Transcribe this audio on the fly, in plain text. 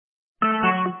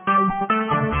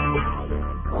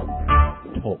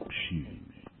Talk Show.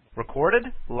 Recorded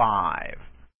live.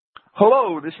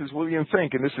 Hello, this is William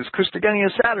Fink, and this is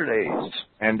Christogenea Saturdays.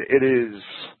 And it is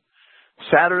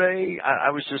Saturday.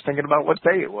 I was just thinking about what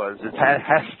day it was. It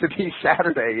has to be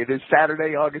Saturday. It is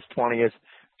Saturday, August 20th,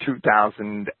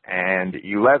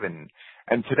 2011.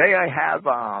 And today I have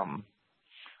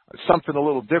something a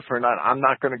little different. I'm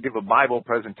not going to give a Bible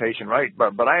presentation, right?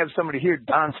 But I have somebody here,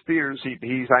 Don Spears.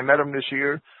 I met him this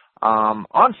year on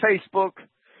Facebook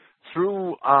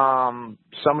through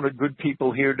some of the good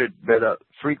people here that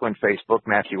frequent Facebook,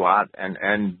 Matthew Watt,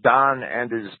 and Don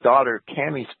and his daughter,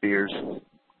 Cammie Spears,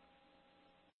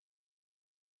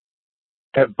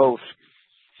 have both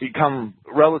become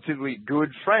relatively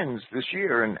good friends this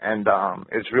year, and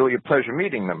it's really a pleasure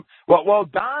meeting them. Well,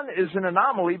 Don is an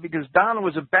anomaly because Don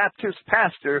was a Baptist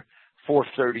pastor for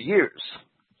 30 years.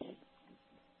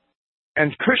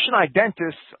 And Christian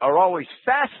identists are always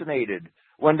fascinated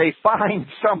when they find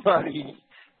somebody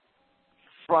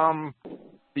from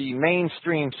the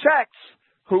mainstream sects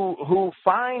who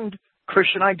find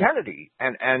Christian identity.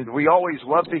 And we always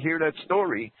love to hear that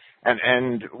story.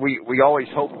 And we always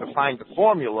hope to find the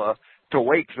formula to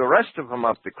wake the rest of them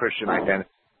up to Christian identity.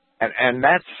 And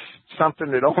that's something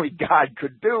that only God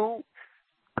could do.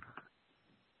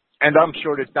 And I'm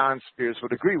sure that Don Spears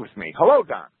would agree with me. Hello,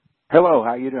 Don. Hello.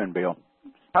 How you doing, Bill?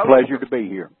 Pleasure to be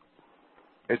here.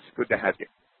 It's good to have you.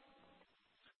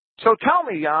 So tell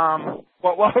me,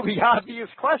 what are the obvious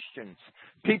questions?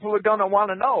 People are going to want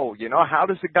to know, how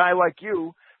does a guy like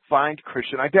you find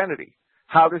Christian identity?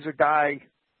 How does a guy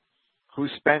who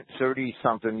spent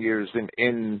 30-something years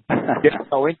in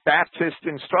Baptist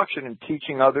instruction and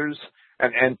teaching others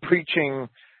and preaching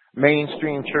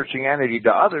mainstream churchianity to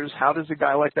others, how does a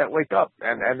guy like that wake up?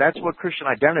 And that's what Christian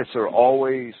identists are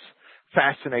always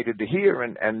fascinated to hear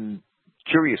and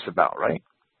curious about, right?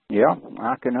 Yeah,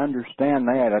 I can understand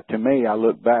that. To me, I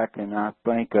look back and I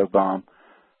think of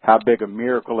how big a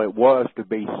miracle it was to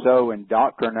be so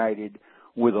indoctrinated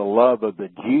with a love of the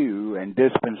Jew and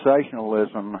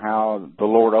dispensationalism, how the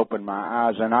Lord opened my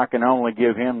eyes, and I can only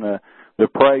give him the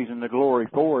praise and the glory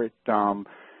for it.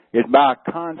 It's by a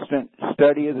constant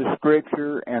study of the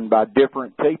Scripture and by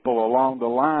different people along the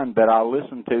line that I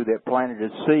listened to that planted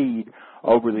a seed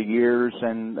over the years,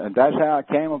 and that's how it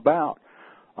came about.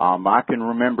 I can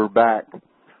remember back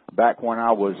when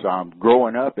I was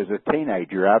growing up as a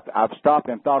teenager. I've stopped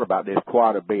and thought about this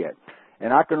quite a bit,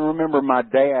 and I can remember my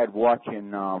dad watching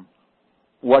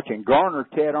Garner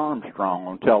Ted Armstrong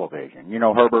on television.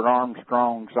 Herbert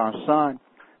Armstrong's son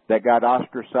that got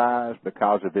ostracized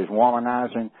because of his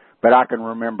womanizing. But I can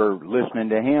remember listening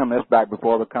to him. That's back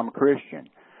before I became a Christian,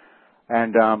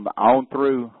 and on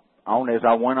as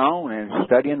I went on and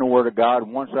studying the Word of God,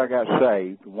 once I got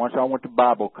saved, once I went to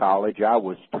Bible college, I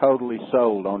was totally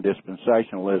sold on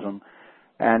dispensationalism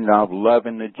and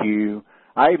loving the Jew.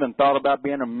 I even thought about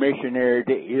being a missionary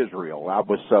to Israel. I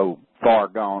was so far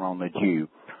gone on the Jew.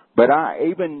 But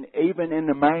even in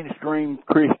the mainstream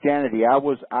Christianity, I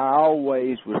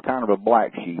always was kind of a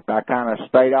black sheep. I kind of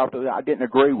stayed out of it. I didn't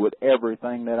agree with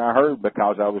everything that I heard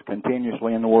because I was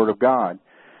continuously in the Word of God.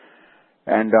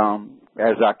 And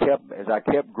as I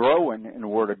kept growing in the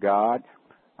Word of God,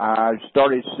 I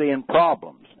started seeing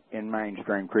problems in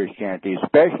mainstream Christianity,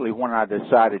 especially when I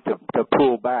decided to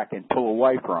pull back and pull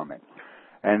away from it.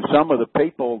 And some of the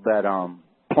people that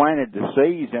planted the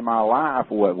seeds in my life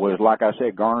was, like I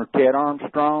said, Garner Ted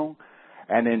Armstrong,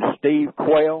 and then Steve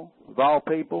Quayle, of all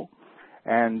people,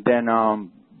 and then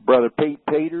Brother Pete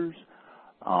Peters,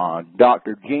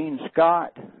 Dr. Gene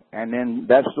Scott, and then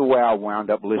that's the way I wound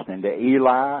up listening to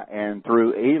Eli, and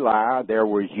through Eli, there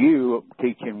was you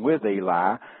teaching with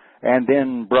Eli, and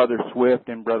then Brother Swift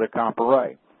and Brother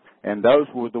Comparet. And those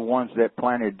were the ones that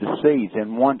planted the seeds.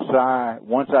 And once I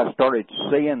started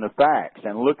seeing the facts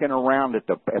and looking around at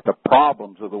the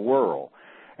problems of the world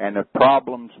and the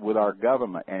problems with our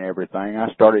government and everything, I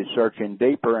started searching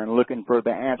deeper and looking for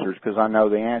the answers, because I know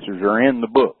the answers are in the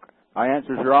book. The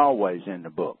answers are always in the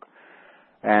book.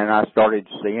 And I started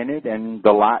seeing it, and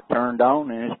the light turned on,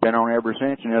 and it's been on ever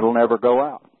since, and it'll never go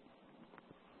out.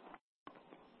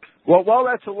 Well,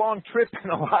 that's a long trip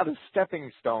and a lot of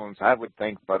stepping stones, I would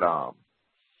think. But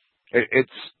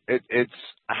it's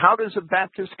how does a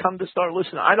Baptist come to start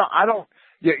listening? I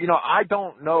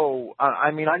don't know.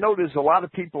 I know there's a lot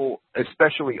of people,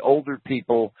 especially older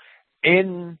people,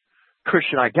 in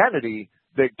Christian identity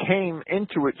that came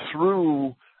into it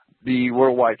through the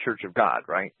Worldwide Church of God,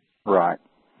 right? Right.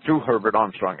 Through Herbert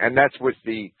Armstrong. And that's with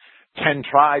the 10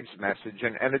 Tribes message.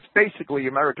 And it's basically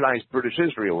Americanized British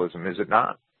Israelism, is it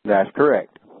not? That's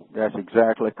correct. That's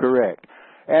exactly correct.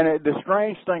 And the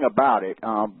strange thing about it,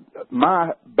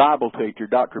 my Bible teacher,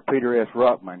 Dr. Peter S.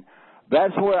 Ruckman,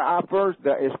 that's where I first,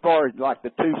 as far as like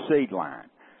the two-seed line,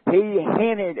 he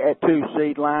hinted at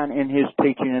two-seed line in his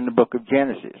teaching in the book of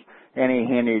Genesis. And he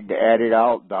hinted at it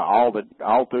all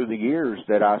through the years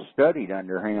that I studied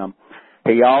under him.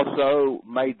 He also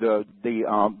made the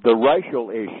racial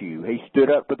issue. He stood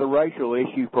up for the racial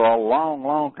issue for a long,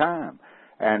 long time.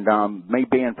 And me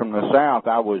being from the South,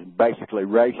 I was basically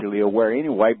racially aware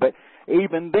anyway. But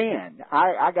even then,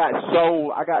 I got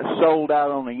sold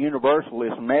out on the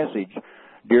universalist message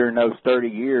during those 30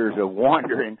 years of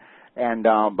wandering. And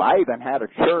I even had a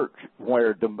church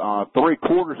where the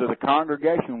 3/4 of the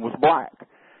congregation was black.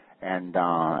 And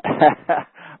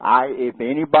if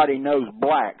anybody knows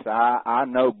blacks, I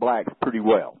know blacks pretty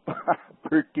well,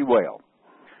 pretty well.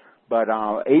 But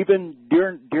even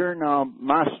during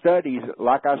my studies,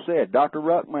 like I said, Dr.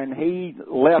 Ruckman, he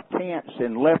left hints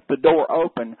and left the door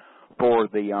open for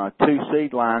the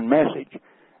two-seed line message.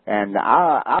 And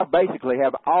I basically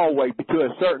have always, to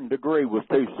a certain degree, was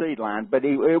two-seed line, but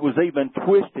it was even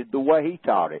twisted the way he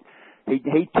taught it.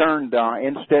 He turned,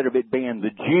 instead of it being the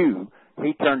Jew,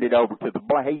 he turned it over to the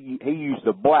black. He used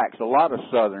the blacks. A lot of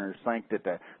Southerners think that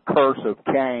the curse of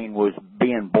Cain was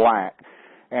being black.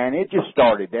 And it just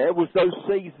started there. It was those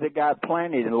seeds that got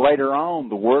planted, and later on,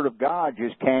 the Word of God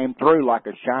just came through like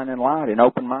a shining light and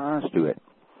opened my eyes to it.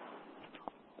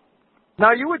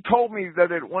 Now, you had told me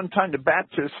that at one time the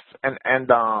Baptists and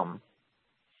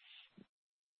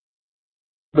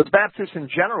the Baptists in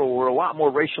general were a lot more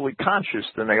racially conscious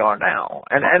than they are now.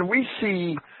 And we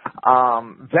see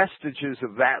vestiges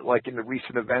of that, like in the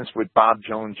recent events with Bob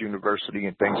Jones University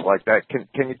and things like that.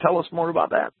 Can you tell us more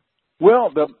about that?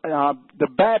 Well, the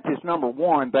Baptists, number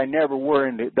one, they never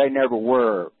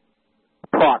were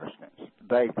Protestants.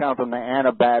 They come from the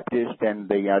Anabaptist and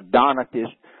the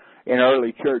Donatist in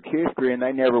early church history, and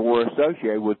they never were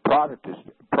associated with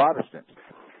Protestants.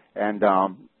 And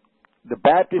the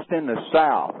Baptists in the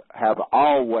South have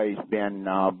always been,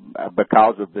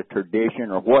 because of the tradition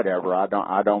or whatever, I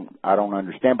don't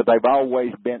understand, but they've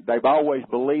always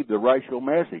believed the racial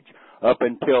message up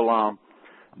until,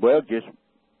 just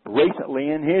recently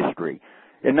in history.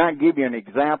 And I'll give you an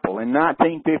example. In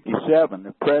 1957,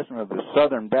 the president of the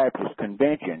Southern Baptist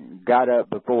Convention got up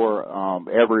before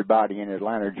everybody in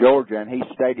Atlanta, Georgia, and he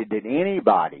stated that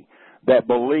anybody that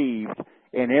believed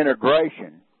in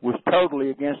integration was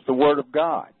totally against the Word of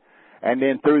God. And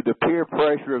then through the peer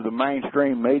pressure of the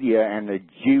mainstream media and the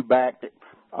Jew-backed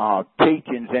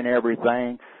teachings and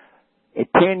everything,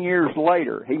 10 years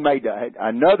later, he made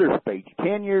another speech,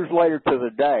 10 years later to the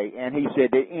day, and he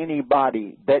said that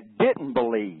anybody that didn't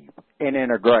believe in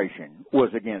integration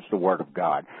was against the Word of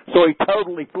God. So he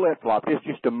totally flip-flopped. It's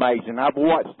just amazing. I've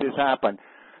watched this happen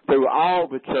through all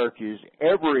the churches,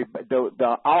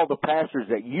 all the pastors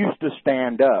that used to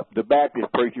stand up, the Baptist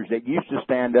preachers that used to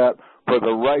stand up for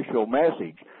the racial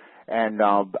message, and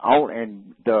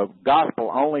the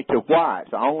gospel only to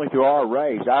whites, only to our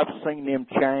race. I've seen them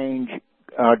change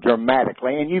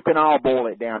dramatically, and you can all boil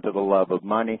it down to the love of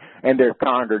money and their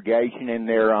congregation and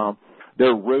their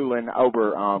ruling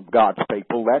over God's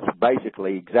people. That's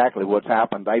basically exactly what's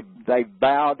happened. They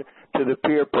bowed to the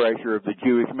peer pressure of the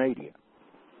Jewish media.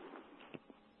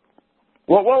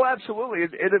 Well, absolutely.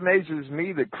 It amazes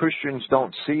me that Christians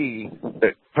don't see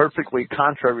that, perfectly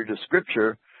contrary to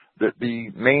Scripture, that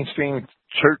the mainstream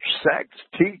church sects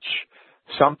teach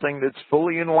something that's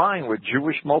fully in line with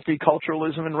Jewish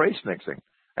multiculturalism and race mixing.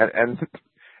 And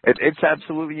it's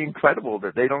absolutely incredible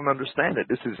that they don't understand it.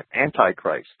 This is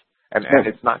Antichrist, and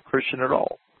it's not Christian at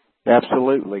all.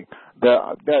 Absolutely.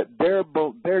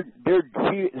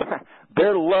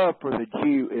 Their love for the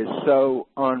Jew is so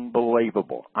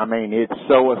unbelievable. I mean, it's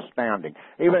so astounding.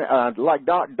 Even like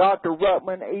Dr.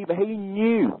 Ruckman, even he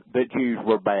knew the Jews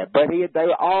were bad, but they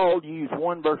all use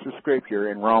one verse of Scripture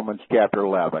in Romans chapter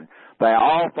 11. They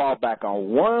all fall back on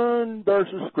one verse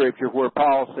of Scripture where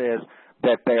Paul says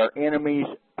that they are enemies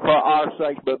for our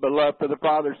sake, but beloved for the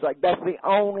Father's sake. That's the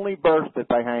only verse that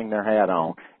they hang their hat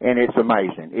on, and it's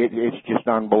amazing. It's just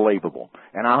unbelievable.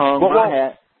 And I hung my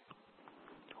hat.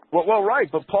 Well, right,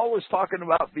 but Paul was talking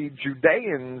about the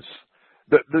Judeans,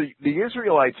 the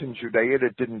Israelites in Judea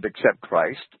that didn't accept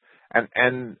Christ,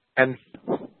 and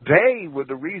they were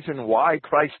the reason why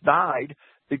Christ died,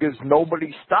 because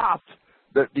nobody stopped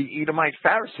the Edomite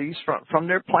Pharisees from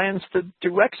their plans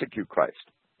to execute Christ.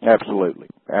 Absolutely.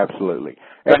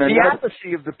 And the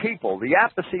apathy of the people, the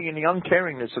apathy and the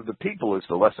uncaringness of the people is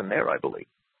the lesson there, I believe.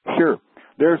 Sure.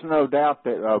 There's no doubt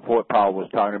that of what Paul was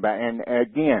talking about. And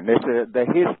again, the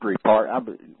history part,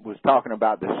 was talking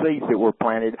about the seeds that were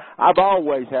planted. I've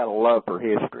always had a love for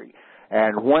history.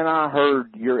 And when I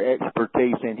heard your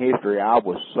expertise in history, I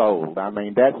was sold. I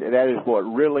mean, that is what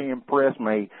really impressed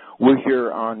me with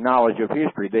your knowledge of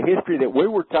history. The history that we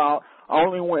were taught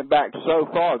only went back so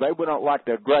far. They wouldn't, like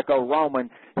the Greco-Roman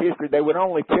history, they would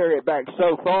only carry it back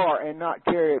so far and not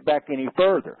carry it back any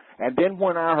further. And then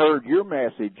when I heard your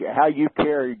message, how you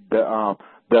carried the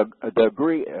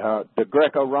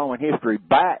Greco-Roman history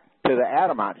back to the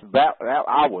Adamites, that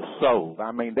I was sold.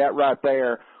 I mean, that right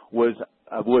there was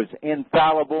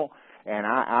infallible, and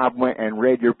I went and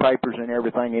read your papers and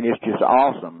everything, and it's just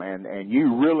awesome. And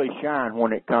you really shine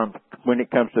when it comes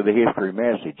to the history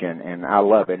message, and I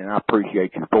love it, and I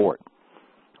appreciate you for it.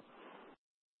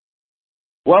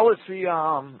 Well, it's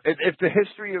if the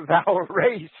history of our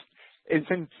race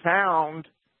isn't found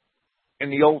in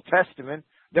the Old Testament,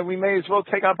 then we may as well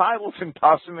take our Bibles and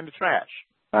toss them in the trash.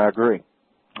 I agree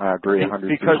 100%.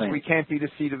 Because we can't be the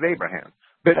seed of Abraham.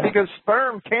 But because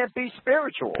sperm can't be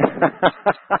spiritual.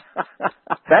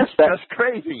 That's just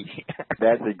crazy.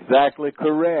 That's exactly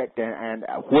correct. And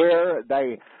where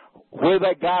they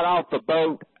got off the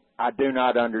boat, I do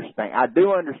not understand. I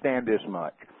do understand this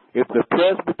much. If the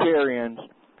Presbyterian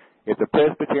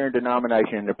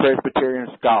denomination and the Presbyterian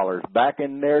scholars back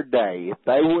in their day, if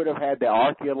they would have had the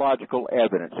archaeological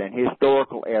evidence and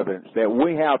historical evidence that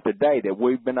we have today that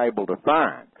we've been able to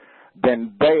find,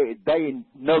 then they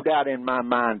no doubt in my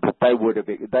mind that they would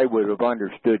have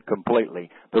understood completely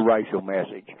the racial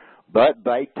message. But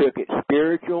they took it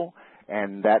spiritual,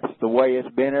 and that's the way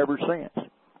it's been ever since.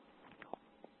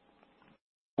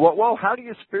 Well, how do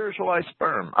you spiritualize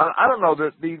sperm? I don't know.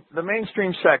 The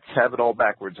mainstream sects have it all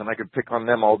backwards, and I could pick on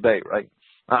them all day, right?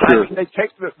 Sure. I mean, they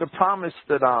take the promise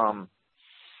that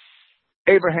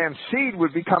Abraham's seed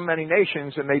would become many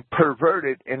nations, and they pervert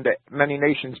it into many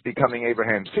nations becoming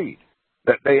Abraham's seed.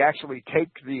 That they actually take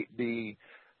the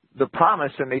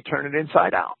promise and they turn it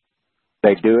inside out.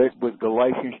 They do it with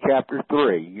Galatians chapter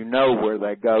 3. You know where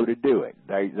they go to do it.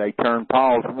 They turn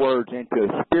Paul's words into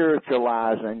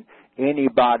spiritualizing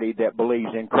anybody that believes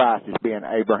in Christ as being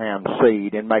Abraham's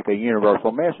seed and make a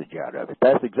universal message out of it.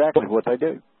 That's exactly what they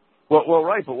do. Well,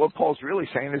 right, but what Paul's really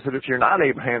saying is that if you're not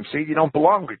Abraham's seed, you don't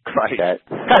belong with Christ.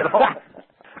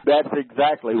 That's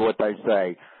exactly what they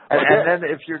say. And then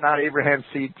if you're not Abraham's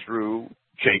seed through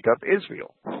Jacob,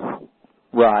 Israel.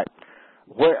 Right.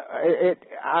 Well,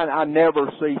 I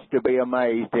never cease to be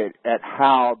amazed at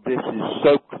how this is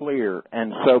so clear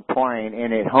and so plain,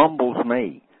 and it humbles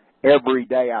me. Every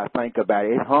day I think about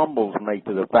it. It humbles me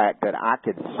to the fact that I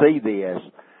could see this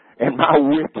in my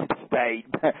wicked state.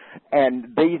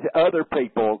 And these other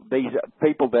people,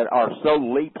 that are so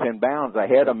leaps and bounds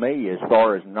ahead of me as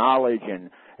far as knowledge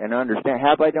and understand,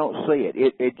 how they don't see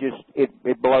it.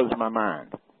 It blows my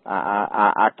mind.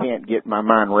 I can't get my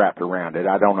mind wrapped around it.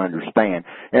 I don't understand.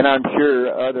 And I'm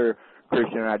sure other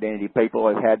Christian Identity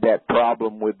people have had that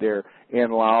problem with their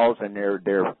in-laws and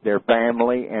their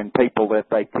family and people that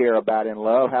they care about and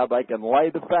love, how they can lay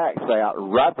the facts out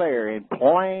right there in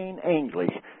plain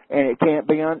English, and it can't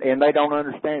be and they don't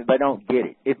understand it. They don't get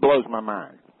it. It blows my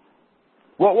mind.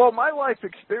 Well, my life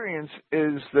experience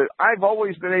is that I've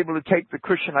always been able to take the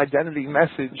Christian identity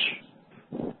message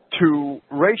to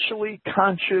racially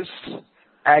conscious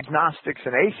agnostics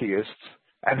and atheists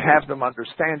and have them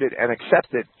understand it and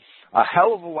accept it a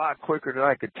hell of a lot quicker than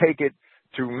I could take it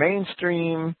to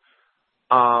mainstream,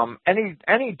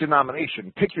 any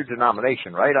denomination. Pick your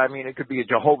denomination, right? I mean, it could be a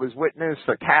Jehovah's Witness,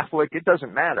 a Catholic, it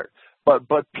doesn't matter. But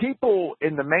people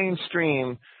in the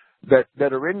mainstream that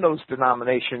are in those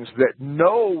denominations that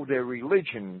know their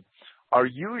religion are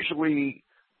usually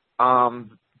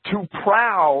too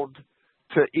proud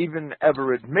to even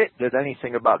ever admit that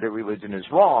anything about their religion is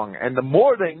wrong. And the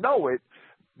more they know it,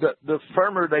 the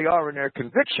firmer they are in their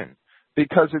conviction,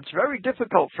 because it's very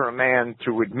difficult for a man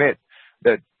to admit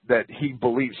that he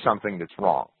believes something that's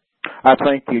wrong. I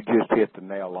think you just hit the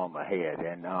nail on the head,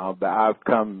 and I've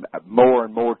come more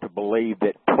and more to believe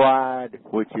that pride,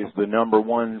 which is the number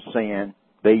one sin,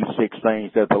 these 6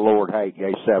 things that the Lord hates,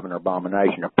 yea, 7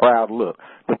 abomination, a proud look.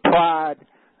 The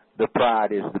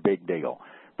pride is the big deal.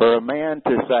 For a man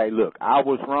to say, look, I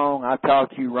was wrong, I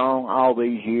taught you wrong all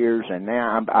these years, and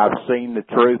now I've seen the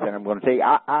truth, and I'm going to tell you,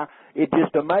 it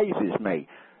just amazes me.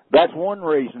 That's one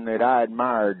reason that I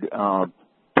admired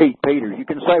Pete Peters. You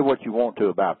can say what you want to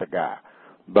about the guy,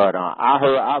 but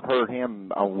I've heard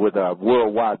him with a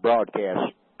worldwide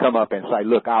broadcast come up and say,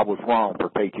 look, I was wrong for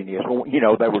teaching this. Well, you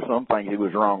know, there were some things he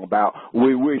was wrong about.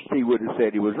 We wished he would have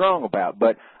said he was wrong about,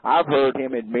 but I've heard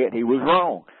him admit he was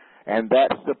wrong. And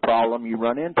that's the problem you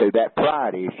run into, that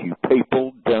pride issue.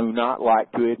 People do not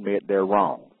like to admit they're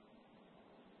wrong.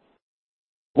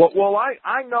 Well,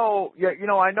 I know,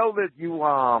 I know that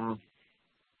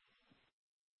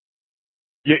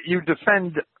you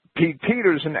defend Pete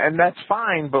Peters, and that's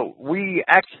fine, but we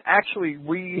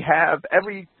have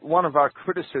every one of our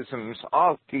criticisms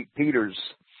of Pete Peters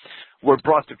were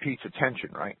brought to Pete's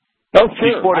attention, right? Oh,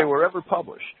 sure. Before they were ever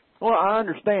published. Well, I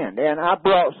understand, and I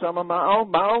brought some of my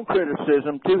own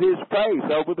criticism to his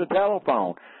face over the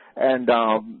telephone, and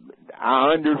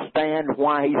I understand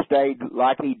why he stayed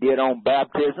like he did on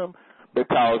baptism,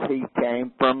 because he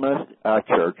came from a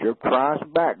Church of Christ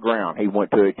background. He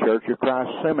went to a Church of Christ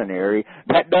seminary.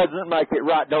 That doesn't make it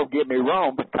right, don't get me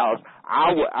wrong, because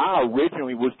I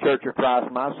originally was Church of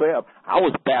Christ myself. I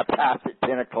was baptized at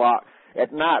 10 o'clock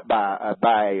at night by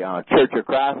a Church of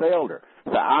Christ elder.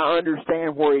 So I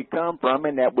understand where he come from,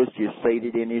 and that was just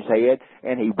seated in his head,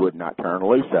 and he would not turn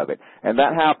loose of it. And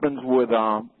that happens with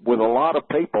a lot of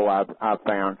people I've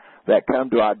found that come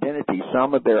to identity.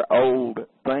 Some of their old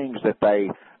things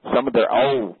some of their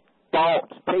old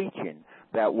false teaching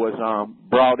that was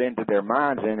brought into their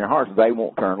minds and their hearts, they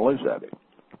won't turn loose of it.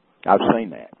 I've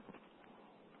seen that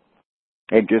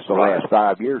in just the last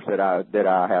 5 years that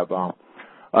I have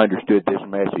understood this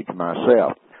message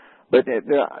myself. But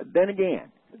then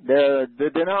again, the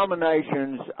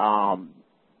denominations,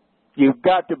 you've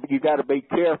got to be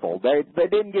careful. They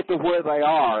didn't get to where they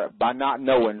are by not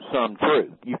knowing some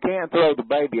truth. You can't throw the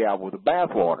baby out with the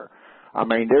bathwater. I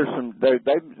mean, there's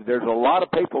a lot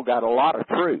of people got a lot of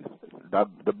truth.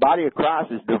 The body of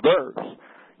Christ is diverse.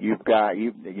 You've got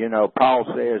Paul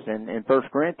says in 1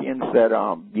 Corinthians that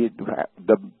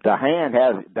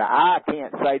the eye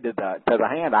can't say to the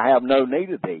hand, I have no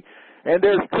need of thee. And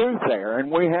there's truth there, and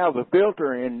we have the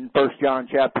filter in 1 John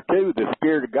chapter 2, the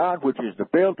Spirit of God, which is the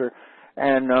filter,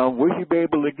 and we should be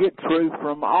able to get truth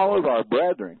from all of our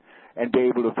brethren and be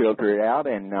able to filter it out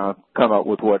and come up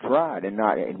with what's right, and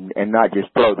not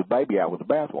just throw the baby out with the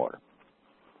bathwater.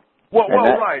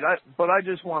 Right. But I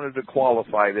just wanted to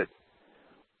qualify that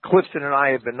Clifton and I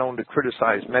have been known to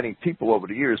criticize many people over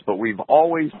the years, but we've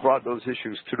always brought those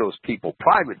issues to those people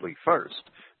privately first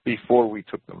before we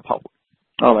took them public.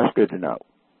 Oh, that's good to know.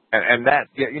 And that,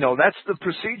 that's the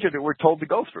procedure that we're told to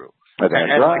go through. That's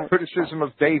and right. My criticism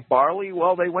of Dave Barley,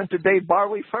 well, they went to Dave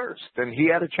Barley first, and he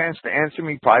had a chance to answer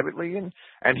me privately,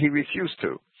 and he refused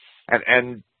to.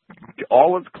 And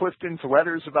all of Clifton's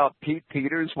letters about Pete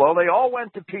Peters, well, they all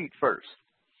went to Pete first.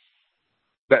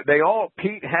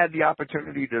 Pete had the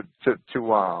opportunity to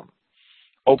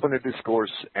open a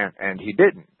discourse, and he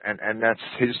didn't, and that's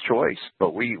his choice.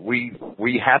 But we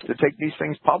have to take these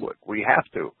things public. We have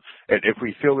to. And if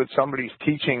we feel that somebody's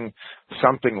teaching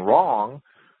something wrong,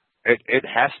 it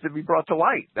has to be brought to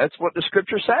light. That's what the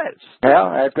Scripture says. Well,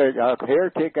 after a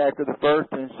heretic, after the first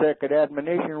and second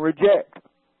admonition, reject.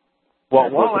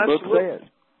 That's what the book says.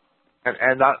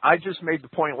 And I just made the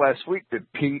point last week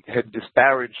that Pete had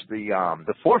disparaged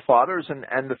the forefathers,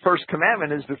 and the first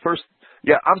commandment is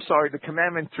the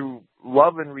commandment to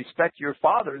love and respect your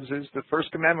fathers is the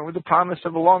first commandment with the promise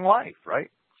of a long life, right?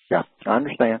 Yeah, I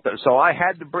understand. So I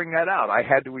had to bring that out. I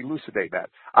had to elucidate that.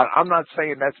 I'm not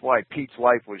saying that's why Pete's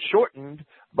life was shortened,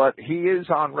 but he is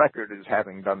on record as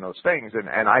having done those things, and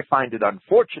I find it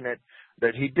unfortunate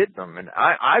that he did them. And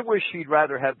I wish he'd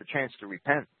rather have the chance to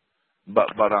repent.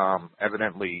 But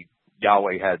evidently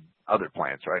Yahweh had other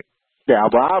plans, right? Yeah,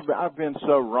 well, I've been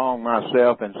so wrong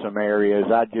myself in some areas.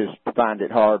 I just find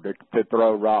it hard to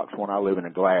throw rocks when I live in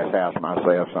a glass house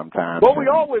myself sometimes. Well, we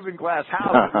all live in glass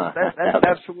houses. That's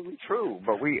absolutely true.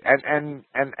 But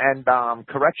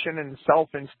correction and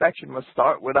self-inspection must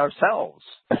start with ourselves.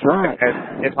 That's right.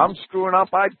 And if I'm screwing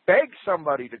up, I beg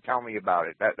somebody to tell me about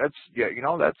it. That's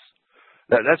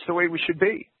the way we should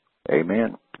be.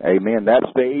 Amen. Amen.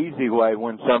 That's the easy way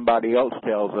when somebody else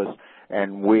tells us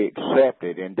and we accept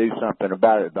it and do something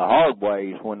about it. The hard way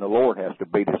is when the Lord has to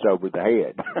beat us over the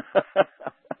head.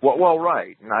 well,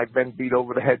 right. And I've been beat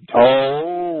over the head too.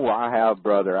 Oh, I have,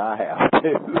 brother. I have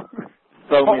too.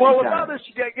 So many times. About this,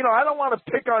 I don't want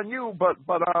to pick on you, but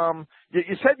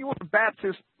you said you were a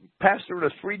Baptist pastor in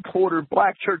a 3-quarter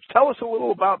black church. Tell us a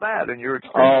little about that and your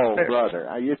experience. Oh,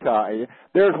 brother,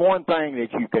 there's one thing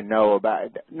that you can know about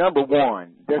it. Number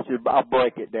one, I'll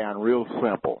break it down real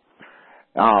simple.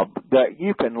 That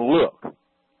you can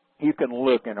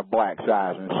look in a black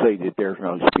size and see that there's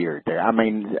no spirit there. I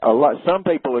mean, some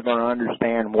people are going to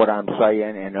understand what I'm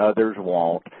saying and others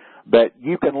won't. But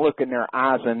you can look in their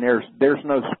eyes and there's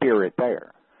no spirit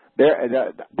there.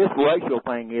 This racial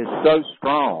thing is so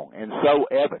strong and so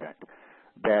evident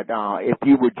that if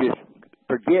you would just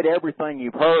forget everything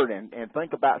you've heard and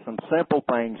think about some simple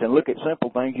things and look at simple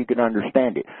things, you can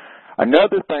understand it.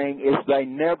 Another thing is they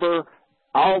never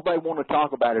all they want to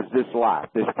talk about is this life,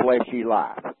 this fleshy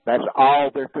life. That's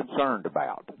all they're concerned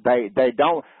about. They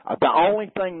don't. The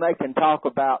only thing they can talk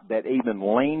about that even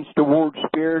leans towards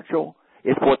spiritual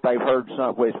is what they've heard.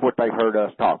 Is what they've heard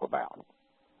us talk about.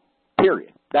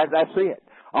 Period. That's it.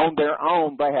 On their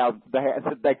own,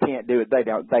 they can't do it. They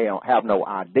don't have no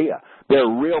idea. They're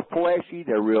real fleshy.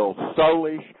 They're real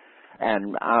soulish,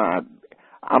 and I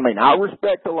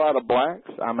respect a lot of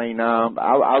blacks.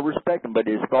 I respect them, but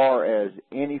as far as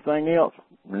anything else,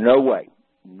 no way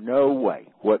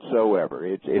whatsoever.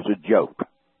 It's a joke.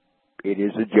 It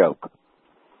is a joke.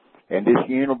 And this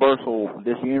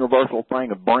universal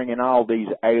thing of bringing all these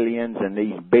aliens and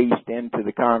these beasts into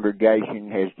the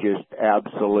congregation has just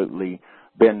absolutely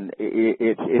been,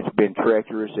 it's been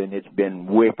treacherous and it's been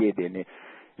wicked, and it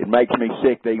makes me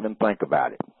sick to even think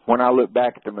about it. When I look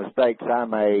back at the mistakes I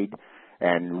made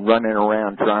and running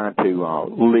around trying to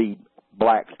lead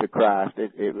blacks to Christ,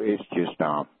 it's just,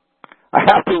 I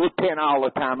have to repent all the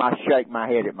time. I shake my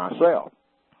head at myself.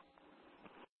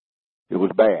 It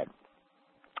was bad.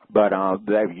 But as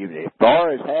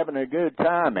far as having a good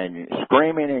time and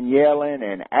screaming and yelling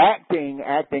and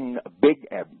acting big,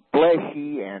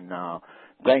 fleshy and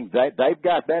things, they've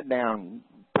got that down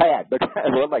pat. But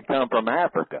well, they come from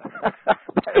Africa,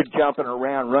 they're jumping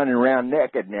around, running around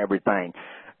naked and everything,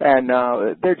 and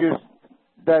they're just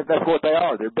that's what they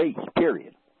are. They're beasts.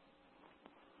 Period.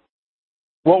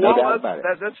 Well,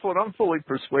 that's what I'm fully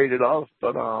persuaded of.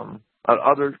 But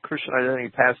other Christian identity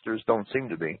pastors don't seem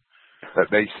to be.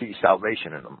 That they see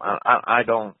salvation in them. I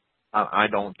don't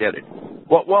get it.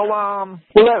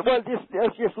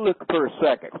 Let's just look for a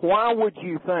second. Why would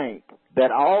you think that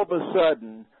all of a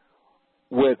sudden,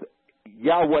 with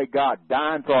Yahweh God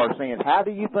dying for our sins, how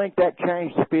do you think that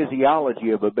changed the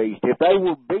physiology of a beast? If they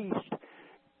were beasts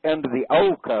under the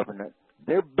old covenant,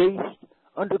 they're beasts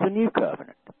under the new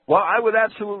covenant. Well, I would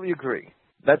absolutely agree.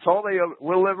 That's all they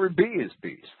will ever be is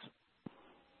beasts.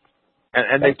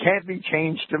 And they can't be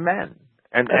changed to men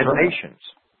and nations.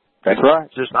 That's right.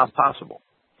 It's just not possible.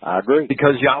 I agree.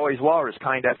 Because Yahweh's law is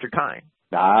kind after kind.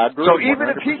 I agree. So even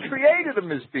 100%. If he created them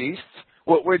as beasts,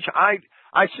 which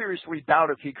I seriously doubt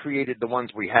if he created the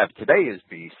ones we have today as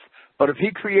beasts, but if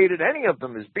he created any of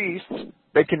them as beasts,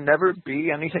 they can never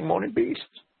be anything more than beasts.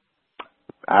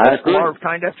 I agree. Law of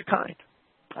kind after kind.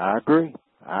 I agree.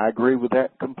 I agree with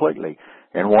that completely.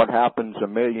 And what happens a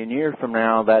million years from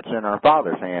now, that's in our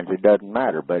Father's hands. It doesn't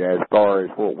matter. But as far as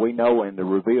what we know in the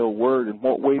revealed Word and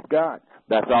what we've got,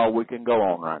 that's all we can go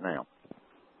on right now.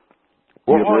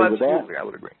 Well, absolutely, I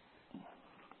would agree.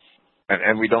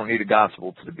 And we don't need a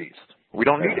gospel to the beast. We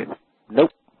don't need it.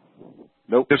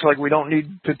 Nope. Just like we don't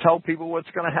need to tell people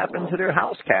what's going to happen to their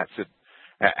house cats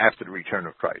after the return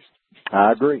of Christ.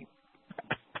 I agree.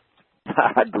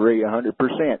 I agree 100%.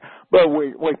 But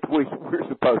we're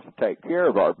supposed to take care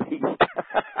of our beast.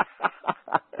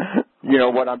 You know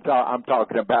what I'm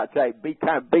talking about? Say,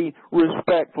 be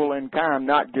respectful and kind,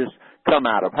 not just come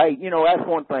out of hate. You know, that's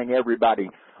one thing everybody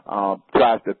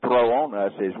tries to throw on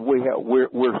us is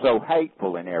we're so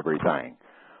hateful in everything.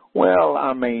 Well,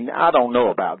 I don't know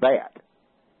about that.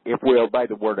 If we obey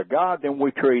the Word of God, then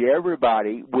we treat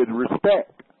everybody with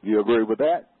respect. You agree with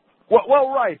that? Well,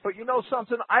 right, but you know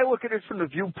something? I look at it from the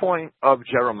viewpoint of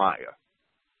Jeremiah,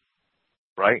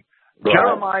 right?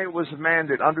 Jeremiah was a man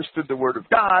that understood the Word of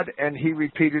God, and he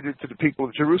repeated it to the people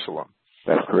of Jerusalem.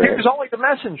 That's correct. He was only the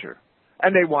messenger,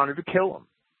 and they wanted to kill him.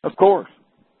 Of course.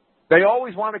 They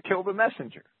always want to kill the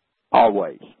messenger.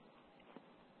 Always.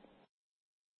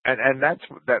 And that's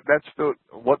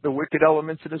what the wicked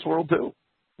elements in this world do.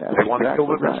 That's they want to kill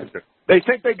the right. messenger. They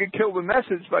think they could kill the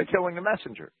message by killing the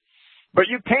messenger. But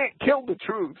you can't kill the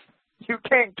truth. You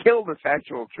can't kill the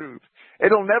factual truth.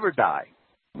 It'll never die.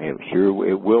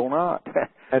 It will not.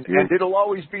 And it'll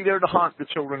always be there to haunt the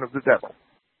children of the devil.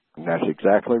 That's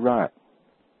exactly right.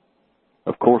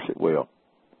 Of course it will.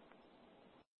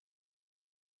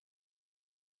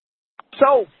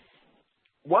 So,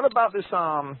 what about this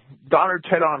Donner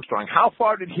Ted Armstrong? How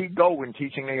far did he go in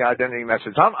teaching the identity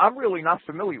message? I'm really not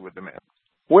familiar with the man.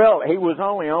 Well, he was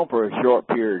only on for a short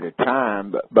period of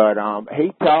time, but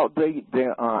he taught the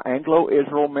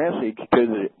Anglo-Israel message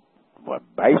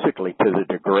basically to the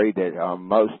degree that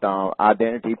most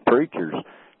identity preachers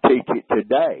teach it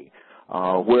today.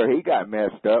 Where he got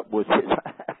messed up was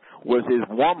his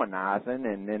womanizing,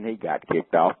 and then he got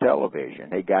kicked off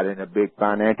television. He got in a big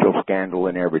financial scandal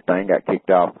and everything, got kicked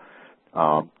off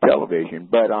television.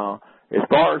 But as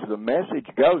far as the message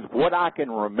goes, what I can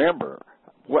remember,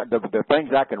 the things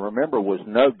I can remember was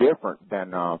no different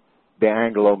than the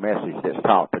Anglo message that's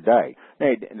taught today.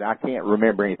 I can't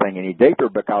remember anything any deeper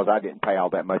because I didn't pay all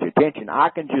that much attention. I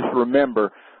can just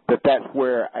remember that that's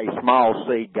where a small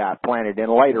seed got planted, and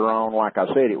later on, like I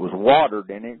said, it was watered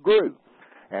and it grew.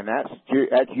 And that's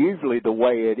usually the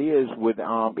way it is with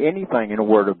anything in the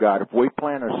Word of God. If we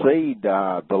plant a seed,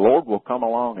 the Lord will come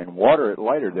along and water it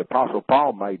later. The Apostle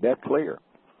Paul made that clear.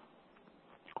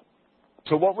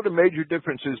 So what were the major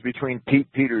differences between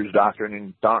Pete Peters' doctrine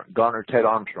and Garner Ted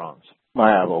Armstrong's?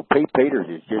 Well, Pete Peters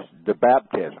is just the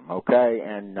baptism, okay?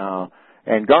 And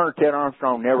Garner Ted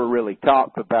Armstrong never really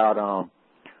talked about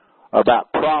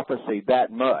prophecy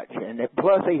that much. And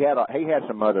plus he had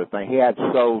some other things. He had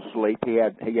soul sleep. He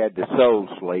had the soul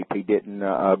sleep. He didn't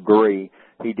agree.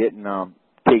 He didn't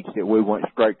teach that we went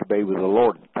straight to be with the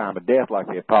Lord at the time of death like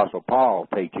the Apostle Paul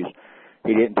teaches.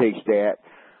 He didn't teach that.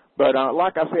 But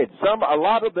like I said, a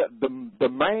lot of the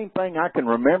main thing I can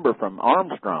remember from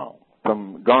Armstrong,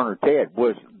 from Garner Ted,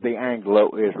 was the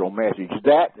Anglo-Israel message.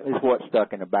 That is what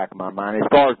stuck in the back of my mind. As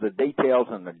far as the details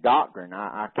and the doctrine,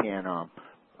 I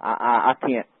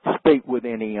can't speak with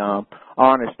any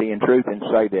honesty and truth and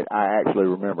say that I actually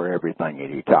remember everything that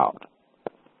he taught.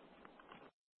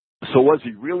 So was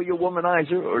he really a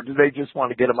womanizer, or did they just want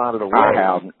to get him out of the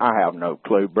way? I have no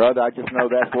clue, brother. I just know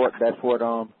that's what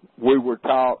we were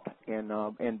taught in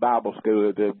Bible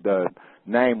school. The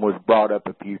name was brought up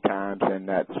a few times, and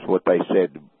that's what they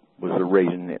said was the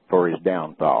reason for his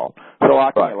downfall. So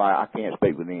I can't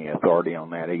speak with any authority on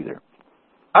that either.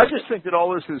 I just think that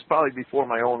all this is probably before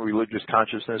my own religious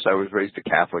consciousness. I was raised a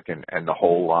Catholic, and the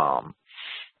whole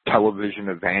television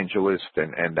evangelist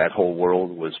and that whole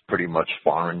world was pretty much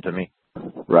foreign to me.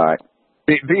 Right.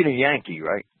 Being a Yankee,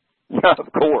 right? Yeah,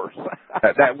 of course.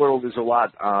 that world is a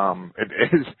lot,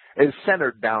 it is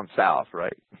centered down south,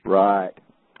 right? Right.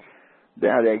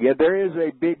 Yeah, there is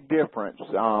a big difference.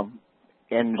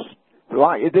 And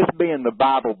like this being the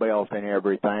Bible Belt and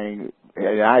everything,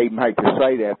 and I even hate to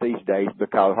say that these days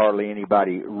because hardly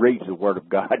anybody reads the Word of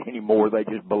God anymore. They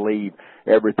just believe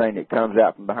everything that comes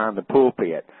out from behind the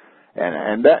pulpit,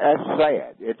 and that's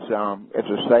sad. It's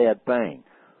a sad thing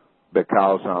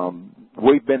because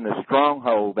we've been the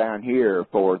stronghold down here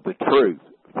for the truth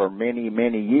for many,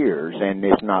 many years, and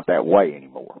it's not that way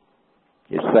anymore.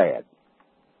 It's sad.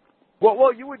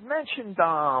 Well, you had mentioned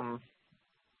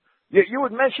you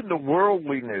had mentioned the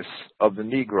worldliness of the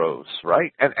Negroes,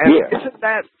 right? And yeah. Isn't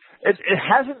that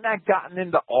hasn't that gotten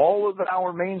into all of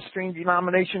our mainstream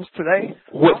denominations today?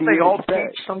 Don't they all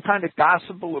teach some kind of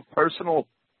gospel of personal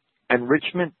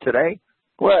enrichment today?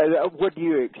 Well, what do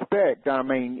you expect? I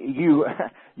mean,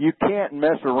 you can't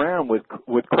mess around with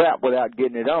crap without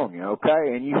getting it on you,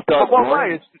 okay? And you start. Well,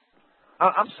 right.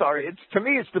 I'm sorry. To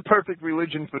me, it's the perfect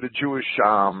religion for the Jewish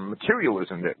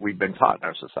materialism that we've been taught in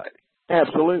our society.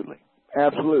 Absolutely.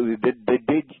 Absolutely.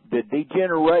 The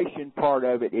degeneration part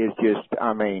of it is just,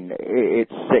 I mean,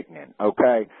 it's sickening,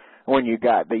 okay? When you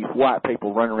got these white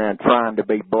people running around trying to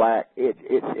be black, it's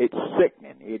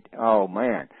sickening. Oh,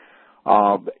 man.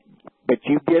 But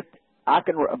you get,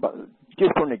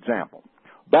 just for an example,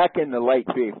 back in the late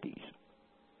 50s,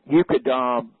 you could,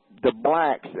 the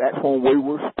blacks, that's when we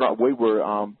were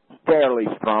fairly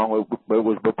strong. It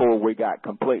was before we got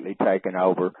completely taken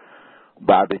over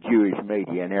by the Jewish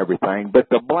media and everything. But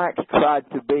the blacks tried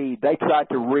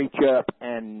to reach up,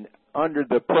 and under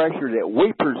the pressure that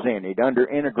we presented, under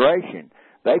integration,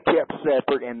 they kept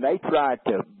separate, and they tried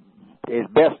to, as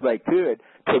best they could,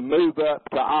 to move up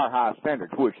to our high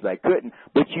standards, which they couldn't.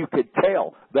 But you could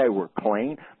tell they were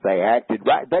clean. They acted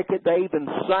right. They even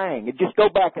sang. And just go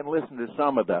back and listen to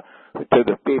the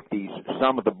 50s,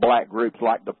 some of the black groups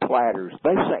like the Platters.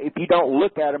 They say, if you don't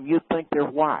look at them, you'd think they're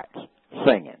whites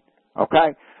singing.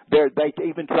 Okay? They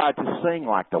even tried to sing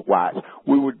like the whites.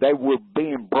 They were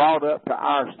being brought up to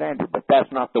our standard, but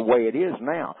that's not the way it is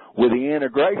now. With the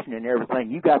integration and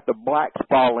everything, you got the blacks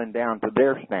falling down to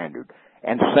their standard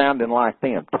and sounding like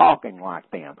them, talking like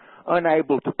them,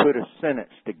 unable to put a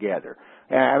sentence together.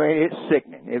 I mean, it's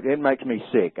sickening. It makes me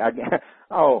sick.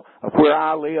 Where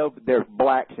I live, there's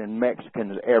blacks and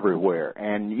Mexicans everywhere,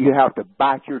 and you have to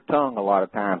bite your tongue a lot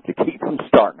of times to keep from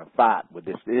starting a fight with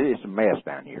this. It is a mess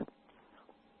down here.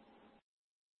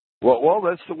 Well,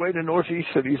 that's the way the Northeast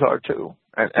cities are too,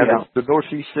 and the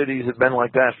Northeast cities have been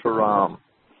like that for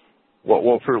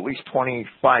for at least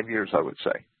 25 years, I would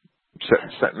say,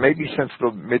 maybe since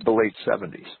the mid to late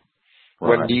 70s,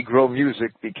 when Negro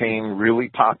music became really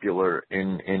popular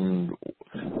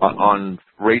on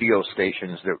radio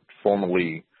stations that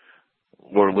formerly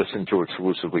were listened to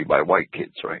exclusively by white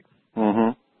kids, right?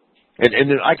 Mm-hmm.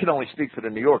 And I can only speak for the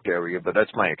New York area, but that's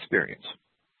my experience.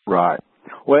 Right.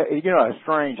 Well, a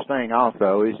strange thing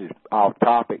also, this is off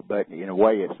topic, but in a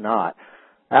way it's not.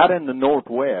 Out in the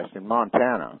Northwest, in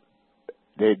Montana,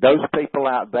 those people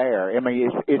out there, I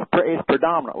mean, it's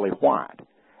predominantly white.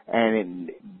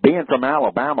 And being from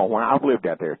Alabama, when I've lived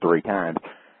out there 3 times,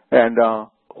 and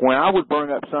when I would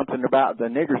bring up something about the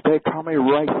niggers, they'd call me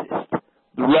racist.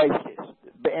 Racist.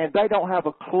 And they don't have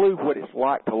a clue what it's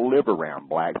like to live around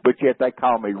blacks, but yet they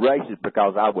call me racist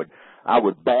because I would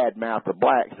badmouth the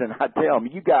blacks, and I tell them,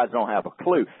 you guys don't have a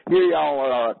clue. Here y'all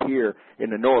are up here in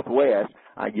the Northwest.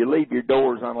 You leave your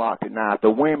doors unlocked at night.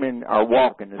 The women are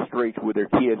walking the streets with their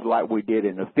kids like we did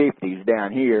in the 50s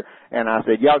down here. And I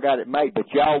said, y'all got it made, but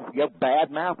y'all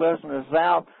badmouth us in the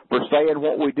South for saying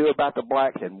what we do about the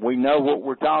blacks, and we know what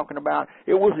we're talking about.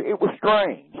 It was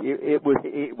strange. It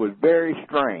was very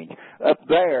strange. Up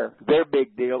there, their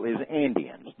big deal is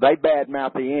Indians. They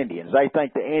badmouth the Indians. They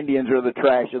think the Indians are the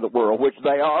trash of the world, which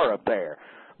they are up there.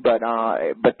 But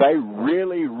they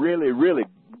really, really, really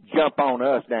jump on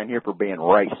us down here for being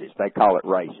racist. They call it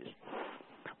racist.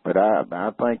 But I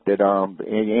think that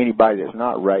anybody that's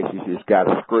not racist has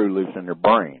got a screw loose in their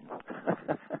brain.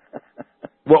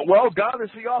 Well, God is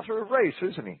the author of race,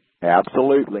 isn't he?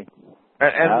 Absolutely.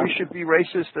 And we should be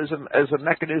racist as a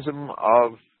mechanism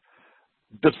of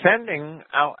defending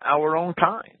our own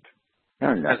kind.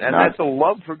 And that's a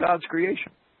love for God's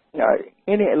creation.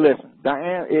 Listen,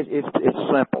 Diane, it's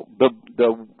simple.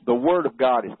 The Word of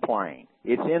God is plain.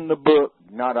 It's in the book.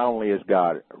 Not only is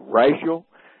God racial,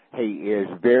 he is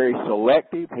very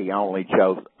selective. He only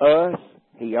chose us.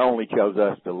 He only chose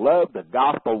us to love. The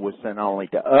gospel was sent only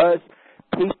to us.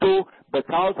 People,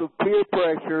 because of peer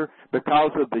pressure,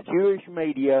 because of the Jewish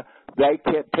media,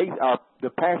 the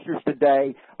pastors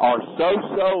today are so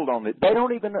sold on it. They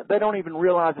don't even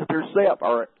realize it themselves.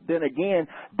 Or then again,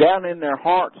 down in their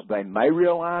hearts, they may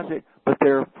realize it, but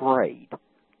they're afraid.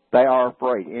 They are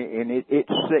afraid, and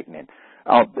it's sickening.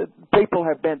 The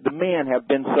men have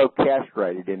been so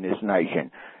castrated in this nation.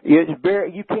 You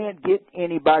can't get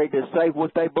anybody to say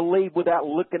what they believe without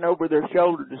looking over their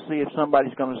shoulder to see if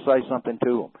somebody's going to say something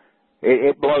to them.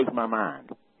 It blows my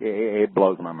mind. It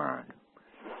blows my mind.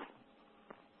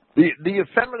 The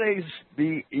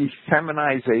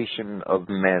effeminization of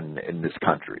men in this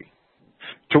country.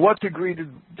 To what degree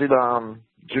did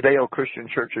Judeo-Christian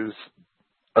churches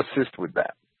assist with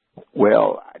that?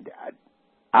 Well,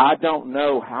 I don't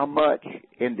know how much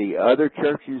in the other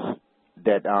churches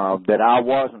that I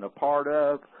wasn't a part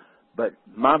of, but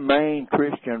the main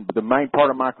part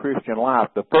of my Christian life,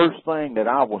 the first thing that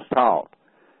I was taught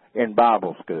in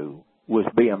Bible school was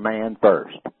be a man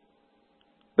first.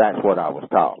 That's what I was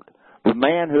taught. The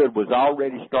manhood was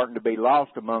already starting to be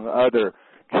lost among other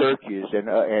churches, and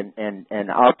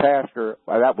our pastor,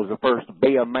 that was the first,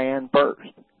 be a man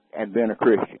first, and then a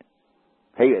Christian.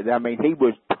 He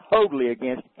was totally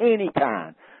against any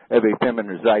kind of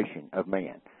effeminization of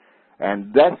men,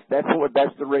 and that's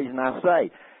the reason I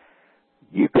say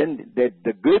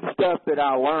the good stuff that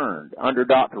I learned under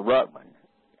Dr. Ruckman,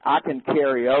 I can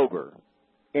carry over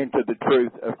into the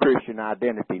truth of Christian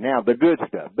identity. Now, the good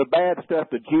stuff, the bad stuff,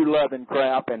 the Jew-loving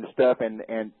crap and stuff,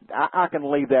 and I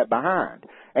can leave that behind.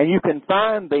 And you can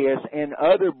find this in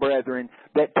other brethren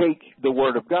that teach the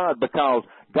Word of God, because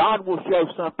God will show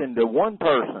something to one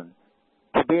person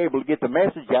to be able to get the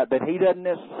message out that he doesn't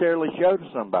necessarily show to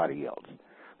somebody else.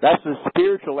 That's the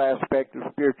spiritual aspect of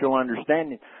spiritual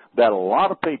understanding that a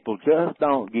lot of people just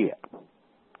don't get.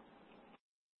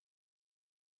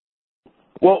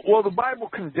 Well, the Bible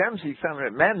condemns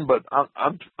effeminate men, but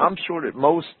I'm sure that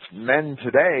most men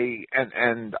today,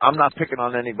 and I'm not picking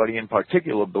on anybody in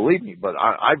particular, believe me, but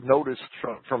I've noticed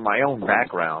from my own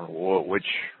background, which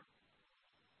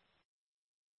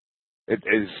it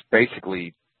is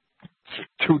basically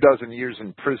 24 years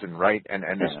in prison, right, and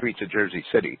the streets of Jersey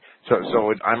City.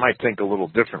 So I might think a little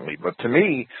differently, but to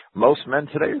me, most men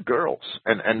today are girls,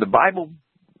 and the Bible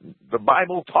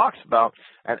talks about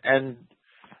and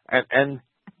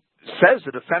says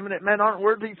that effeminate men aren't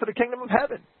worthy for the kingdom of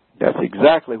heaven. That's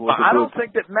exactly what I don't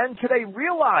think that men today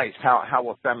realize how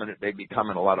effeminate they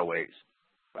become in a lot of ways.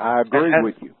 I agree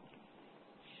with you.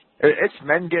 It's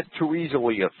men get too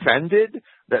easily offended,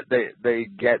 that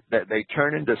they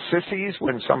turn into sissies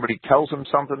when somebody tells them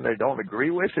something they don't agree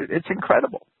with. It's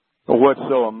incredible. But what's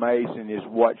so amazing is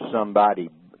watch somebody.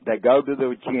 They go to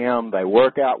the gym, they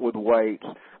work out with weights,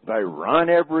 they run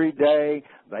every day,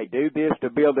 they do this to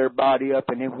build their body up,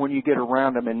 and then when you get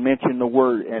around them and mention the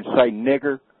word and say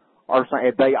nigger or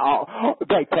something,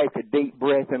 they take a deep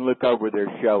breath and look over their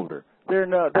shoulder.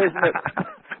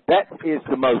 That is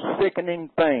the most sickening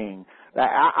thing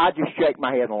I just shake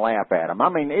my head and laugh at them. I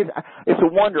mean, it's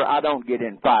a wonder I don't get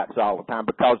in fights all the time,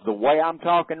 because the way I'm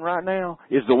talking right now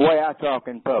is the way I talk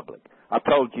in public. I've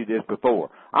told you this before.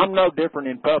 I'm no different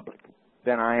in public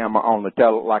than I am on the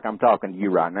like I'm talking to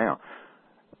you right now.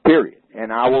 Period.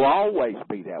 And I will always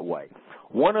be that way.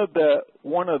 One of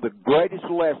the greatest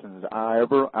lessons I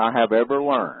have ever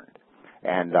learned,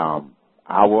 and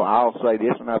I'll say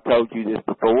this, and I've told you this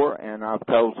before, and I've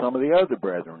told some of the other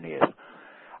brethren this.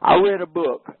 I read a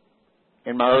book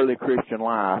in my early Christian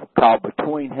life called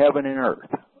Between Heaven and Earth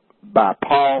by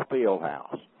Paul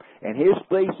Fieldhouse. And his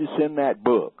thesis in that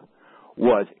book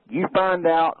was, you find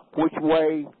out which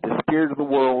way the spirit of the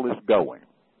world is going,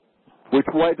 which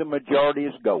way the majority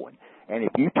is going. And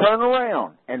if you turn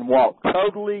around and walk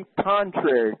totally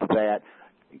contrary to that,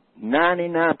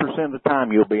 99% of the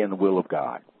time you'll be in the will of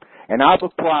God. And I've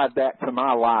applied that to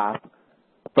my life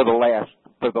for the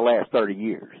last 30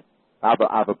 years.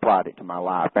 I've applied it to my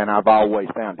life, and I've always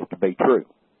found it to be true.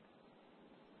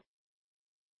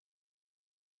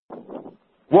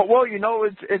 Well, you know,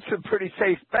 it's a pretty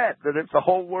safe bet that if the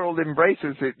whole world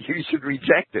embraces it, you should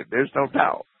reject it. There's no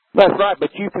doubt. That's right,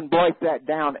 but you can break that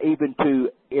down even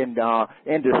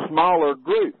into smaller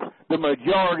groups. The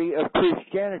majority of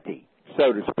Christianity,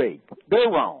 so to speak, they're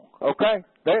wrong. Okay,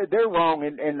 they're wrong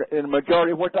in the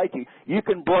majority of what they teach. You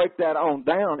can break that on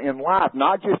down in life,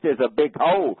 not just as a big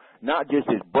whole, not just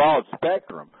as broad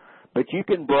spectrum, but you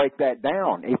can break that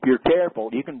down if you're careful.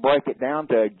 You can break it down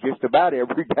to just about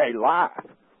everyday life.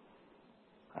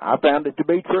 I found it to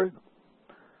be true.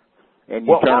 And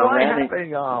you turn around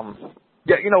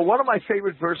one of my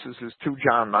favorite verses is 2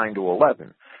 John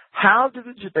 9-11. How do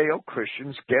the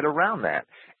Judeo-Christians get around that?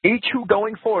 Each who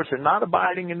going forth and not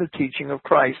abiding in the teaching of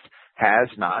Christ has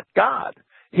not God.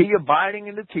 He abiding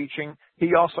in the teaching,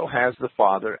 he also has the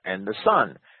Father and the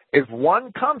Son. If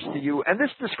one comes to you, and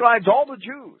this describes all the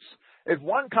Jews, if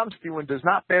one comes to you and does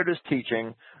not bear this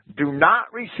teaching, do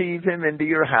not receive him into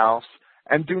your house,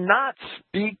 and do not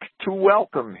speak to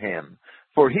welcome him.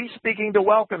 For he speaking to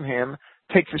welcome him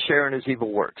takes a share in his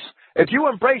evil works. If you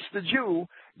embrace the Jew,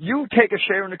 you take a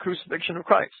share in the crucifixion of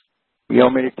Christ. You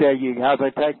want me to tell you how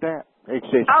they take that?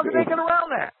 How do they get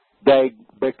around that?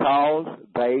 Because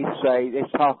they say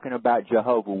it's talking about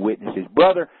Jehovah's Witnesses.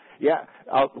 Brother,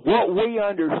 what we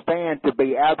understand to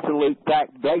be absolute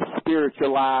fact, they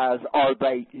spiritualize or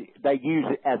they use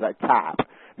it as a type.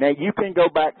 Now, you can go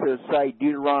back to, say,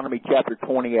 Deuteronomy chapter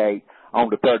 28 on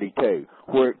to 32,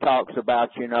 where it talks about,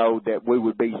 that we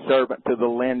would be servant to the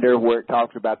lender, where it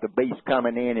talks about the beast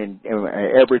coming in and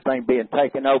everything being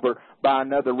taken over by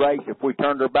another race if we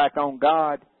turned our back on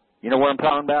God. You know what I'm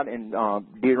talking about in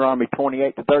Deuteronomy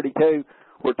 28 to 32,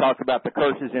 where it talks about the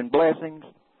curses and blessings.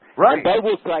 Right. And they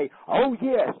will say, oh,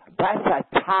 yes, that's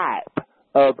a type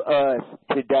of us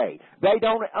today. They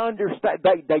don't understand.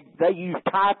 They use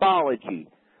typology.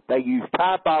 They use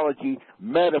typology,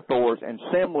 metaphors, and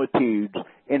similitudes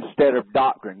instead of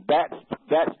doctrine.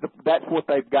 That's what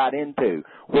they've got into.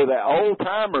 Where the old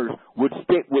timers would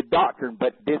stick with doctrine,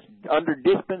 but under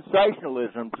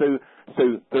dispensationalism through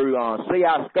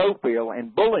C.I. Scofield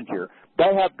and Bullinger,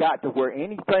 they have got to where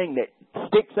anything that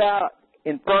sticks out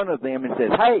in front of them and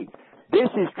says, "Hey, this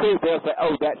is true," they'll say,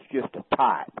 "Oh, that's just a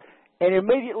type," and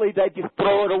immediately they just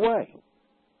throw it away.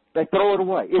 They throw it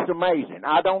away. It's amazing.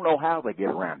 I don't know how they get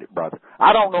around it, brother.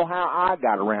 I don't know how I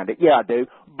got around it. Yeah, I do.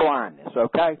 Blindness,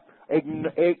 okay?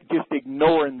 Just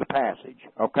ignoring the passage,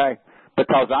 okay?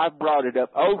 Because I've brought it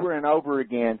up over and over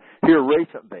again here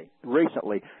recently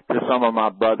to some of my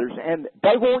brothers, and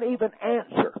they won't even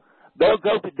answer. They'll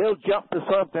jump to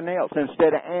something else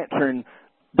instead of answering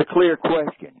the clear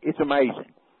question. It's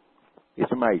amazing.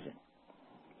 It's amazing.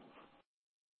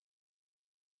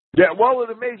 Yeah, well, it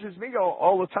amazes me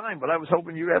all the time, but I was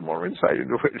hoping you had more insight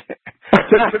into it.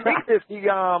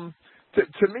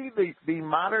 To me, the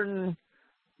modern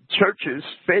churches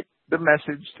fit the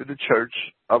message to the church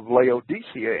of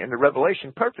Laodicea in the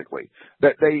Revelation perfectly.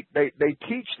 That they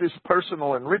teach this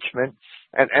personal enrichment,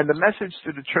 and the message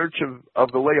to the church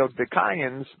of the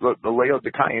Laodiceans, the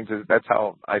Laodiceans, that's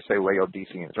how I say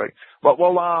Laodiceans, right?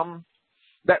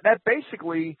 That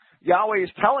basically Yahweh is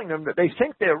telling them that they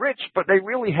think they're rich, but they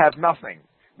really have nothing.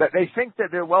 That they think that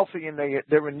they're wealthy and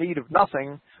they're in need of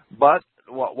nothing, but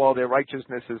their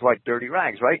righteousness is like dirty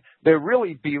rags, right? They're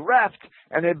really bereft,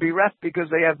 and they're bereft because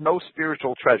they have no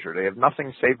spiritual treasure. They have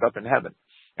nothing saved up in heaven.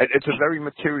 It's a very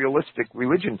materialistic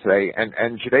religion today,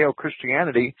 and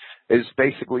Judeo-Christianity is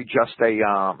basically just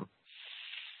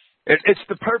it's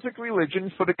the perfect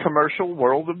religion for the commercial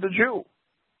world of the Jew.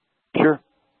 Sure.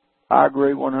 I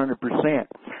agree 100%.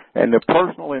 And the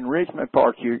personal enrichment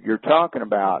part you're talking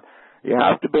about, You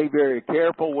have to be very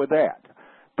careful with that.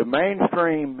 The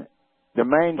mainstream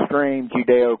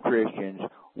Judeo-Christians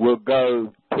will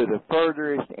go to the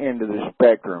furthest end of the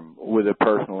spectrum with a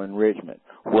personal enrichment,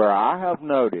 where I have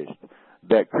noticed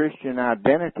that Christian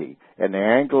identity and the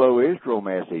Anglo-Israel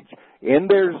message, in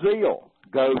their zeal,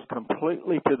 goes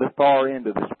completely to the far end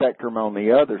of the spectrum on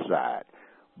the other side.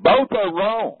 Both are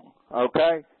wrong,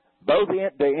 okay?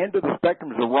 The end of the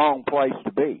spectrum is the wrong place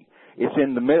to be. It's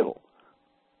in the middle.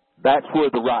 That's where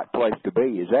the right place to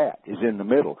be is in the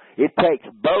middle. It takes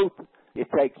both. It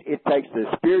takes the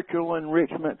spiritual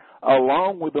enrichment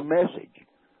along with the message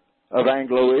of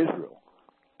Anglo-Israel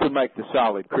to make the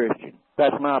solid Christian.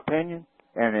 That's my opinion,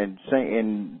 and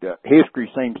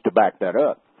history seems to back that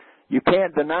up. You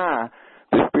can't deny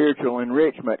the spiritual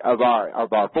enrichment of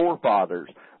our forefathers.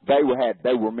 They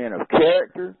were men of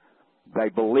character. They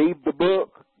believed the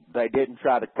book. They didn't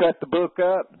try to cut the book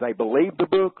up. They believed the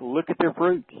book. Look at their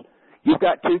fruits. You've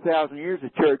got 2,000 years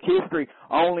of church history.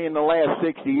 Only in the last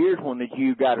 60 years, when the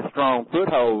Jew got a strong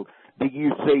foothold, do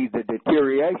you see the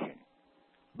deterioration.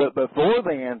 But before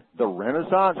then, the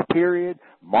Renaissance period,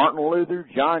 Martin Luther,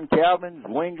 John Calvin,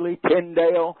 Zwingli,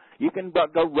 Tyndale, you can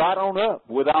go right on up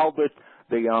with all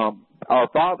our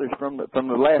fathers from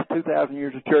the last 2,000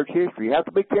 years of church history. You have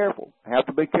to be careful.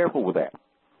 With that.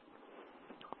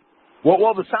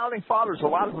 Well, the founding fathers, a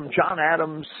lot of them, John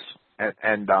Adams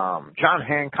and John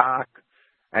Hancock,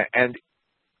 and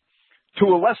to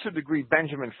a lesser degree,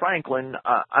 Benjamin Franklin.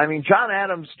 John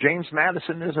Adams, James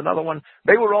Madison is another one.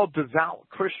 They were all devout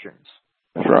Christians.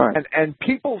 That's right. And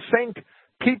people think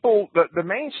the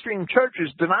mainstream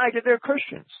churches deny that they're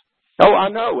Christians. Oh, I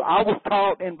know. I was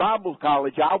taught in Bible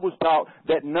college,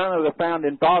 that none of the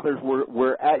founding fathers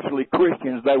were actually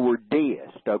Christians. They were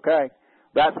deists, okay?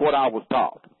 That's what I was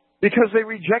taught. Because they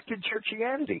rejected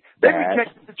churchianity. They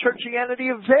rejected the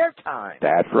churchianity of their time.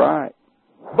 That's right.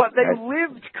 But they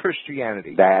lived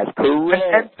Christianity. That's correct.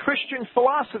 And Christian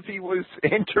philosophy was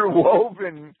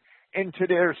interwoven into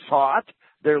their thought,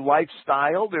 their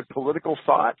lifestyle, their political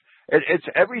thought. It's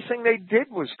everything they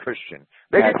did was Christian.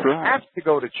 They didn't have to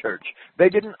go to church. They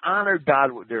didn't honor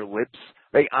God with their lips.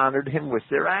 They honored Him with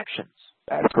their actions.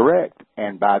 That's correct.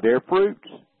 And by their fruits,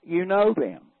 you know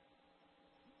them.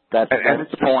 That's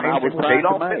the point I was trying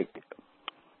to make.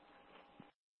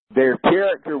 Their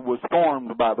character was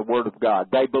formed by the Word of God.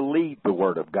 They believed the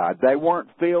Word of God. They weren't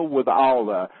filled with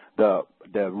all the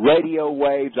radio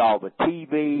waves, all the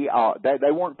TV.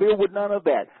 They weren't filled with none of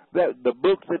that. The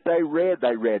books that they read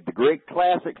the Greek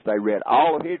classics, they read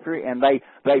all of history, and they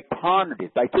pondered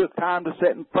it. They took time to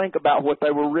sit and think about what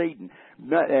they were reading.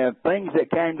 Things that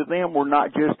came to them were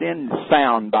not just in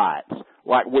sound bites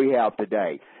like we have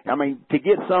today. To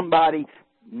get somebody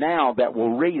now that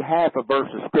will read half a verse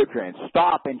of Scripture and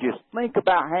stop and just think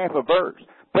about half a verse.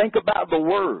 Think about the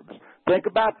words. Think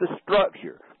about the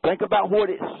structure. Think about what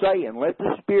it's saying. Let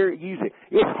the Spirit use it.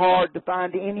 It's hard to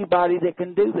find anybody that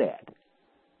can do that.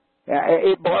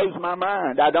 It blows my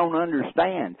mind. I don't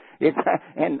understand.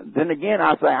 And then again,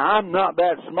 I say, I'm not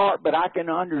that smart, but I can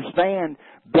understand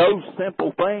those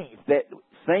simple things that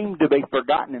seem to be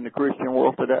forgotten in the Christian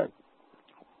world today.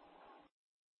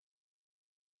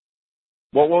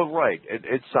 Well, right.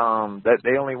 It's that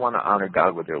they only want to honor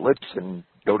God with their lips and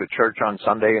go to church on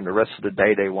Sunday, and the rest of the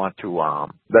day they want to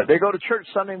they go to church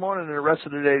Sunday morning, and the rest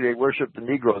of the day they worship the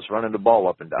Negroes running the ball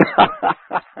up and down.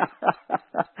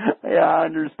 Yeah, I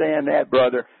understand that,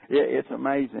 brother. It's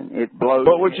amazing. It blows.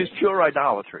 But which is pure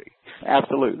idolatry.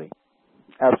 Absolutely.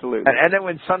 And then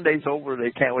when Sunday's over,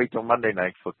 they can't wait till Monday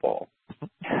Night Football.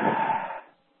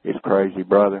 It's crazy,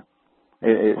 brother.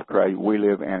 It's crazy. We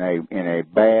live in a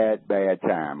bad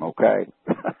time, okay?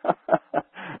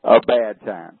 A bad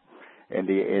time. And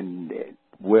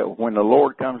when the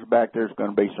Lord comes back, there's going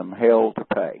to be some hell to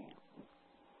pay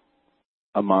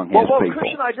among His people.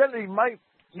 Christian identity might,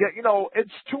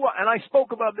 it's too, and I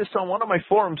spoke about this on one of my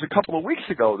forums a couple of weeks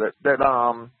ago,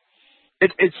 that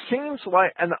it seems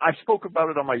like, and I spoke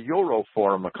about it on my Euro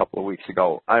forum a couple of weeks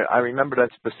ago. I remember that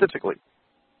specifically.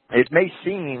 It may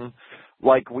seem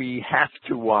like we have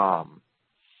to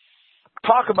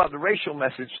talk about the racial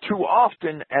message too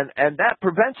often, and that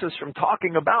prevents us from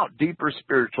talking about deeper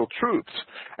spiritual truths.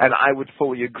 And I would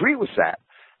fully agree with that.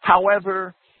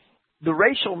 However, the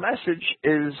racial message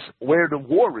is where the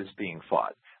war is being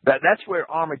fought. That's where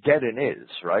Armageddon is,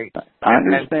 right? I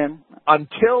understand. And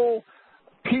until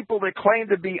people that claim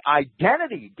to be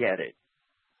identity get it,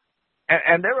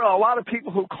 and there are a lot of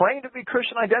people who claim to be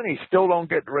Christian identity still don't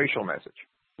get the racial message.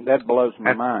 That blows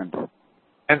my mind.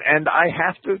 And I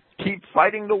have to keep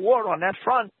fighting the war on that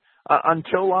front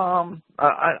until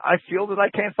I feel that I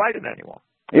can't fight it anymore.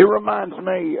 It reminds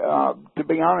me, to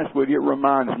be honest with you, it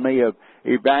reminds me of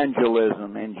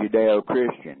evangelism in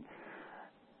Judeo-Christian.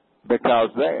 Because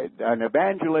an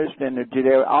evangelist and a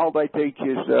Judeo, all they teach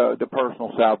is the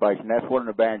personal salvation. That's what an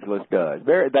evangelist does.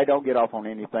 They don't get off on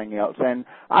anything else. And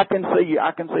I can see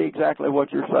exactly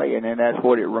what you're saying, and that's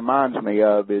what it reminds me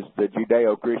of, is the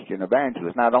Judeo-Christian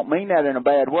evangelist. Now, I don't mean that in a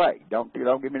bad way. Don't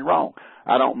get me wrong.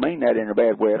 I don't mean that in a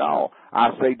bad way at all.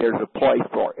 I see there's a place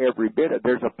for every bit of.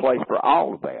 There's a place for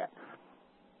all of that.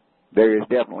 There is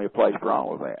definitely a place for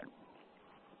all of that.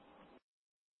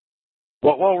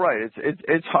 Well, right.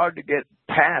 It's hard to get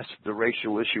past the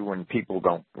racial issue when people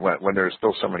don't, when there's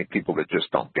still so many people that just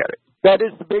don't get it. That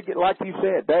is the big, like you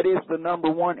said, that is the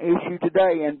number one issue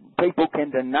today, and people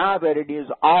can deny that it is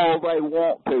all they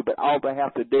want to, but all they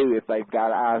have to do, if they've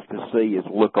got eyes to see, is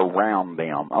look around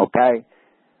them, okay?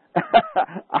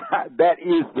 That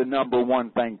is the number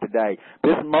one thing today.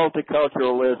 This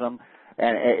multiculturalism,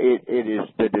 and it is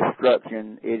the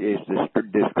destruction, it is the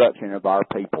destruction of our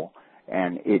people.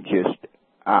 And it just,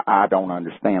 I don't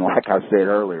understand. Like I said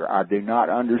earlier, I do not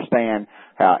understand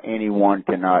how anyone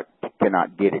cannot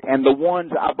get it. And the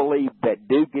ones, I believe, that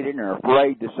do get it and are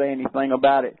afraid to say anything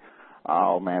about it,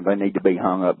 oh man, they need to be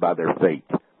hung up by their feet.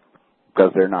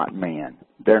 Because they're not men.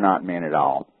 They're not men at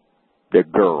all. They're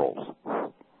girls.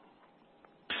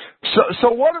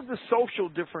 So what are the social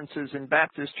differences in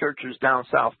Baptist churches down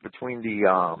south between the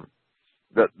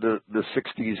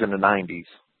 60s and the 90s?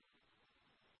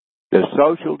 The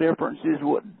social differences,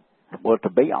 well, to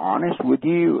be honest with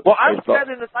you... Well, I said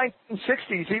in the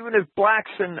 1960s, even if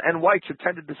blacks and whites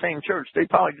attended the same church, they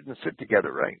probably didn't sit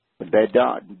together, right? They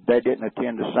didn't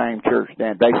attend the same church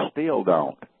then. They still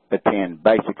don't attend,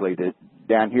 basically,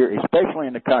 down here, especially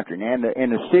in the country. And in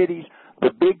the cities,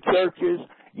 the big churches,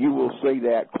 you will see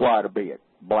that quite a bit,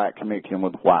 blacks mixing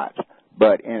with whites.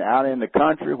 But out in the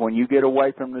country, when you get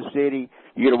away from the city,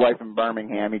 you get away from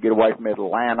Birmingham, you get away from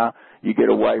Atlanta, you get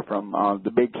away from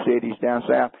the big cities down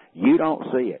south, you don't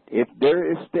see it. If there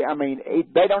is,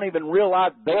 they don't even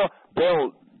realize they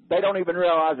don't even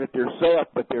realize that they're self,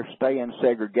 but they're staying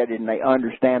segregated, and they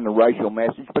understand the racial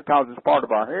message because it's part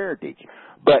of our heritage.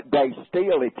 But they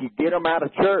still, if you get them out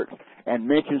of church and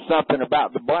mention something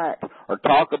about the blacks or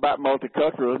talk about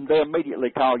multiculturalism, they immediately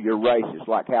call you a racist,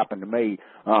 like happened to me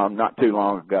not too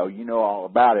long ago. You know all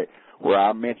about it, where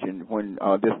I mentioned when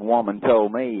this woman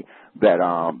told me that,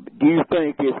 do you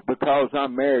think it's because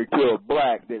I'm married to a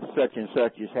black that such and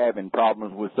such is having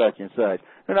problems with such and such?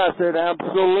 And I said,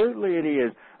 absolutely it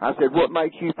is. I said, what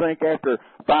makes you think after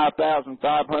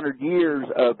 5,500 years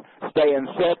of staying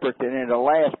separate that in the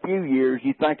last few years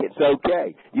you think it's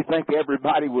okay? You think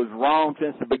everybody was wrong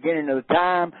since the beginning of the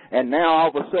time and now all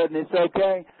of a sudden it's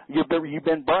okay? You've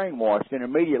been brainwashed, and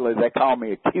immediately they call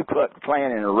me a Ku Klux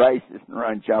Klan and a racist and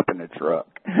run jump in the truck.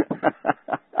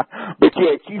 But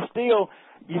yet you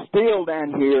still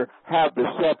down here have the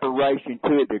separation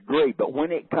to a degree, but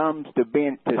when it comes to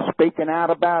speaking out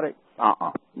about it,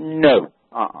 no.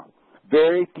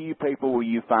 Very few people will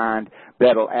you find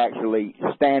that'll actually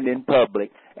stand in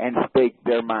public and speak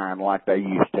their mind like they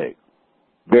used to.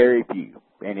 Very few.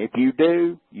 And if you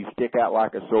do, you stick out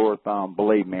like a sore thumb.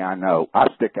 Believe me, I know. I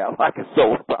stick out like a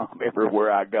sore thumb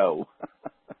everywhere I go.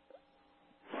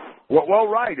 Well,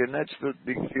 right, and that's the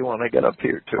big feeling I get up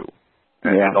here, too.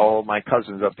 Yeah. And all my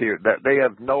cousins up here, that they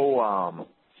have no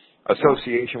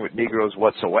association with Negroes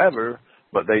whatsoever,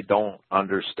 but they don't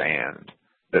understand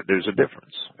that there's a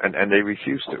difference, and they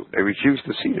refuse to. They refuse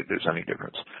to see that there's any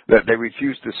difference. That they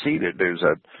refuse to see that there's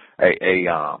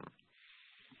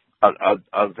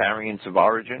a variance of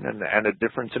origin and a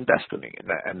difference in destiny,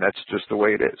 and that's just the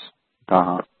way it is.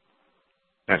 Uh-huh.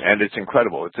 And it's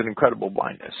incredible. It's an incredible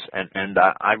blindness, and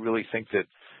I really think that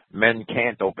men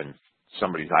can't open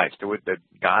somebody's eyes to it, that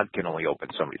God can only open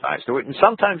somebody's eyes to it, and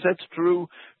sometimes that's through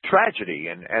tragedy,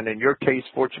 and in your case,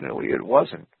 fortunately, it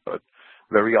wasn't, but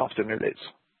very often it is.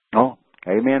 Oh,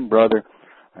 amen, brother.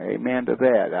 Amen to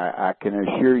that. I can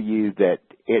assure you that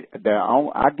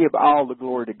I give all the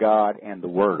glory to God and the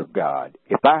Word of God.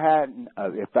 If I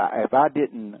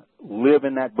didn't live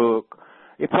in that book,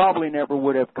 it probably never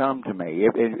would have come to me.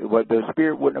 The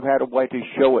Spirit wouldn't have had a way to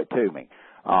show it to me.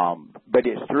 But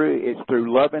it's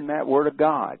through loving that Word of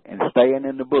God and staying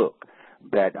in the book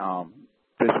that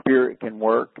the Spirit can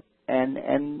work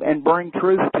and bring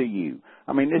truth to you.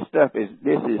 I mean, this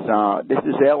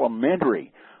is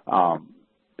elementary.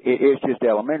 It's just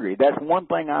elementary. That's one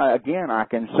thing I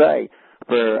can say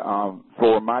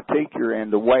for my teacher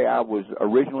and the way I was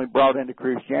originally brought into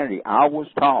Christianity. I was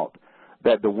taught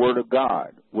that the Word of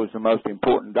God was the most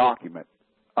important document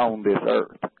on this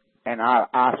earth. And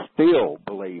I still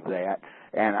believe that.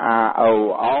 And I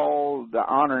owe all the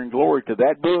honor and glory to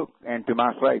that book and to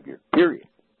my Savior, period.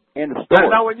 End of story.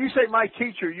 Now, when you say my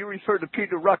teacher, you refer to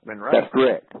Peter Ruckman, right? That's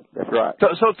correct. That's right.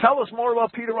 So tell us more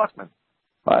about Peter Ruckman.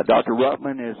 Dr.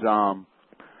 Ruckman is,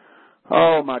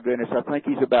 oh my goodness, I think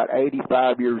he's about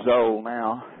 85 years old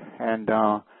now. And,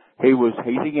 he's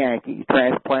a Yankee, he's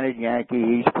transplanted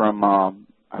Yankee. He's from,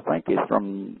 I think it's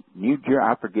from New Jersey.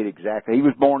 I forget exactly. He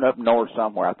was born up north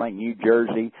somewhere. I think New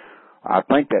Jersey. I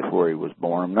think that's where he was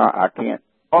born. I can't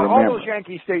remember. All those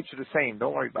Yankee states are the same.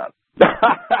 Don't worry about it.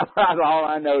 All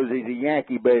I know is he's a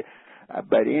Yankee, but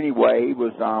anyway, he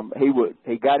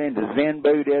got into Zen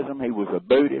Buddhism. He was a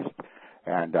Buddhist,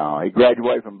 and he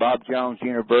graduated from Bob Jones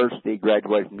University,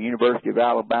 graduated from the University of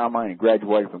Alabama, and he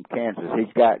graduated from Kansas.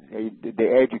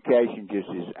 The education just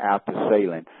is out the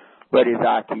ceiling, but his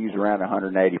IQ is around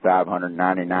 185,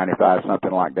 190, 95,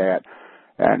 something like that,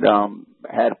 and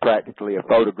had practically a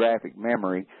photographic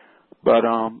memory, but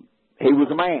he was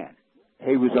a man.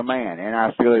 He was a man, and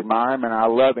I still admire him, and I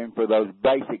love him for those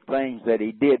basic things that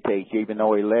he did teach, even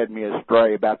though he led me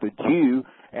astray about the Jew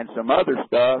and some other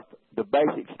stuff. The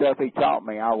basic stuff he taught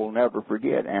me, I will never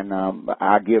forget, and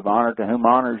I give honor to whom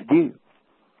honor is due.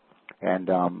 And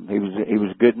he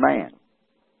was a good man.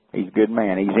 He's a good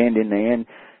man. He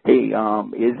is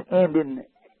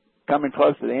coming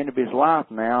close to the end of his life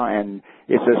now, and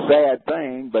it's a sad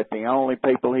thing, but the only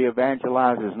people he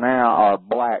evangelizes now are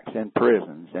blacks in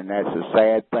prisons, and that's a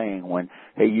sad thing. When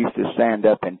he used to stand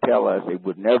up and tell us he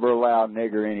would never allow a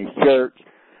nigger in his church,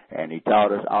 and he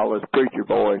taught us, all us preacher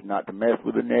boys, not to mess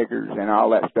with the niggers and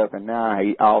all that stuff, and now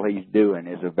all he's doing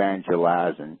is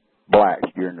evangelizing blacks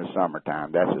during the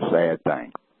summertime. That's a sad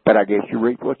thing. But I guess you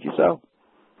reap what you sow.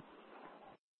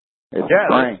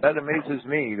 That amazes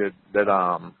me that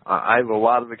I have a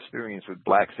lot of experience with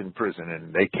blacks in prison,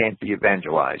 and they can't be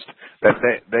evangelized. That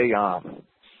they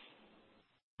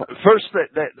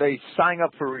sign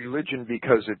up for religion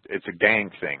because it's a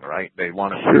gang thing, right? They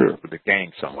want to sure. with a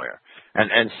gang somewhere,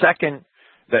 and second,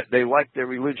 that they like their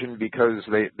religion because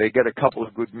they get a couple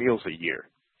of good meals a year.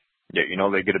 Yeah,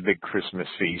 they get a big Christmas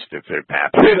feast if they're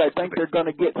Baptist. Sure, they think they're going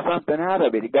to get something out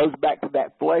of it. It goes back to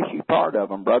that fleshy part of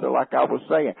them, brother, like I was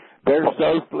saying. They're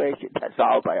so fleshy. That's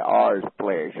all they are is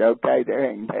flesh, okay?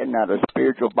 They're not a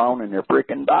spiritual bone in their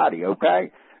freaking body,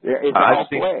 okay? It's all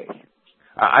flesh.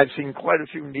 I've seen quite a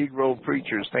few Negro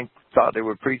preachers thought they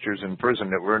were preachers in prison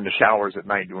that were in the showers at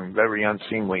night doing very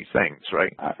unseemly things,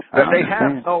 right? That they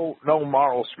have no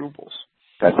moral scruples.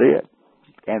 That's it.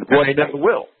 And they never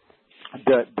will.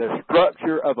 The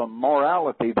structure of a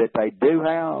morality that they do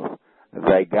have,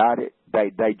 they got it.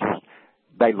 They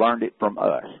learned it from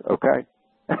us. Okay,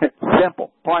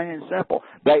 simple, plain and simple.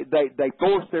 They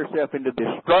forced themselves into this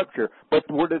structure, but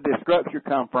where did this structure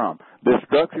come from? The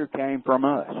structure came from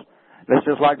us. That's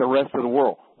just like the rest of the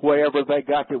world. Whatever they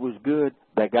got that was good,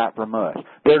 they got from us.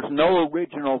 There's no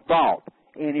original thought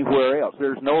anywhere else.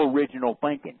 There's no original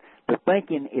thinking. The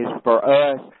thinking is for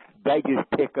us. They just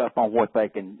pick up on what they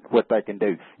can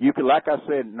do. You can, like I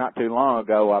said not too long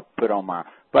ago, I put on my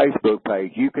Facebook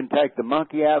page, you can take the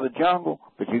monkey out of the jungle,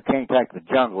 but you can't take the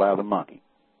jungle out of the monkey.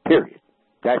 Period.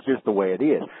 That's just the way it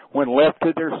is. When left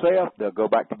to themselves, they'll go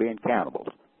back to being cannibals.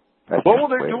 Well,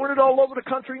 they're doing it all over the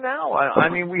country now. I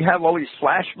mean, we have all these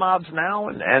flash mobs now,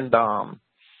 and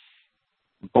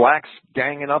blacks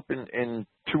ganging up in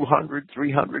 200,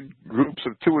 300 groups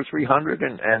of 200 or 300,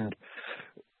 and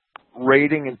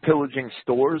raiding and pillaging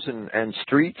stores and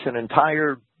streets and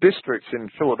entire districts in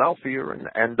Philadelphia,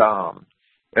 and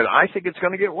I think it's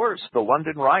going to get worse. The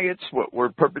London riots were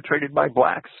perpetrated by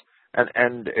blacks,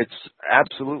 and it's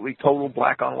absolutely total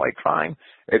black on white crime.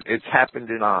 It's happened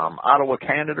in Ottawa,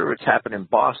 Canada. It's happened in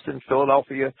Boston,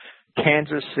 Philadelphia,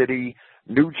 Kansas City,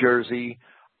 New Jersey,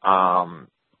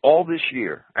 all this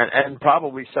year, and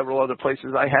probably several other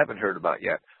places I haven't heard about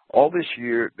yet. All this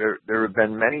year, there have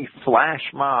been many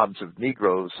flash mobs of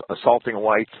Negroes assaulting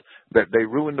whites. That they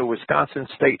ruined the Wisconsin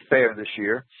State Fair this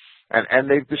year, and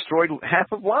they've destroyed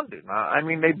half of London. I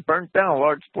mean, they've burnt down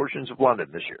large portions of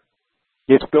London this year.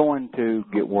 It's going to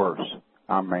get worse.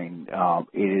 I mean,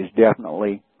 it is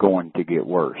definitely going to get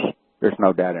worse. There's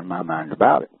no doubt in my mind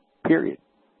about it. Period.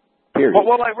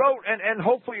 Well, I wrote, and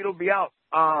hopefully it'll be out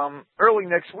early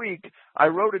next week. I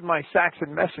wrote in my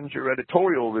Saxon Messenger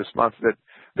editorial this month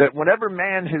that whenever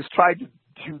man has tried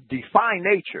to defy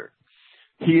nature,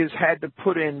 he has had to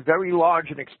put in very large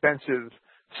and expensive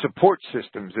support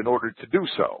systems in order to do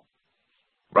so.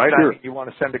 Right? Sure. I mean, you want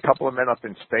to send a couple of men up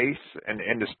in space and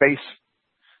in the space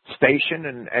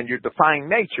station, and you're defying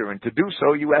nature. And to do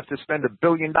so, you have to spend $1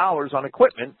 billion on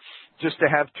equipment just to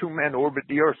have two men orbit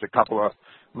the Earth a couple of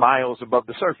miles above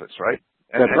the surface, right?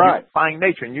 And, That's right. You define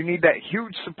nature, and you need that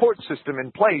huge support system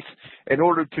in place in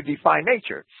order to define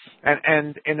nature.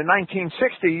 And in the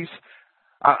 1960s,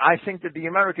 I think that the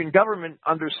American government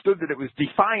understood that it was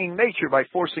defying nature by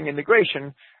forcing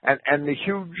integration, and the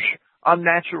huge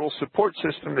unnatural support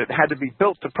system that had to be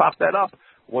built to prop that up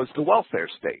was the welfare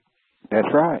state.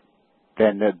 That's right.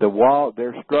 And the wall,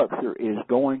 their structure is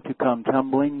going to come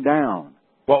tumbling down.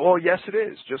 Well, yes, it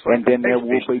is. Just like and then there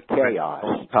will be chaos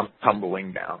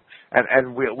tumbling down,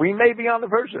 and we may be on the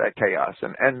verge of that chaos.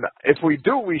 And if we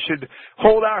do, we should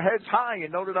hold our heads high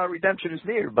and know that our redemption is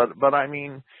near. But I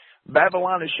mean,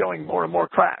 Babylon is showing more and more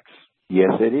cracks.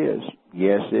 Yes, it is.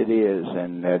 Yes, it is,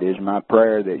 and that is my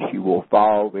prayer that she will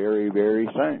fall very, very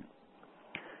soon.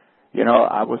 You know,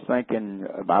 I was thinking,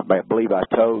 I believe I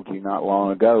told you not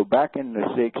long ago, back in the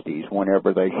 60s,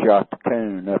 whenever they shot the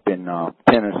coon up in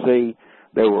Tennessee,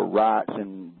 there were riots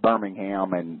in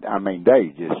Birmingham, and, I mean,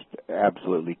 they just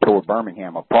absolutely tore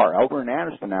Birmingham apart. Over in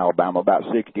Anniston, Alabama, about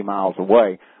 60 miles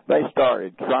away, they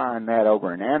started trying that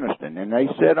over in Anniston, and they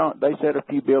set a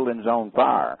few buildings on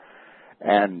fire,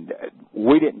 and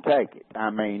we didn't take it. I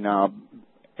mean,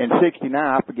 in 69,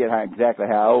 I forget exactly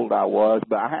how old I was,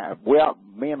 but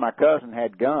me and my cousin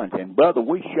had guns, and brother,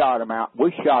 we shot them out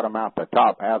the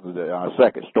top half of the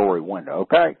second story window,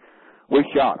 okay? We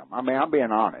shot them. I mean, I'm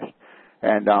being honest.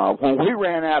 And when we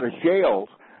ran out of shells,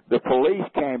 the police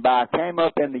came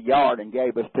up in the yard and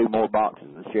gave us 2 more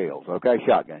boxes of shells, okay,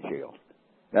 shotgun shells.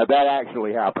 Now, that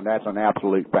actually happened. That's an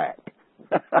absolute fact.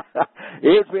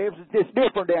 It's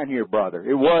different down here, brother.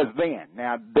 It was then.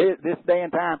 Now, this day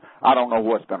and time, I don't know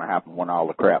what's going to happen when all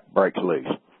the crap breaks loose.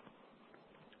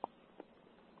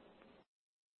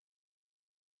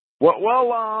 Well,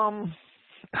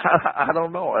 I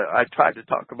don't know. I tried to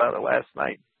talk about it last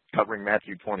night, covering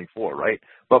Matthew 24, right?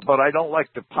 But I don't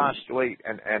like to postulate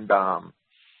and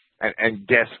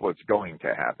guess what's going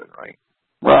to happen, right?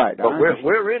 Right. But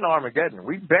we're in Armageddon.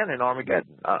 We've been in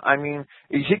Armageddon. I mean,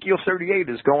 Ezekiel 38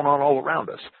 is going on all around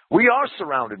us. We are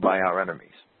surrounded by our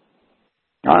enemies.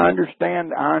 I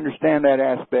understand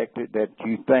that aspect that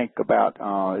you think about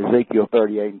Ezekiel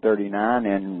 38 and 39,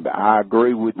 and I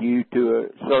agree with you to a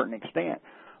certain extent.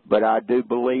 But I do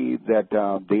believe that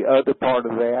the other part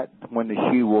of that, when the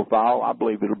shoe will fall, I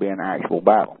believe it'll be an actual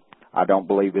battle. I don't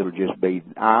believe it'll just be,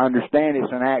 I understand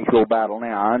it's an actual battle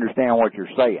now. I understand what you're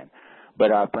saying,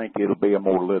 but I think it'll be a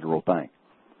more literal thing.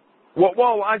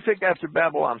 Well, I think after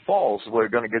Babylon falls, we're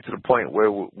going to get to the point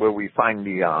where we find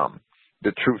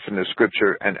the truth in the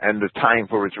scripture and the time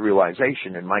for its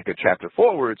realization in Micah chapter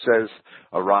 4, where it says,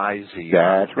 "Arise."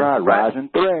 That's right, rise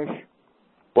and thresh.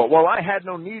 Well, I had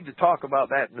no need to talk about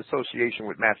that in association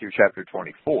with Matthew chapter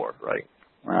 24, right?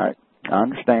 Right. I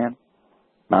understand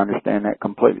that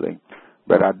completely.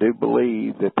 But I do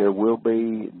believe that there will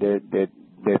be, that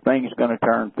things going to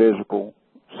turn physical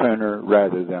sooner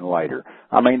rather than later.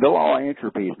 I mean, the law of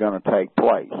entropy is going to take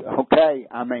place, okay?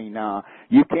 I mean,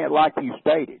 you can't, like you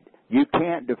stated, you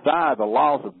can't defy the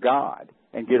laws of God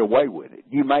and get away with it.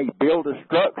 You may build a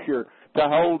structure to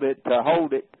hold it,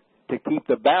 to keep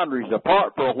the boundaries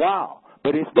apart for a while,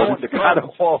 but it's got to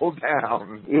fall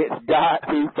down. It's got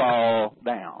to fall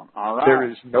down. All right. There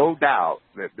is no doubt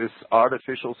that this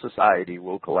artificial society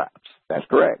will collapse. That's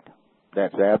correct.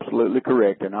 That's absolutely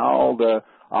correct. And all the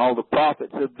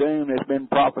prophets of doom has been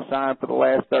prophesying for the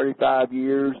last 35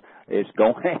 years. They're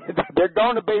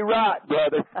going to be right,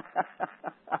 brother.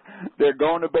 They're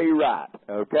going to be right.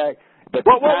 Okay. But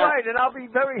well, right, and I'll be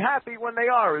very happy when they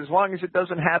are, as long as it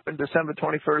doesn't happen December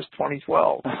 21st,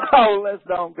 2012. Oh, let's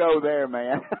don't go there,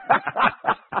 man.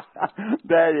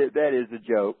 That is a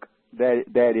joke.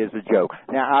 That is a joke.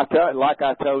 Now, like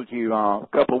I told you a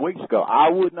couple of weeks ago, I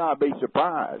would not be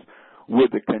surprised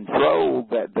with the control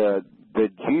that the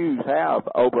Jews have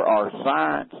over our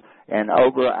science and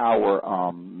over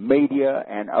our media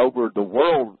and over the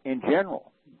world in general.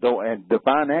 And the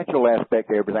financial aspect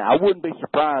of everything. I wouldn't be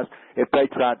surprised if they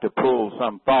tried to pull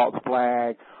some false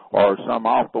flag or some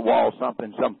off the wall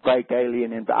something, some fake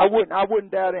alien. I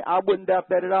wouldn't doubt it. I wouldn't doubt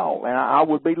that at all. And I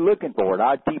would be looking for it.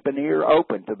 I'd keep an ear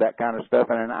open to that kind of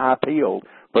stuff and an eye peeled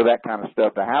for that kind of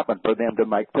stuff to happen, for them to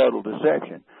make total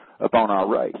deception upon our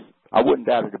race. I wouldn't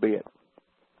doubt it a bit.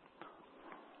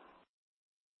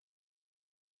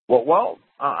 Well,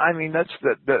 I mean,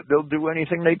 they'll do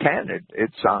anything they can.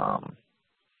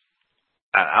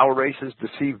 Our race is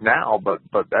deceived now, but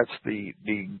that's the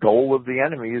goal of the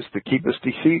enemy, is to keep us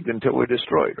deceived until we're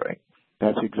destroyed, right?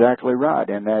 That's exactly right,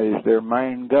 and that is their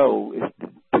main goal, is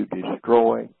to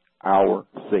destroy our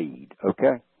seed,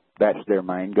 okay? That's their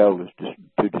main goal, is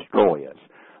to destroy us.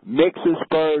 Mix us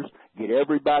first, get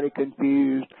everybody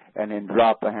confused, and then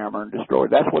drop the hammer and destroy.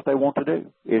 That's what they want to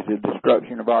do, is the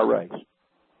destruction of our race.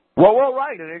 Well,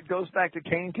 right, and it goes back to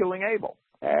Cain killing Abel.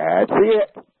 That's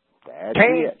it.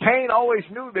 Cain always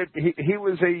knew that he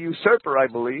was a usurper, I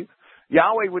believe.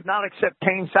 Yahweh would not accept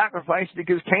Cain's sacrifice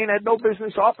because Cain had no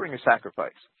business offering a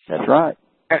sacrifice. That's right.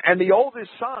 And the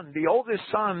oldest son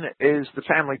is the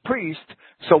family priest,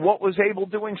 so what was Abel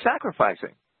doing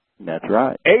sacrificing? That's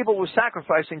right. Abel was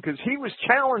sacrificing because he was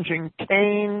challenging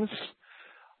Cain's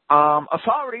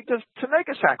authority to make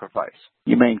a sacrifice.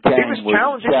 You mean Cain was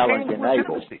challenging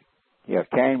Abel? Yeah,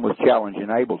 Cain was challenging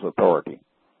Abel's authority.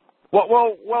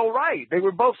 Well, right. They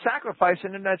were both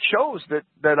sacrificing, and that shows that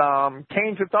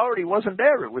Cain's authority wasn't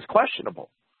there. It was questionable.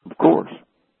 Of course.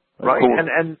 Right?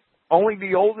 And only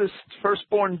the oldest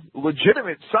firstborn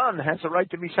legitimate son has the right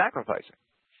to be sacrificing.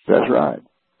 That's right.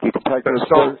 You can take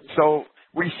so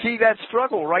we see that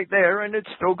struggle right there, and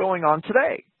it's still going on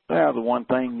today. Well, the one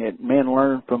thing that men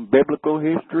learn from biblical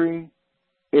history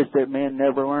is that men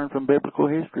never learn from biblical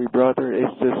history, brother.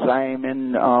 It's the same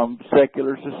in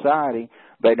secular society.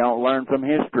 They don't learn from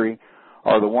history,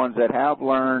 or the ones that have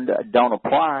learned don't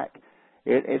apply it.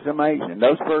 It's amazing.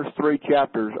 Those first 3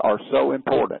 chapters are so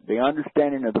important. The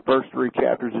understanding of the first 3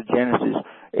 chapters of Genesis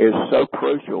is so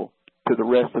crucial to the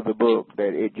rest of the book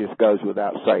that it just goes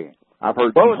without saying. I've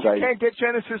heard you say, you can't get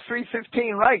Genesis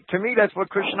 3:15 right. To me, that's what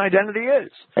Christian identity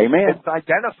is. Amen. It's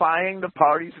identifying the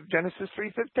parties of Genesis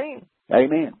 3:15.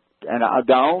 Amen. And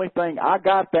the only thing I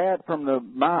got that from the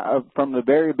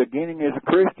very beginning as a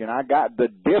Christian, I got the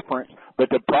difference. But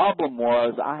the problem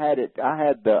was I had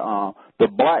the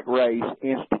black race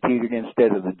instituted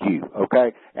instead of the Jew.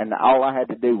 Okay, and all I had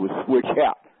to do was switch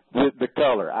out the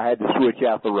color. I had to switch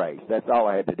out the race. That's all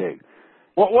I had to do.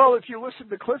 Well, if you listen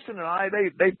to Clifton and I,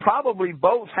 they probably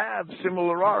both have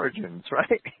similar origins,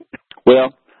 right?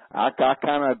 Well, I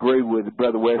kind of agree with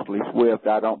Brother Wesley Swift.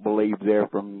 I don't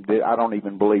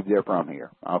even believe they're from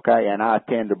here. Okay, and I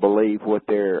tend to believe what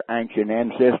their ancient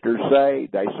ancestors say.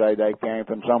 They say they came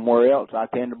from somewhere else. I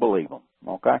tend to believe them.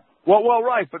 Okay. Well,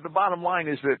 right. But the bottom line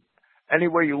is that any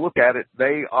way you look at it,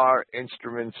 they are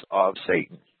instruments of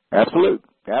Satan.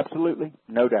 Absolutely,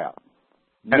 no doubt.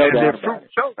 And their fruit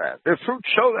show that. Their fruit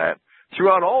show that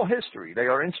throughout all history. They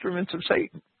are instruments of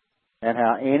Satan. And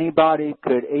how anybody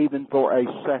could even for a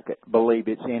second believe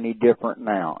it's any different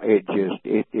now. It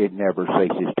never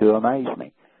ceases to amaze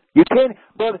me. You can't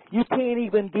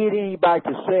even get anybody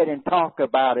to sit and talk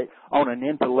about it on an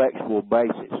intellectual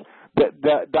basis.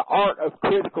 The art of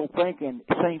critical thinking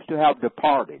seems to have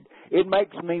departed. It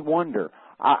makes me wonder.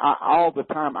 All the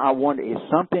time I wonder, is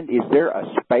there a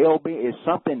spell?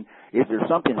 Is there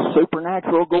something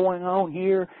supernatural going on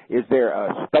here? Is there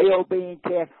a spell being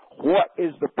cast? What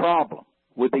is the problem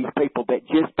with these people that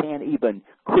just can't even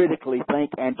critically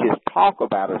think and just talk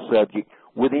about a subject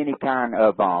with any kind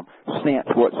of sense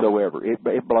whatsoever?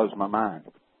 It blows my mind.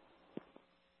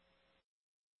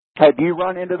 Have you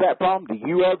run into that problem? Do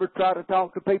you ever try to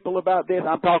talk to people about this?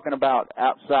 I'm talking about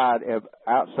outside of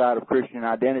Christian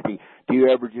identity. Do you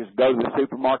ever just go to the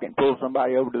supermarket and pull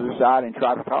somebody over to the side and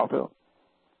try to talk to them?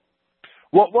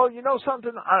 Well, you know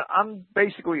something? I'm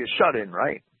basically a shut-in,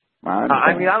 right?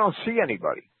 I mean, I don't see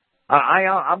anybody.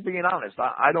 I'm being honest.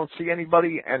 I don't see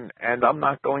anybody, and I'm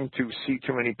not going to see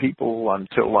too many people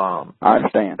until I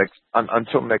understand.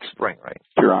 Until next spring, right?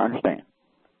 Sure, I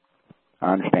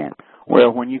understand.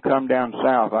 Well, when you come down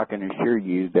south, I can assure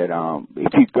you that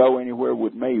if you go anywhere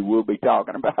with me, we'll be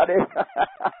talking about it.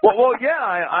 well, yeah.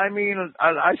 I mean,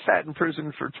 I sat in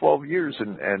prison for 12 years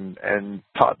and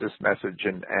taught this message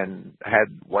and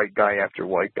had white guy after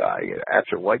white guy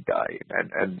after white guy,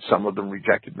 and some of them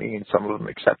rejected me and some of them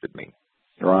accepted me.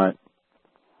 Right.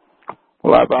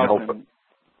 Well, I've often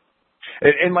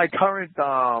in my current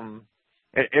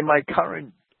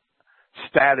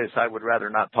status, I would rather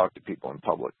not talk to people in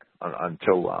public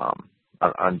until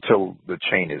the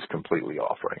chain is completely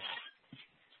off, right?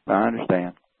 I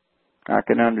understand. I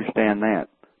can understand that.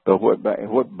 But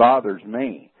what bothers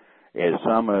me is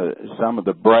some of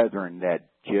the brethren that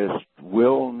just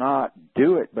will not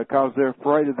do it because they're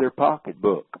afraid of their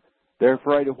pocketbook. They're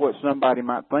afraid of what somebody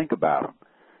might think about them.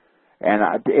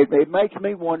 And it makes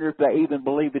me wonder if they even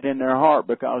believe it in their heart,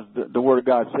 because the Word of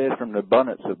God says, from the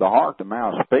abundance of the heart the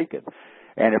mouth speaketh.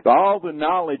 And if all the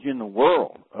knowledge in the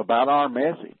world about our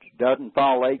message doesn't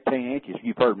fall 18 inches,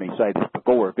 you've heard me say this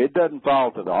before, if it doesn't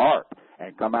fall to the heart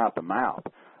and come out the mouth,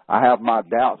 I have my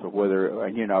doubts of whether,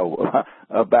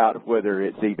 about whether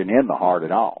it's even in the heart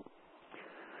at all.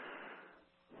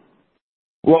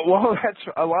 Well, that's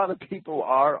a lot of people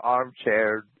are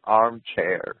armchair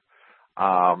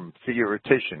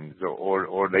theoreticians,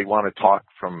 or they want to talk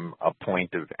from a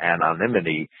point of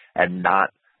anonymity and not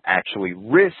actually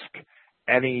risk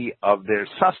any of their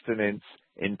sustenance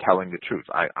in telling the truth.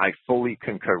 I fully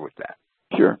concur with that.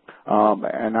 Sure.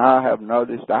 And I have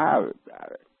noticed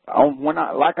when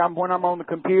I'm on the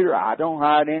computer, I don't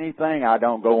hide anything. I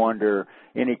don't go under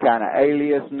any kind of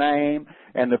alias name.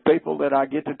 And the people that I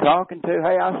get to talking to,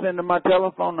 hey, I send them my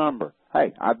telephone number.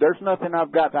 Hey, there's nothing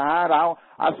I've got to hide.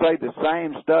 I say the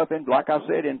same stuff, like I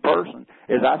said, in person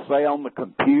as I say on the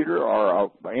computer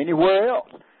or anywhere else.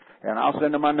 And I'll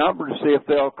send them my number to see if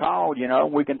they'll call,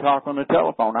 we can talk on the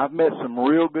telephone. I've met some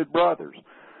real good brothers,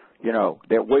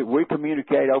 that we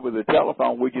communicate over the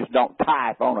telephone. We just don't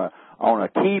type on a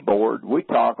keyboard. We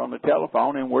talk on the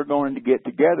telephone, and we're going to get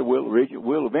together.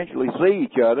 We'll eventually see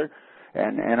each other,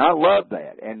 and I love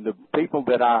that. And the people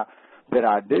that I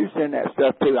do send that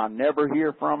stuff to, I never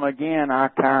hear from again. I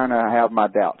kind of have my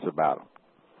doubts about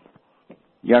them.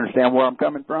 You understand where I'm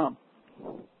coming from?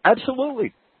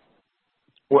 Absolutely.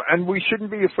 Well, and we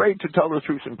shouldn't be afraid to tell the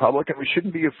truth in public, and we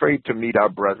shouldn't be afraid to meet our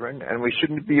brethren, and we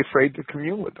shouldn't be afraid to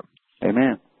commune with them.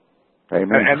 Amen.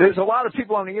 Amen. And there's a lot of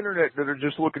people on the internet that are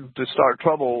just looking to start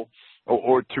trouble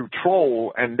or to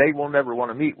troll, and they will never want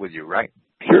to meet with you, right?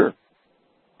 Sure.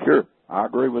 I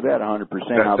agree with that 100%.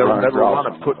 They'll never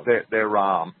want to put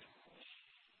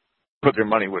put their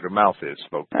money where their mouth is,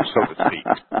 so to speak.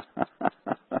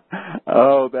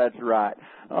 Oh, that's right.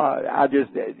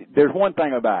 There's one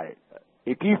thing about it.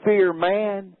 If you fear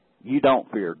man, you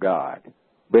don't fear God.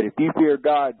 But if you fear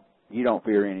God, you don't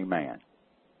fear any man.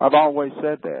 I've always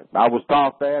said that. I was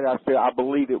taught that. I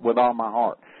believe it with all my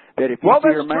heart. That if you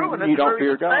fear man, you don't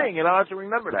fear God. Saying, I have to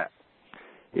remember that.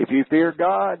 If you fear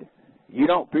God, you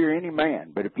don't fear any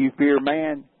man. But if you fear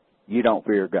man, you don't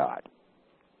fear God.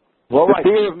 Well, the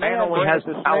fear of man only has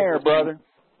the snare, brother.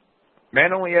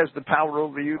 Man only has the power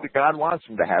over you that God wants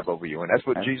him to have over you. And that's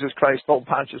what Jesus Christ told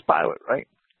Pontius Pilate, right?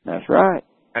 That's right.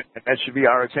 And that should be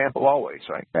our example always,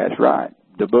 right? That's right.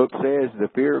 The book says the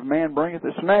fear of man bringeth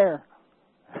a snare.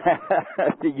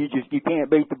 You can't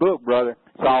beat the book, brother.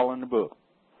 It's all in the book.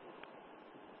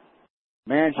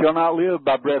 Man shall not live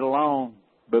by bread alone,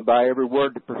 but by every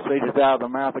word that proceedeth out of the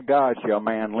mouth of God shall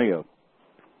man live.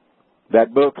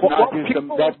 That book's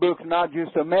not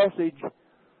just a message.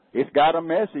 It's got a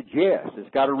message, yes. It's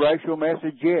got a racial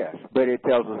message, yes. But it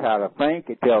tells us how to think.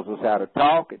 It tells us how to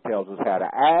talk. It tells us how to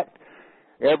act.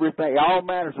 Everything, all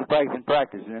matters of faith and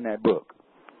practice is in that book.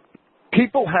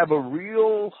 People have a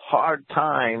real hard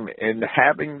time in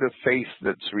having the faith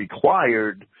that's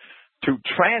required to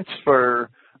transfer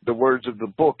the words of the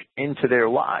book into their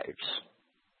lives.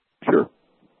 Sure.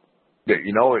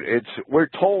 We're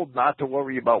told not to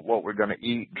worry about what we're going to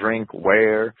eat, drink,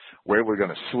 where we're going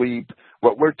to sleep.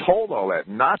 But we're told all that,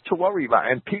 not to worry about.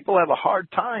 And people have a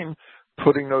hard time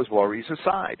putting those worries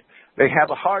aside. They have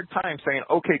a hard time saying,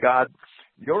 okay, God,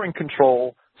 you're in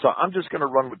control, so I'm just going to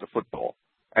run with the football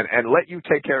and let you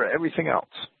take care of everything else.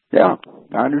 Yeah,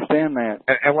 I understand that.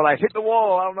 And when I hit the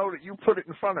wall, I'll know that you put it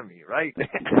in front of me, right?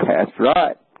 That's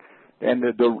right. And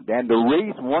the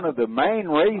reason, one of the main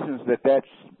reasons that's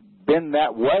been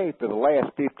that way for the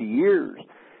last 50 years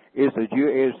is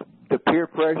the peer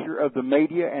pressure of the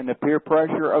media and the peer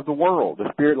pressure of the world.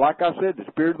 The spirit, like I said,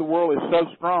 the spirit of the world is so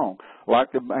strong. Like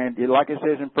it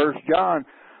says in 1 John,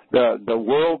 the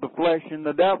world, the flesh, and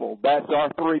the devil. That's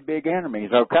our three big enemies.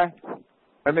 Okay,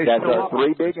 and that's our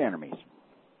three big enemies.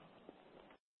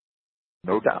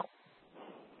 No doubt.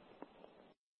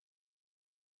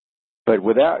 But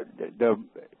without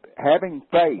having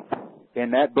faith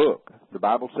in that book, the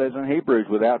Bible says in Hebrews,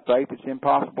 without faith it's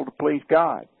impossible to please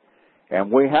God. And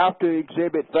we have to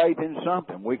exhibit faith in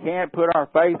something. We can't put our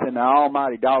faith in the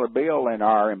almighty dollar bill and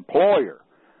our employer.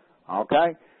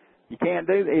 Okay? You can't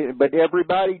do that, but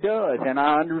everybody does. And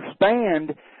I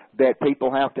understand that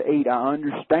people have to eat. I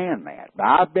understand that. But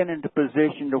I've been in the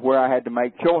position to where I had to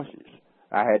make choices.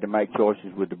 I had to make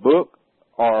choices with the book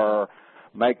or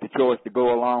make the choice to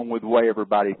go along with the way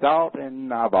everybody thought.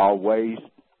 And I've always,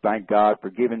 thank God for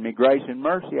giving me grace and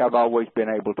mercy, I've always been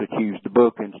able to choose the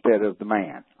book instead of the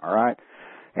man. All right?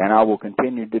 And I will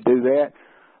continue to do that.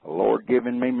 The Lord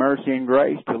giving me mercy and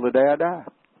grace till the day I die.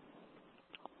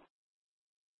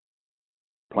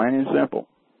 Plain and simple.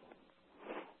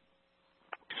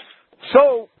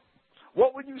 So,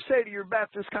 what would you say to your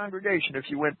Baptist congregation if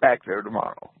you went back there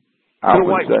tomorrow?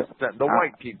 The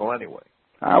white people, anyway.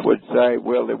 I would say,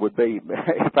 well, it would be,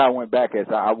 if I went back,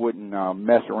 I wouldn't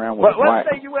mess around with But let's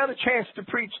say you had a chance to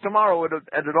preach tomorrow at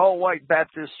an all-white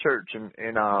Baptist church in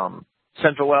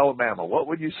Central Alabama. What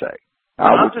would you say?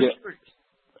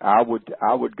 I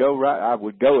would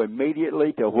go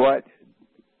immediately to what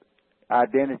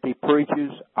identity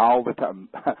preaches all the time,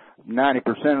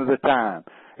 90% of the time,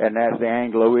 and that's the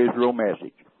Anglo-Israel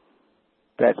message.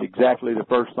 That's exactly the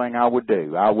first thing I would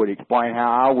do. I would explain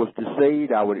how I was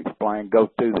deceived. I would go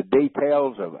through the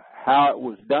details of how it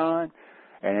was done,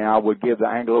 and then I would give the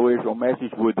Anglo-Israel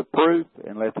message with the proof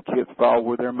and let the chips fall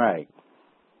where they're made.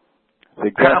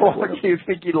 Exactly. How long do you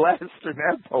think you last in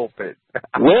that pulpit?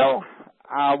 Well,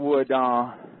 I would,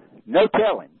 no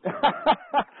telling.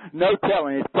 No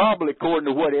telling. It's probably according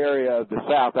to what area of the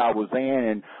South I was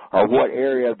in or what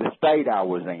area of the state I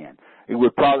was in. It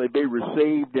would probably be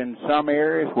received in some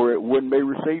areas where it wouldn't be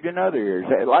received in other areas.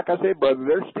 Like I said, brother,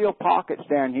 there's still pockets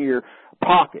down here,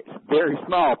 very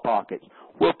small pockets,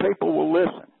 where people will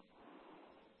listen.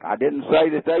 I didn't say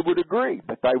that they would agree,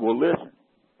 but they will listen.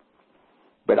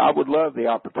 But I would love the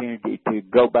opportunity to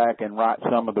go back and right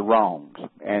some of the wrongs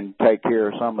and take care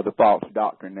of some of the false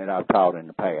doctrine that I've taught in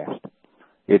the past.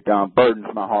 It burdens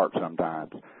my heart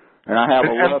sometimes. And I have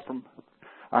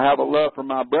a love for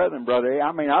my brethren, brother.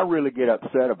 I mean, I really get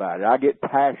upset about it. I get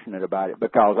passionate about it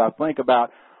because I think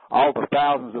about all the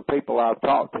thousands of people I've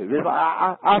talked to.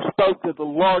 I spoke to the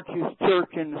largest church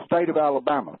in the state of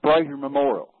Alabama, Fraser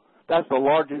Memorial. That's the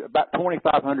largest, about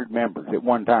 2,500 members at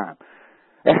one time.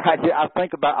 And I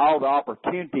think about all the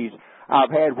opportunities I've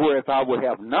had where if I would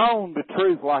have known the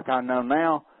truth like I know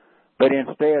now, but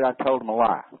instead I told them a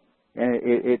lie. And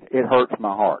it hurts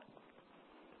my heart.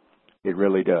 It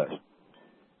really does.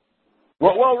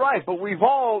 Well, right, but we've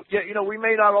all, we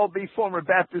may not all be former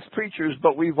Baptist preachers,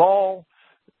 but we've all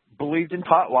believed and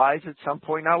taught lies at some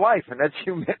point in our life, and that's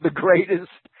the greatest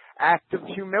act of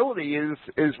humility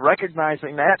is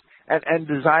recognizing that and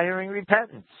desiring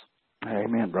repentance.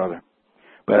 Amen, brother.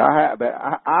 But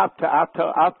I've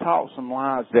taught some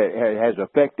lies that has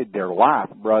affected their life,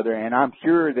 brother, and I'm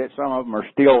sure that some of them are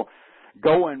still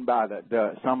going by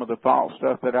some of the false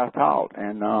stuff that I taught,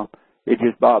 and it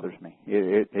just bothers me.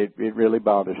 It really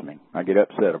bothers me. I get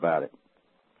upset about it.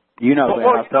 You know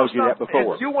that. I've told you that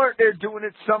before. If you weren't there doing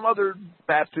it, some other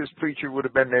Baptist preacher would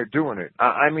have been there doing it.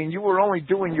 I mean, you were only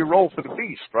doing your role for the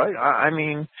beast, right?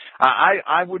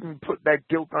 I wouldn't put that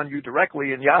guilt on you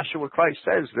directly. And Yahshua Christ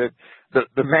says that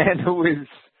the man who is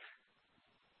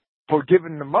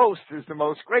forgiven the most is the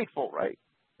most grateful, right?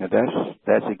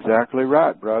 That's exactly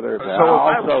right, brother. But so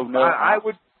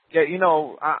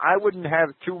I wouldn't have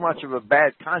too much of a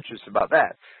bad conscience about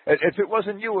that. If it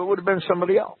wasn't you, it would have been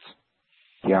somebody else.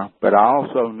 Yeah, but I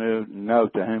also know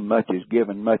to whom much is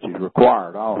given, much is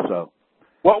required also.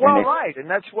 Well, right, and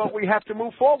that's what we have to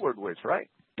move forward with, right?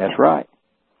 That's right.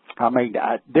 I mean,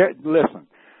 listen,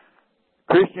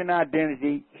 Christian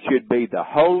identity should be the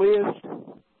holiest.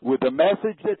 With the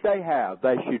message that they have,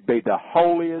 they should be the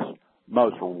holiest,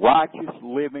 most righteous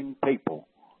living people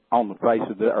on the face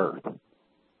of the earth.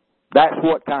 That's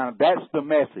the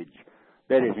message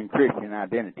that is in Christian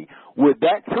identity. With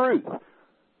that truth,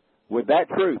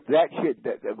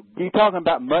 you're talking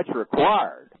about much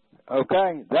required,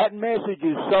 okay? That message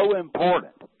is so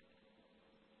important.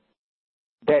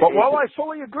 I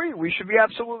fully agree. We should be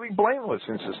absolutely blameless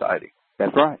in society.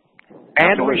 That's right.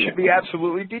 And we should be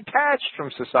absolutely detached from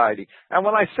society. And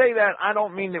when I say that, I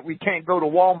don't mean that we can't go to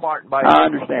Walmart and buy. I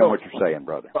understand what you're saying,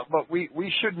 brother. But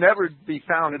we should never be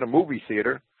found in a movie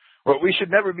theater. But we should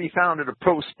never be found at a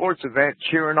pro sports event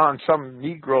cheering on some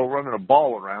Negro running a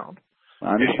ball around.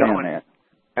 I understand that.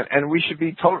 And we should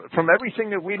be from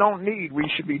everything that we don't need, we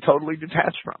should be totally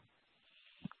detached from.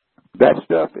 That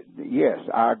stuff, yes,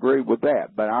 I agree with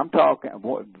that. But I'm talking,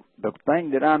 the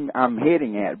thing that I'm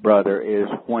hitting at, brother, is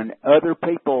when other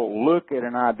people look at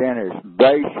an identity,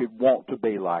 they should want to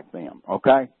be like them,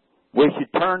 okay? We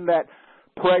should turn that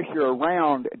pressure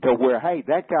around to where, hey,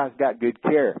 that guy's got good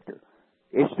character.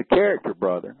 It's the character,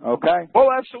 brother, okay? Oh,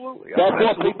 absolutely.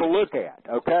 That's what people look at,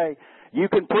 okay? You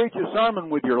can preach a sermon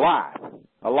with your life.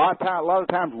 A lot of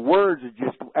times words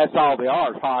are that's all they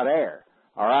are, is hot air,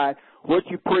 all right? What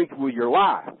you preach with your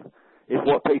life is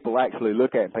what people actually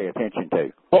look at and pay attention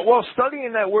to. Well,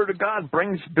 studying that Word of God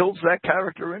builds that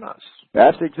character in us.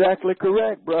 That's exactly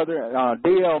correct, brother.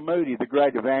 D.L. Moody, the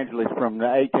great evangelist from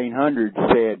the 1800s,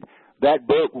 said, that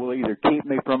book will either keep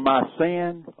me from my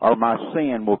sin or my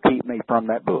sin will keep me from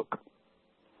that book.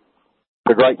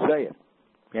 It's a great saying,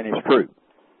 and it's true.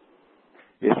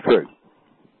 It's true.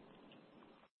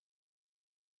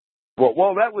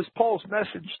 Well, that was Paul's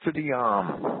message to the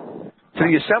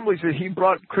assemblies that he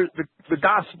brought the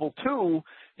gospel to.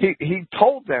 He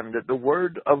told them that the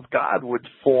Word of God would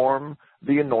form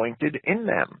the anointed in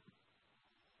them.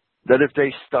 That if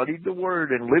they studied the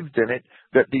Word and lived in it,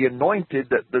 that the anointed,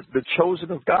 that the chosen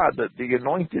of God, that the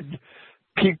anointed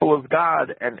people of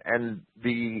God and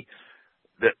the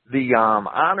the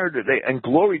honor that they and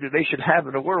glory that they should have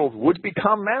in the world would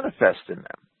become manifest in them.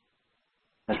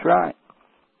 That's right.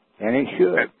 And it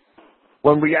should. And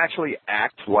when we actually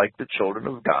act like the children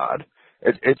of God,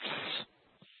 it's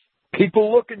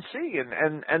people look and see,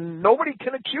 and nobody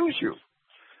can accuse you.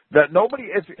 That nobody,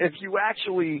 if you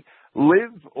actually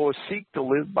live or seek to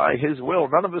live by His will,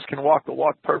 none of us can walk the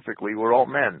walk perfectly. We're all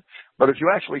men. But if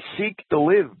you actually seek to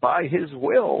live by His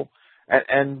will,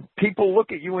 and people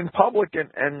look at you in public,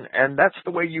 and that's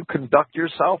the way you conduct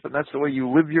yourself, and that's the way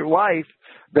you live your life,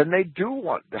 then they do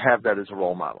want to have that as a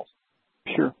role model.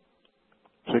 Sure.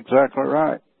 That's exactly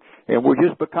right. And we're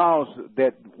just because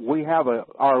that we have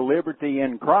our liberty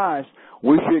in Christ,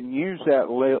 we shouldn't use that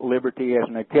liberty as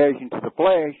an occasion to the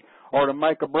flesh or to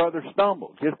make a brother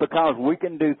stumble. Just because we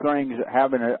can do things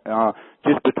having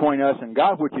just between us and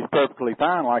God, which is perfectly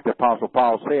fine, like the Apostle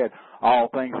Paul said, all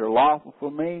things are lawful for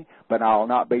me, but I will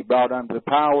not be brought under the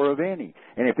power of any.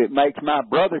 And if it makes my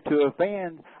brother to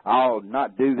offend, I'll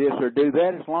not do this or do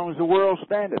that as long as the world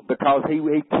standeth, because he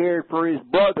cared for his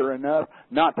brother enough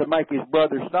not to make his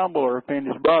brother stumble or offend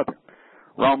his brother.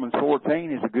 Romans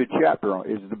 14 is a good chapter,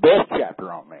 is the best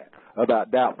chapter on that, about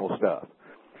doubtful stuff.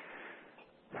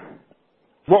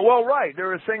 Well, right.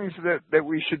 There are things that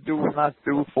we should do and not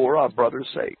do for our brother's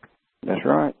sake. That's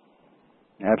right.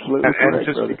 Absolutely and correct,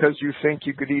 just brother. Because you think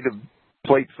you could eat a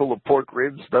plate full of pork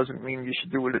ribs doesn't mean you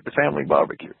should do it at the family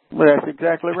barbecue. Well, that's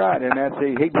exactly right, and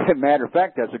matter of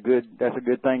fact, that's a good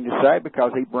thing to say,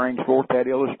 because he brings forth that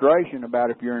illustration about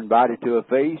if you're invited to a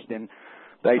feast and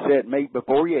they set meat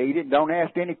before you eat it, don't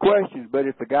ask any questions. But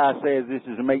if the guy says this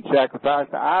is a meat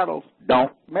sacrificed to idols,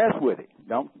 don't mess with it.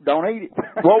 Don't eat it.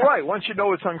 Well, right. Once you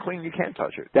know it's unclean, you can't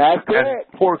touch it. That's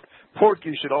correct. And pork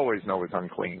you should always know is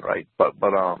unclean, right? But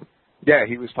yeah,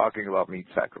 he was talking about meat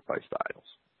sacrificed to idols.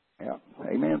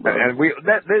 Yeah, amen, brother. And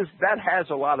that has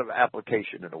a lot of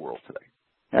application in the world today.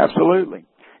 Absolutely.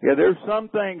 Yeah, there's some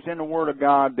things in the Word of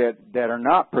God that are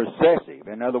not processive.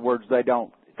 In other words, they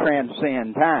don't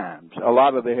transcend times. A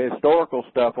lot of the historical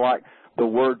stuff, like the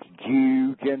words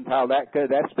Jew, Gentile, that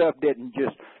stuff didn't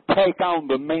just take on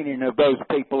the meaning of those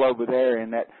people over there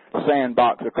in that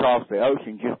sandbox across the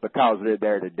ocean just because they're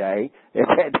there today.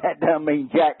 That doesn't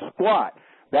mean jack squat.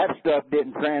 That stuff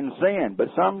didn't transcend, but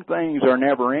some things are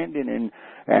never ending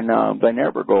and they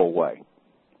never go away.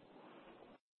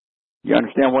 You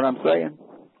understand what I'm saying?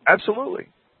 Absolutely.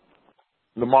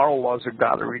 The moral laws of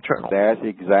God are eternal. That's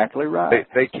exactly right.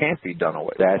 They can't be done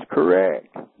away. That's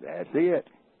correct. That's it.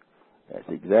 That's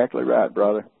exactly right,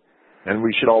 brother. And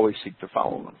we should always seek to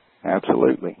follow them.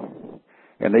 Absolutely.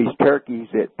 And these turkeys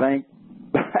that think,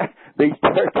 these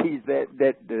turkeys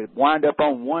that wind up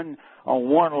on one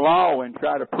law and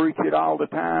try to preach it all the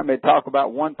time, they talk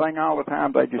about one thing all the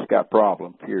time, they just got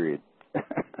problems, period.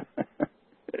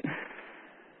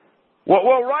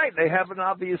 Well, right. They have an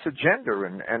obvious agenda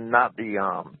and not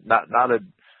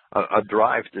a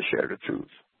drive to share the truth.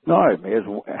 No,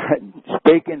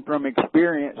 speaking from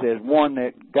experience as one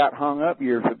that got hung up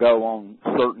years ago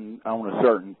on a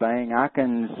certain thing, I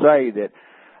can say that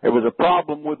it was a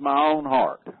problem with my own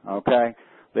heart, okay,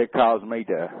 that caused me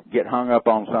to get hung up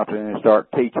on something and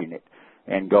start teaching it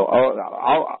and go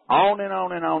on and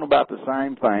on and on about the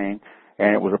same thing,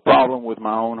 and it was a problem with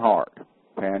my own heart.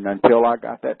 And until I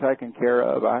got that taken care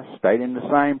of, I stayed in the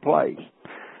same place.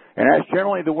 And that's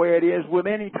generally the way it is with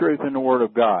any truth in the Word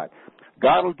of God.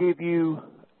 God will give you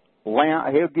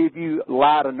He'll give you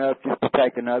light enough just to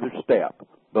take another step.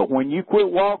 But when you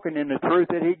quit walking in the truth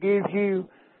that He gives you,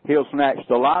 He'll snatch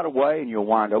the light away and you'll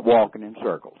wind up walking in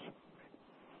circles.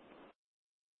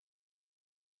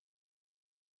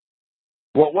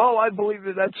 Well, I believe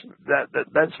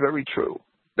that's very true.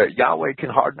 That Yahweh can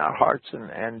harden our hearts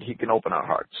and He can open our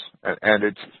hearts. And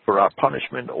it's for our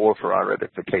punishment or for our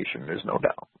edification, there's no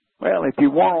doubt. Well, if you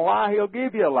want a lie, He'll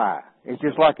give you a lie. It's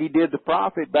just like He did the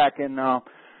prophet back in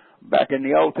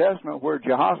the Old Testament where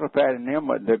Jehoshaphat and them,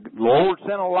 the Lord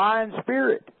sent a lying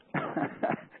spirit.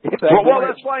 Well,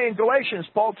 that's why in Galatians,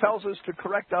 Paul tells us to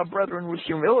correct our brethren with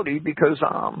humility because,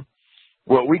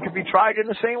 we could be tried in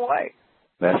the same way.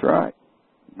 That's right.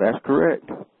 That's correct.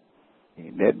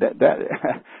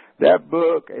 That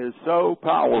book is so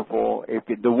powerful.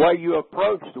 The way you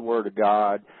approach the Word of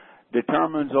God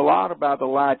determines a lot about the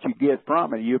light you get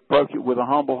from it. You approach it with a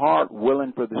humble heart,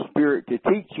 willing for the Spirit to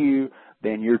teach you,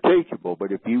 then you're teachable.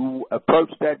 But if you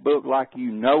approach that book like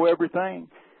you know everything,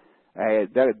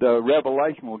 the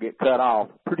revelation will get cut off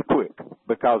pretty quick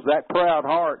because that proud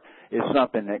heart is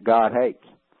something that God hates.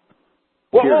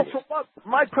 Well, from what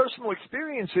my personal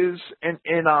experience is in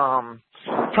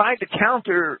trying to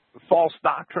counter false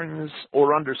doctrines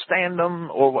or understand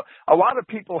them, or a lot of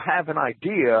people have an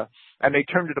idea and they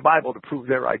turn to the Bible to prove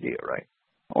their idea, right?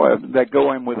 Well, they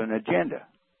go in with an agenda.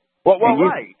 Well,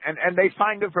 right, and they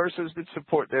find the verses that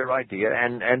support their idea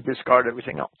and discard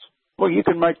everything else. Well, you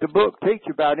can make the book teach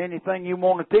about anything you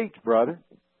want to teach, brother.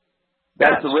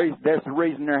 That's the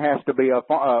reason there has to be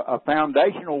a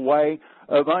foundational way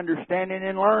of understanding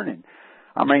and learning.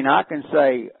 I mean, I can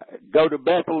say, go to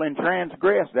Bethel and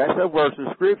transgress. That's a verse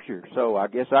of Scripture. So I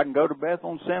guess I can go to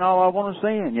Bethel and sin all I want to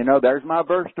sin. You know, there's my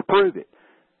verse to prove it.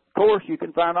 Of course, you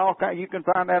can find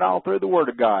that all through the Word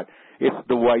of God. It's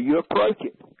the way you approach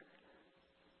it.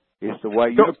 It's the way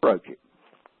you approach it.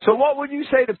 So what would you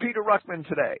say to Peter Ruckman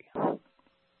today?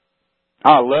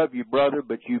 I love you, brother,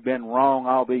 but you've been wrong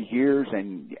all these years,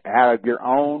 and out of your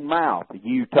own mouth,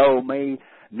 you told me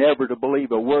never to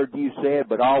believe a word you said,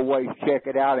 but always check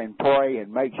it out and pray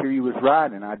and make sure you was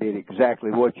right, and I did exactly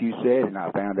what you said, and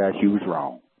I found out you was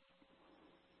wrong.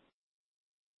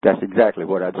 That's exactly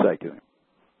what I'd say to him.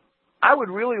 I would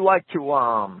really like to,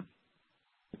 I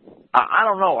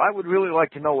don't know, I would really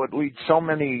like to know what leads so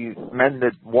many men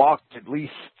that walked at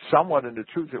least somewhat in the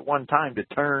truth at one time to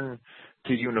turn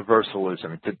to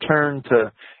universalism, to turn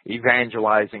to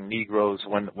evangelizing Negroes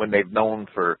when they've known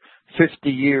for 50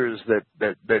 years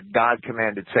that God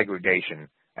commanded segregation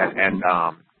and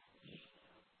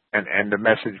the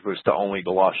message was to only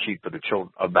the lost sheep of the children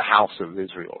of the house of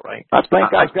Israel, right? I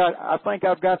think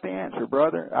I've got the answer,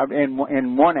 brother.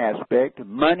 In one aspect,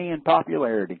 money and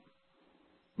popularity.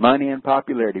 Money and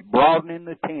popularity. Broadening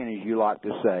the tent, as you like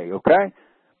to say, okay?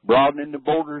 Broadening the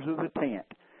borders of the tent.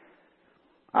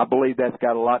 I believe that's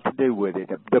got a lot to do with it.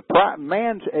 That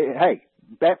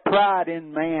pride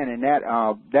in man and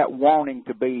that wanting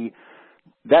to be,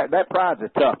 that pride's a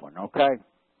tough one, okay?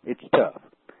 It's tough.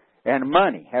 And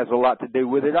money has a lot to do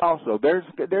with it also. There's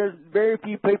very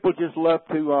few people just love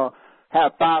to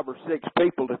have 5 or 6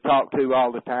 people to talk to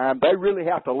all the time. They really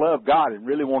have to love God and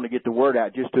really want to get the word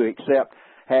out just to accept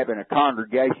having a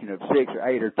congregation of 6 or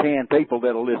 8 or 10 people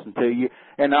that'll listen to you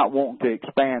and not wanting to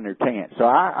expand their tent. So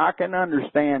I can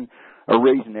understand a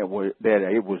reason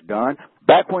that it was done.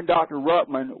 Back when Dr.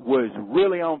 Ruckman was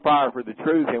really on fire for the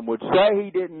truth and would say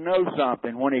he didn't know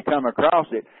something when he come across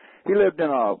it, he lived in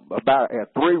about a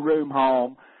 3-room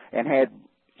home and had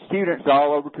students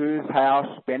all over to his house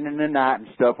spending the night and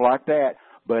stuff like that.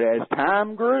 But as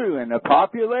time grew and the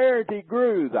popularity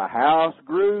grew, the house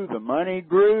grew, the money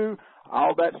grew,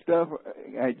 all that stuff,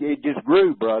 it just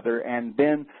grew, brother. And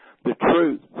then the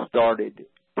truth started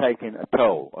taking a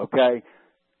toll, okay?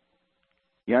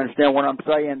 You understand what I'm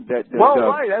saying?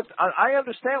 Right. I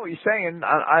understand what you're saying.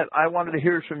 I wanted to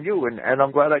hear it from you, and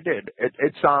I'm glad I did.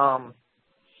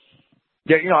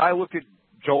 I look at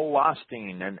Joel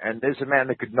Osteen, and there's a man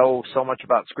that could know so much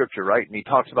about Scripture, right? And he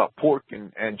talks about pork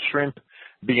and shrimp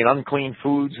being unclean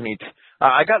foods, and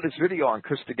I got this video on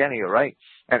Christogenea, right?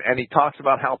 And he talks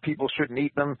about how people shouldn't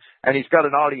eat them, and he's got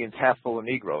an audience half full of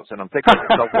Negroes. And I'm thinking to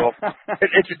myself, well,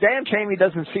 it's a damn shame he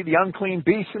doesn't see the unclean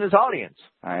beast in his audience.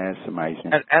 That's amazing.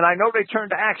 And I know they turn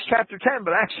to Acts chapter 10,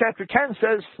 but Acts chapter 10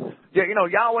 says,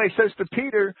 Yahweh says to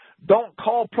Peter, don't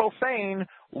call profane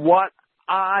what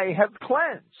I have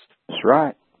cleansed. That's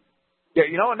right. Yeah,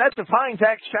 and that defines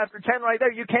Acts chapter 10 right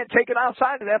there. You can't take it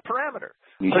outside of that parameter.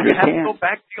 You have can. to go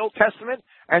back to the Old Testament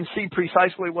and see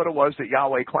precisely what it was that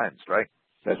Yahweh cleansed, right?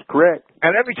 That's correct.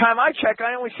 And every time I check,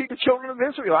 I only see the children of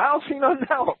Israel. I don't see nothing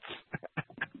else.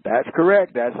 That's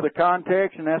correct. That's the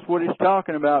context, and that's what he's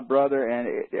talking about, brother. And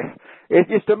it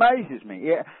just amazes me.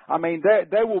 Yeah, I mean,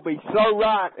 they will be so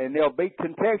right, and they'll be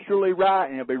contextually right,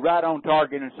 and they'll be right on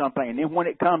target and something. And then when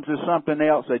it comes to something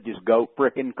else, they just go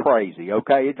freaking crazy.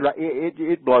 Okay,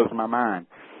 it blows my mind.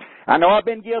 I know I've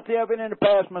been guilty of it in the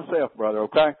past myself, brother.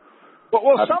 Okay.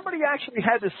 Well, somebody actually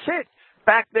had to sit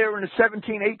back there in the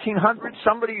 1800s,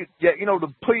 somebody,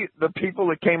 the people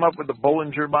that came up with the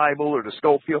Bullinger Bible or the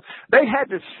Schofield, they had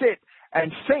to sit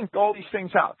and think all these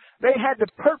things out. They had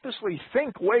to purposely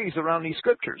think ways around these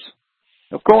scriptures.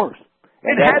 Of course.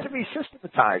 It had to be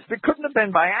systematized. It couldn't have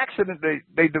been by accident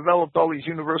they developed all these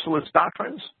universalist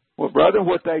doctrines. Well, brother,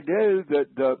 what they do,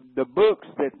 the books,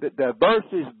 the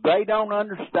verses they don't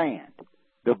understand,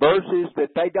 the verses that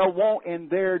they don't want in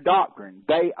their doctrine,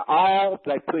 they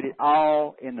put it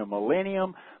all in the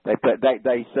millennium. They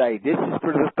say this is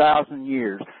for the 1,000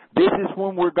 years. This is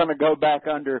when we're going to go back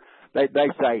under. They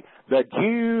say the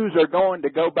Jews are going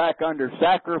to go back under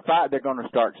sacrifice. They're going to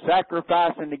start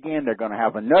sacrificing again. They're going to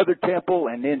have another temple,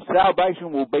 and then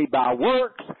salvation will be by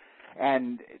works.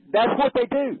 And that's what they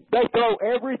do. They throw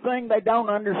everything they don't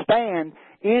understand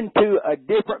into a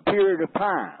different period of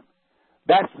time.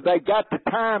 They got the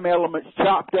time elements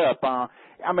chopped up.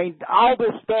 I mean, all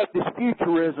this stuff, this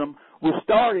futurism, was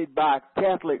started by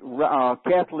Catholic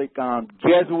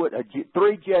Jesuit,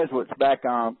 three Jesuits back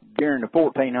during the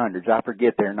 1400s. I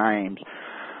forget their names,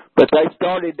 but they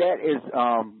started that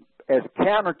as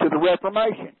counter to the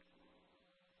Reformation.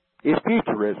 It's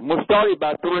futurism. Was started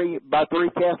by three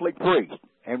Catholic priests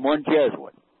and one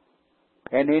Jesuit.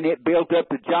 And then it built up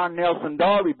to John Nelson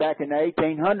Darby back in the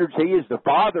 1800s. He is the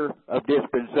father of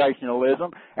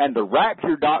dispensationalism. And the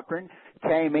rapture doctrine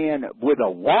came in with a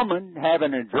woman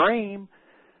having a dream,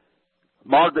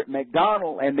 Margaret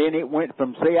MacDonald, and then it went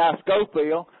from C.I.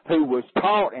 Scofield, who was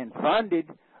taught and funded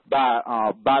by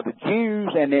the Jews,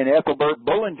 and then Ethelbert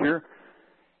Bullinger.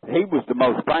 He was the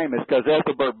most famous because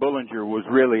Ethelbert Bullinger was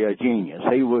really a genius.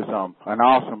 He was an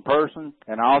awesome person,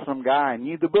 an awesome guy, and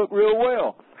knew the book real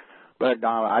well. But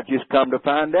I just come to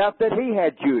find out that he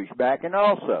had Jewish backing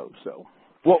also. So,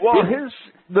 well,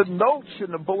 the notes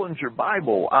in the Bullinger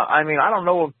Bible. I mean, I don't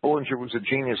know if Bullinger was a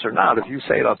genius or not. If you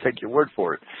say it, I'll take your word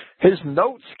for it. His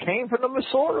notes came from the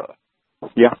Masorah.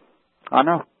 Yeah, I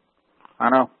know.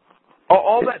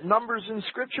 All that numbers in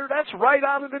Scripture, that's right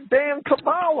out of the damn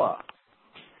Kabbalah.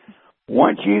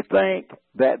 Once you think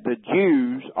that the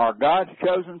Jews are God's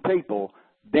chosen people,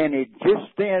 then it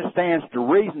just stands to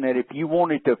reason that if you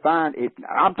wanted to find it,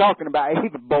 I'm talking about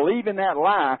even believing that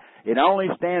lie, it only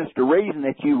stands to reason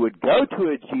that you would go to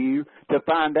a Jew to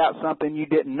find out something you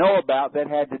didn't know about that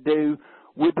had to do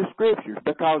with the Scriptures,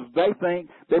 because they think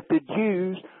that the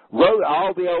Jews wrote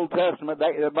all the Old Testament.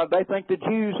 They think the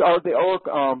Jews are the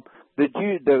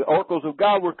oracles of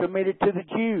God were committed to the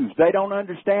Jews. They don't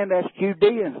understand that's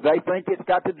Judeans. They think it's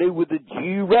got to do with the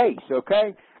Jew race,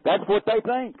 okay? That's what they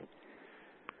think.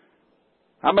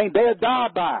 I mean, they'll die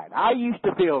by it. I used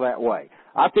to feel that way.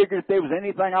 I figured if there was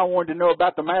anything I wanted to know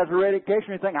about the Masoretic text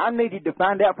or anything, I needed to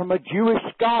find out from a Jewish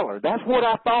scholar. That's what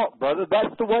I thought, brother.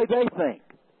 That's the way they think.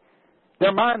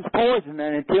 Their mind's poison,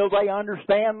 and until they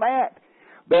understand that,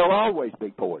 they'll always be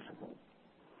poisoned.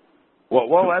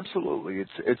 Well, absolutely.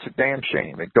 It's a damn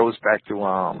shame. It goes back to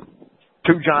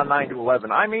 2 John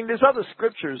 9-11. I mean, there's other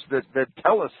scriptures that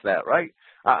tell us that, right?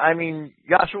 I mean,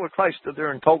 Yahshua Christ stood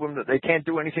there and told them that they can't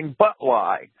do anything but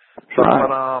lie.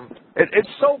 Right. But it's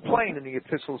so plain in the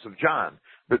epistles of John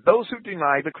that those who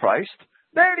deny the Christ,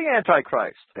 they're the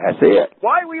Antichrist. That's it.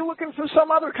 Why are we looking for some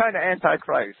other kind of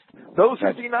Antichrist? Those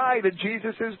who deny that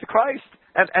Jesus is the Christ,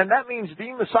 and that means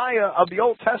the Messiah of the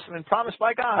Old Testament promised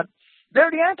by God, they're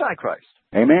the Antichrist.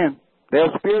 Amen.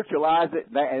 They'll spiritualize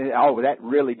it. That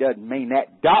really doesn't mean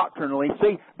that doctrinally.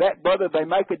 See, that, brother, they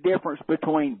make a difference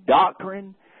between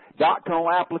doctrine, doctrinal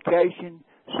application,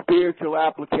 spiritual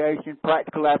application,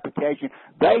 practical application.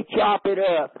 They chop it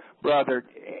up, brother.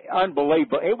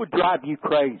 Unbelievable. It would drive you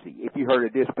crazy if you heard a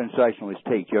dispensationalist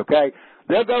teach, okay?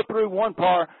 They'll go through one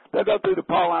part, they'll go through the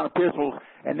Pauline epistles,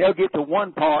 and they'll get to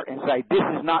one part and say, this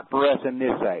is not for us in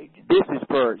this age. This is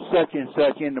for such and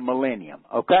such in the millennium,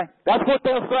 okay? That's what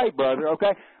they'll say, brother,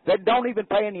 okay? They don't even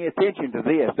pay any attention to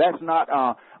this. That's not,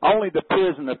 only the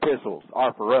prison epistles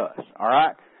are for us, all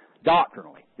right?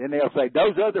 Doctrinally. Then they'll say,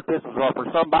 those other epistles are for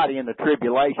somebody in the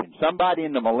tribulation, somebody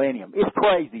in the millennium. It's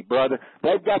crazy, brother.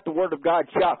 They've got the Word of God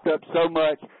chopped up so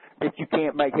much that you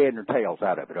can't make head or tails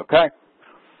out of it, okay?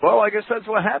 Well, I guess that's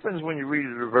what happens when you read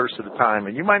it a verse at a time.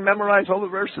 And you might memorize all the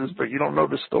verses, but you don't know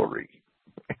the story.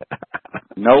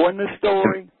 Knowing the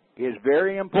story is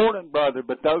very important, brother,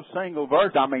 but those single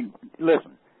verses, I mean,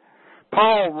 listen,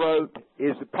 Paul's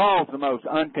the most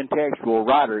uncontextual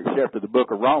writer except for the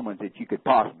book of Romans that you could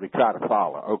possibly try to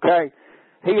follow, okay?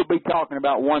 He'll be talking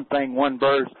about one thing, one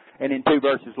verse, and then 2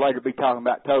 verses later be talking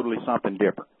about totally something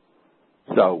different.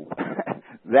 So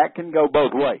that can go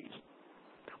both ways.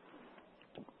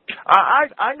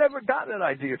 I never got that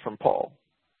idea from Paul.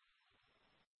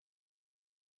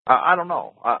 I don't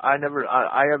know. I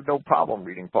have no problem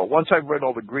reading Paul. Once I've read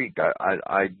all the Greek,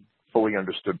 I fully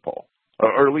understood Paul.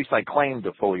 Or at least I claim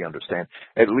to fully understand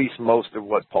at least most of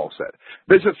what Paul said.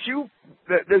 There's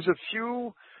a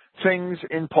few things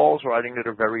in Paul's writing that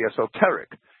are very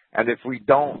esoteric. And if we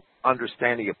don't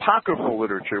understand the apocryphal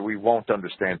literature, we won't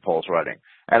understand Paul's writing.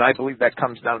 And I believe that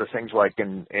comes down to things like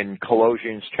in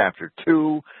Colossians chapter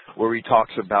 2, where he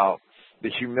talks about the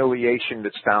humiliation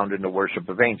that's found in the worship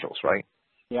of angels, right?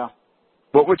 Yeah.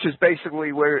 But which is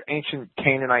basically where ancient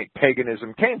Canaanite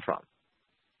paganism came from.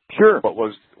 Sure. What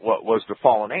was the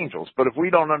fallen angels. But if we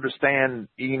don't understand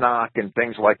Enoch and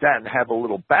things like that and have a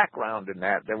little background in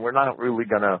that, then we're not really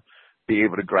going to be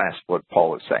able to grasp what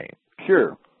Paul is saying.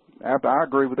 Sure. I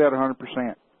agree with that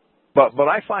 100%. But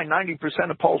I find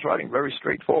 90% of Paul's writing very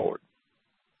straightforward.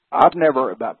 I've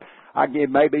I get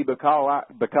maybe because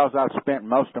I've spent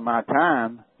most of my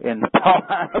time in the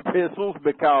Pauline epistles,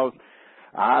 because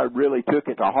I really took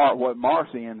it to heart what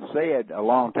Marcion said a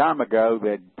long time ago,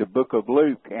 that the book of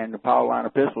Luke and the Pauline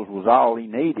epistles was all he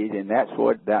needed, and that's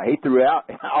what he threw out.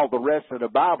 All the rest of the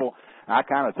Bible, I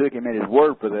kind of took him at his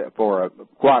word for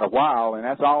quite a while, and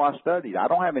that's all I studied. I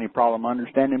don't have any problem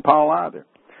understanding Paul either.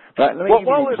 But let me give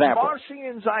you an example. If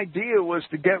Marcion's idea was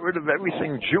to get rid of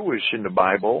everything Jewish in the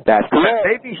Bible, that's correct.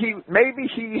 Maybe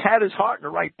he had his heart in the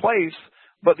right place.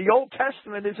 But the Old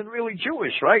Testament isn't really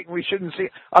Jewish, right? And we shouldn't see,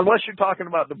 unless you're talking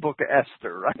about the book of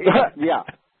Esther, right? Yeah,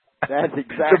 that's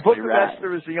exactly right. The book of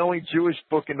Esther is the only Jewish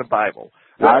book in the Bible.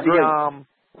 I agree.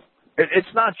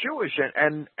 It's not Jewish,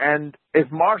 and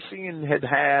if Marcion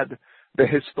had the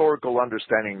historical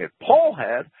understanding that Paul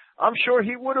had, I'm sure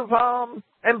he would have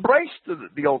embraced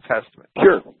the Old Testament.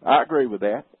 Sure, I agree with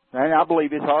that, and I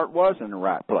believe his heart was in the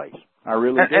right place. I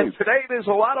really do. And today there's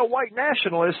a lot of white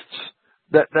nationalists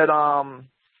that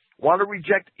want to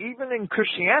reject, even in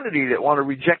Christianity, that want to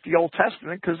reject the Old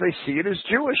Testament because they see it as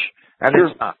Jewish, and sure.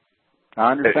 It's not.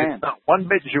 I understand. It's not one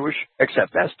bit Jewish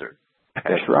except Esther.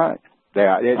 That's right.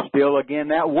 It's still, again,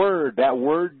 that word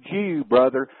Jew,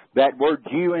 brother, that word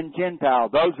Jew and Gentile,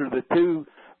 those are the two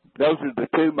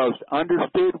most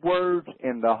understood words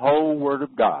in the whole Word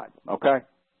of God, okay?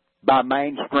 By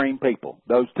mainstream people.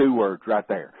 Those two words right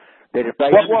there. That if they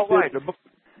right.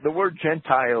 The word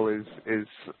Gentile is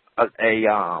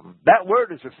that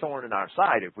word is a thorn in our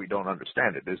side if we don't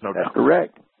understand it. There's no doubt. That's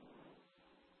correct.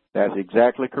 That's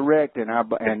exactly correct, and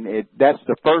that's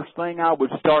the first thing I would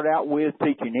start out with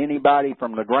teaching anybody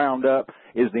from the ground up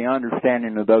is the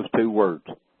understanding of those two words.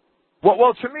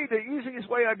 Well, to me, the easiest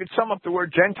way I could sum up the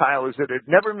word Gentile is that it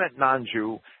never meant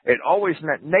non-Jew. It always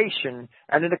meant nation,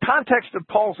 and in the context of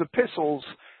Paul's epistles,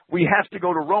 we have to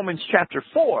go to Romans chapter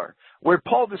 4, where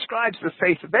Paul describes the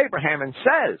faith of Abraham and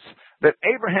says that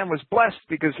Abraham was blessed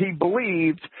because he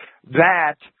believed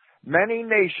that many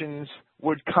nations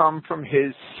would come from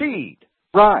his seed.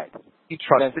 Right. He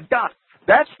trusted God.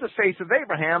 That's the faith of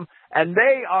Abraham, and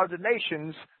they are the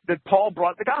nations that Paul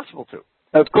brought the gospel to.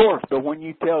 Of course, but when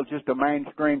you tell just a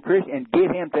mainstream Christian and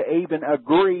get him to even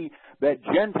agree that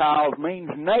Gentiles means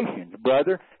nations,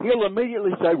 brother, he'll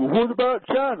immediately say, well, what about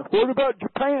China? What about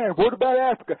Japan? What about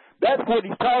Africa? That's what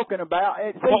he's talking about.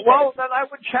 Well, then I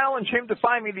would challenge him to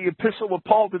find me the epistle of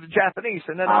Paul to the Japanese,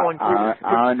 and then I'll include it.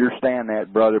 I understand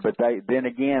that, brother, but then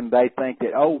again, they think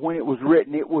that, when it was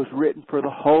written for the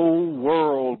whole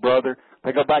world, brother.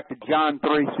 They go back to John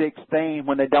 3:16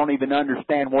 when they don't even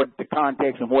understand what the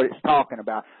context and what it's talking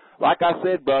about. Like I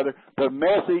said, brother, the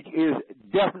message is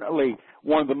definitely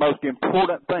one of the most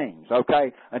important things,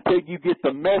 okay? Until you get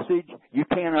the message, you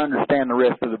can't understand the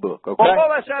rest of the book, okay? Well,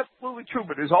 that's absolutely true,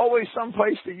 but there's always some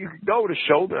place that you can go to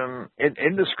show them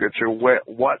in the Scripture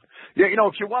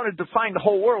if you want to define the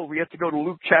whole world, we have to go to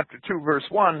Luke chapter 2, verse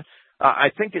 1.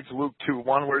 I think it's Luke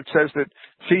 2:1, where it says that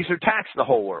Caesar taxed the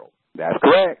whole world. That's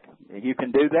correct. You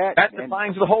can do that. That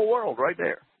defines the whole world right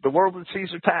there. The world that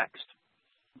Caesar taxed.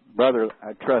 Brother,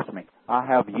 trust me, I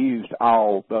have used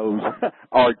all those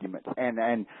arguments,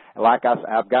 and like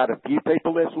I've got a few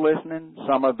people that's listening.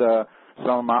 Some of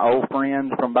my old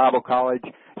friends from Bible college,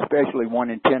 especially one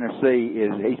in Tennessee,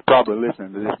 he's probably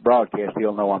listening to this broadcast.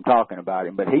 He'll know I'm talking about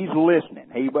him, but he's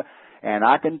listening. And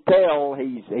I can tell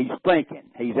he's thinking.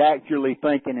 He's actually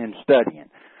thinking and studying.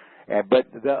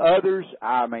 But the others,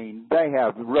 they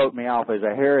have wrote me off as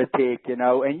a heretic,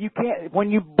 and you can't,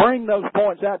 when you bring those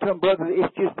points out to them, brother,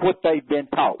 it's just what they've been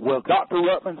taught. Well, Dr.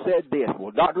 Ruttman said this.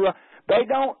 Well, they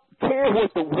don't care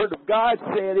what the Word of God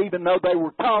said, even though they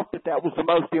were taught that was the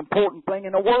most important thing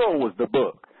in the world was the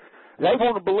book. They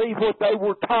want to believe what they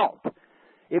were taught.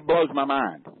 It blows my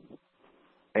mind.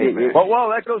 Amen. Well,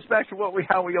 that goes back to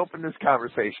how we opened this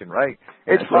conversation, right?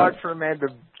 It's hard for a man to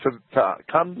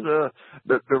come to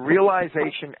the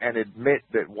realization and admit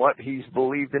that what he's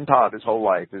believed and taught his whole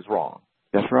life is wrong.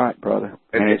 That's right, brother.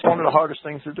 And it's one of the hardest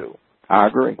things to do. I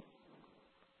agree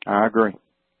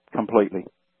completely.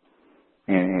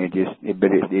 And it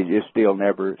just still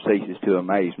never ceases to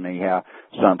amaze me how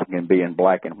something can be in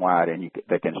black and white and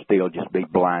they can still just be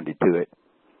blinded to it.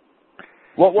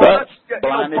 Well, that's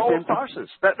Paul of Tarsus.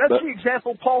 That's the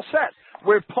example Paul set,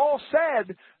 where Paul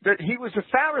said that he was a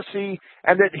Pharisee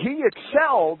and that he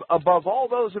excelled above all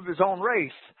those of his own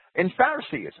race in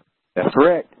Phariseeism. That's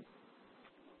correct.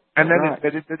 And then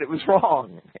admitted that it was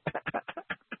wrong.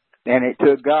 And it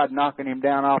took God knocking him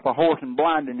down off a horse and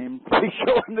blinding him to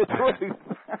show him the truth.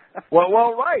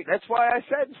 Well, right. That's why I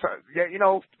said,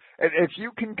 if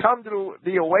you can come to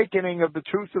the awakening of the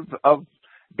truth of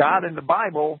God in the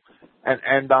Bible and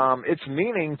its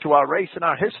meaning to our race and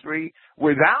our history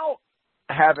without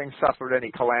having suffered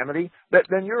any calamity,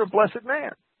 then you're a blessed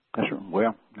man. That's right.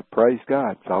 Well, praise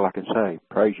God. That's all I can say.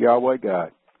 Praise Yahweh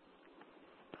God.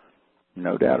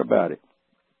 No doubt about it.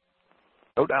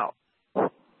 No doubt. Well,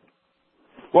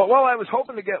 I was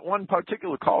hoping to get one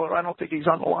particular caller. I don't think he's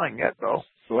on the line yet, though.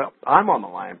 Well, I'm on the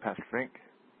line, Pastor Fink.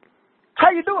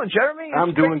 How you doing, Jeremy?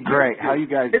 I'm doing great. How you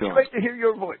guys doing? It's great to hear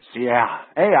your voice. Yeah.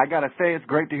 Hey, I got to say it's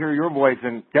great to hear your voice,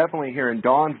 and definitely hearing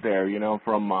Dawn's there,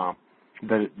 from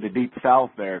the deep south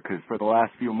there, because for the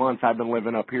last few months I've been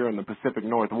living up here in the Pacific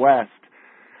Northwest.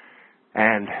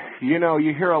 And,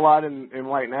 you hear a lot in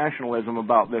white nationalism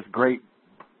about this great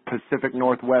Pacific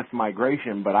Northwest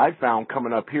migration, but I found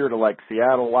coming up here to like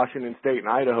Seattle, Washington State, and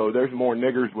Idaho, there's more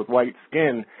niggers with white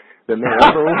skin than there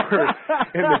ever were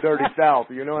in the dirty South.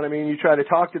 You know what I mean? You try to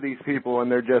talk to these people,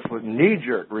 and they're just with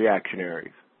knee-jerk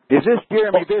reactionaries. Is this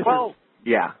Jeremy Visser? Well,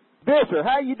 yeah. Visser,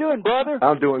 how you doing, brother?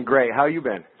 I'm doing great. How you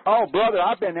been? Oh, brother,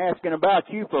 I've been asking about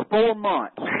you for 4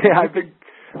 months. Yeah,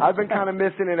 I've been kind of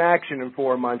missing in action in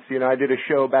 4 months. I did a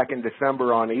show back in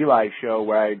December on Eli's show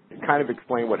where I kind of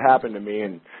explained what happened to me,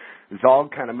 and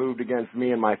Zog kind of moved against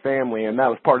me and my family, and that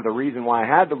was part of the reason why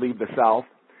I had to leave the South,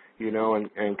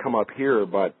 and come up here.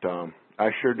 But I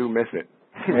sure do miss it.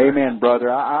 Amen,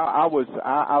 brother. I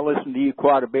listened to you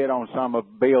quite a bit on some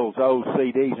of Bill's old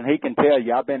CDs, and he can tell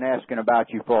you I've been asking about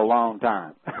you for a long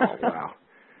time. Oh, wow.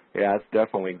 Yeah, it's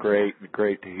definitely great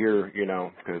to hear,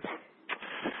 because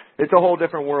it's a whole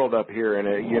different world up here. And,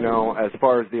 as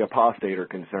far as the apostate are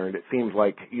concerned, it seems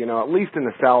like, at least in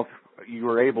the South, you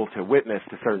were able to witness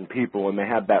to certain people, and they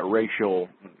had that racial,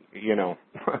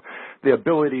 the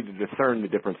ability to discern the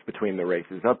difference between the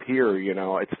races. Up here,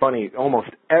 it's funny, almost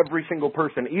every single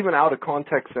person, even out of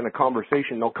context in a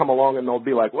conversation, they'll come along and they'll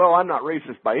be like, well, I'm not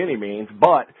racist by any means,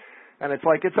 but, and it's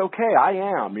like, it's okay, I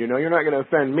am, you're not going to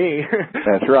offend me.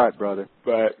 That's right, brother.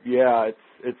 But, yeah,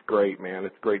 it's great, man.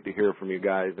 It's great to hear from you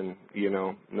guys and,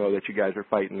 know that you guys are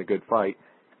fighting the good fight.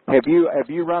 Have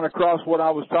you run across what I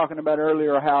was talking about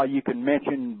earlier, how you can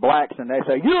mention blacks and they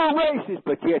say, you're a racist,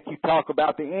 but yet you talk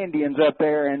about the Indians up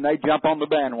there and they jump on the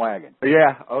bandwagon?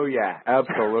 Yeah, oh yeah,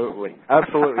 absolutely.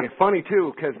 Absolutely. It's funny,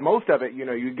 too, because most of it,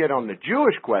 you get on the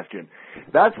Jewish question.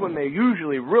 That's when they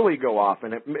usually really go off,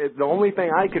 and the only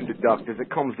thing I can deduct is it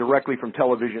comes directly from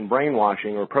television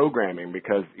brainwashing or programming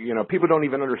because, people don't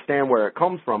even understand where it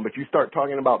comes from, but you start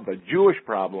talking about the Jewish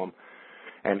problem,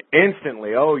 and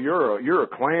instantly, oh, you're a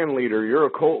clan leader, you're a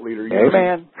cult leader.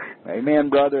 Amen. Amen,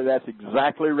 brother. That's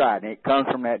exactly right. And it comes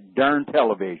from that darn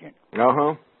television.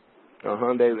 Or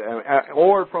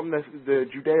from the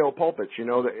Judeo pulpits. In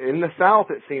the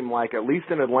South, it seemed like, at least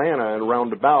in Atlanta and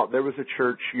roundabout, there was a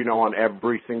church, on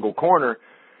every single corner,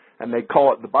 and they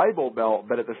call it the Bible Belt.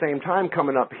 But at the same time,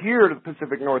 coming up here to the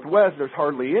Pacific Northwest, there's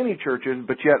hardly any churches.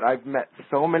 But yet, I've met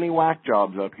so many whack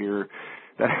jobs up here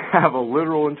that have a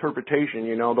literal interpretation.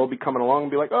 They'll be coming along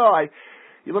and be like,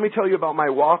 let me tell you about my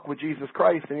walk with Jesus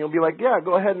Christ. And you'll be like, yeah,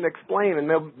 go ahead and explain. And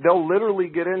they'll literally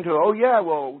get into,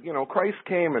 Christ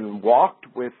came and walked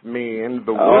with me in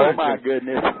the woods. Oh, my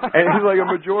goodness. And he's like,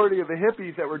 a majority of the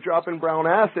hippies that were dropping brown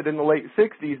acid in the late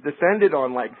 60s descended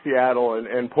on, like, Seattle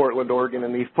and Portland, Oregon,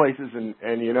 and these places. And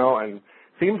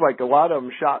seems like a lot of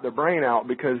them shot their brain out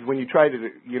because when you try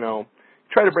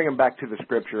to bring them back to the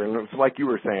scripture, and it's like you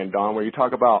were saying, Don, where you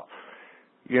talk about,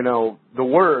 the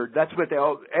word, that's what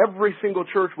every single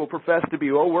church will profess to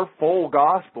be, we're full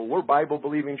gospel, we're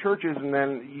Bible-believing churches, and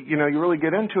then, you really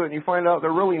get into it and you find out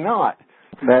they're really not.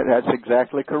 That's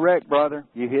exactly correct, brother.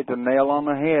 You hit the nail on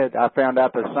the head. I found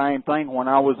out the same thing when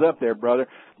I was up there, brother.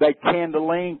 They tend to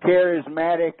lean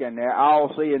charismatic, and they're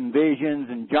all seeing visions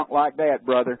and junk like that,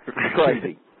 brother. It's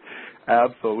crazy.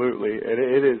 Absolutely.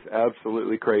 It is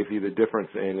absolutely crazy, the difference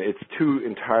it's two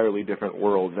entirely different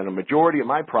worlds. And a majority of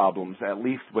my problems, at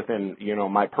least within,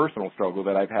 my personal struggle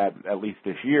that I've had at least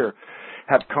this year,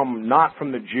 have come not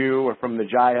from the Jew or from the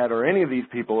Jihad or any of these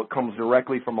people. It comes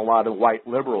directly from a lot of white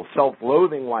liberals,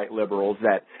 self-loathing white liberals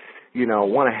that,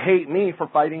 want to hate me for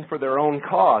fighting for their own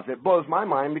cause. It blows my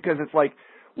mind because it's like,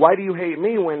 why do you hate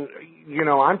me when,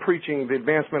 I'm preaching the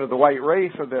advancement of the white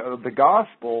race or the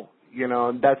gospel?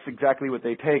 That's exactly what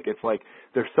they take. It's like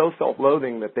they're so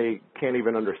self-loathing that they can't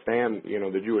even understand,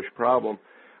 the Jewish problem.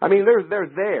 I mean, they're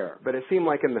there, but it seemed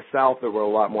like in the South there were a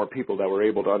lot more people that were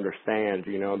able to understand,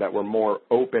 that were more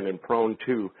open and prone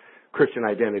to Christian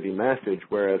identity message,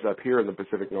 whereas up here in the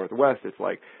Pacific Northwest, it's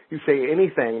like you say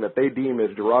anything that they deem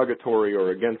as derogatory or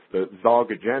against the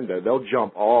Zog agenda, they'll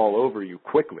jump all over you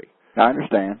quickly. I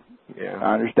understand. Yeah.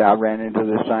 I understand. I ran into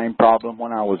the same problem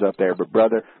when I was up there. But,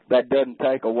 brother, that doesn't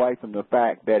take away from the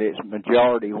fact that it's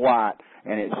majority white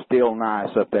and it's still nice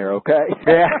up there, okay?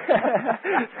 Yeah,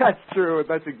 that's true.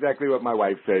 That's exactly what my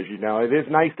wife says, you know. It is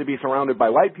nice to be surrounded by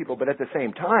white people, but at the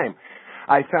same time,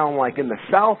 I found like in the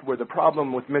South where the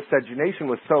problem with miscegenation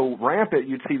was so rampant,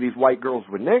 you'd see these white girls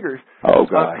with niggers. Oh,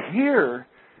 God. Up here,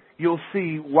 you'll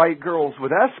see white girls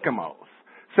with Eskimos.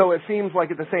 So it seems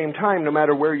like at the same time, no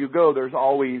matter where you go, there's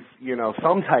always, you know,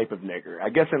 some type of nigger. I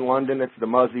guess in London it's the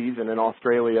Muzzies, and in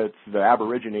Australia it's the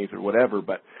Aborigines or whatever,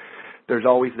 but there's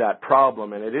always that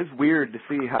problem. And it is weird to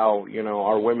see how, you know,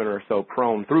 our women are so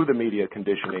prone through the media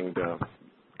conditioning to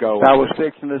go. I was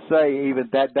fixing to say even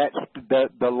that's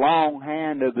the long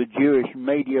hand of the Jewish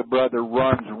media, brother,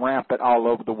 runs rampant all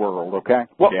over the world, okay?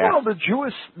 Well, the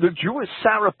Jewish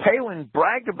Sarah Palin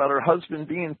bragged about her husband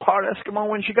being part Eskimo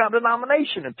when she got the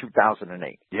nomination in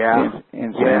 2008. Yeah.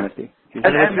 Insanity. Yeah.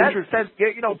 And that,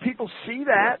 you know, people see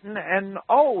that and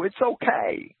oh, it's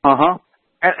okay. Uh-huh.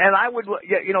 And I would,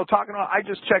 you know, I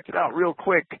just checked it out real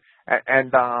quick,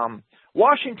 and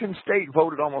Washington State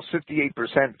voted almost 58%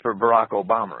 for Barack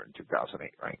Obama in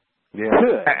 2008, right? Yeah.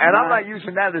 Good. And I'm not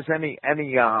using that as any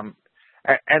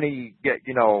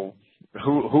you know,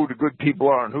 who the good people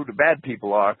are and who the bad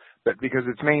people are, but because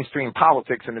it's mainstream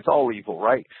politics and it's all evil,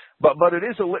 right? But it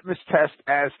is a litmus test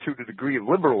as to the degree of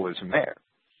liberalism there.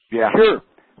 Yeah. Sure.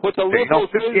 What the liberals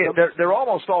they're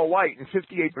almost all white, and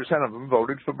 58% of them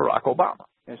voted for Barack Obama.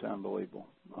 It's unbelievable.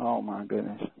 Oh, my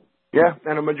goodness. Yeah,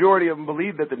 and a majority of them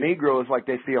believe that the Negro is like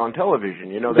they see on television.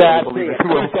 You know, they That's believe it. it's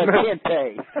Will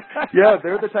Smith. Yeah,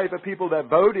 they're the type of people that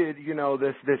voted, you know,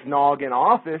 this nog in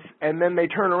office, and then they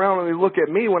turn around and they look at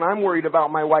me when I'm worried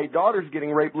about my white daughters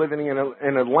getting raped living in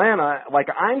Atlanta like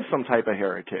I'm some type of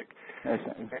heretic.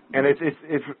 And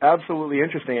it's absolutely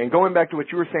interesting. And going back to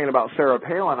what you were saying about Sarah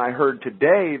Palin, I heard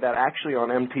today that actually on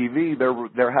MTV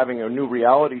they're having a new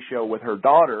reality show with her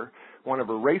daughter, one of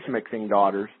her race mixing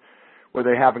daughters, where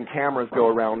they're having cameras go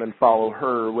around and follow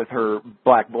her with her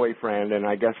black boyfriend, and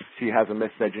I guess she has a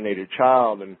miscegenated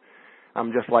child. And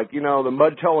I'm just like, you know, the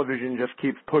Mud Television just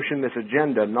keeps pushing this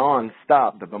agenda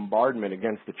nonstop. The bombardment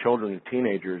against the children and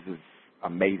teenagers is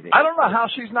amazing. I don't know how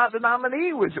she's not the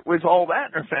nominee with all that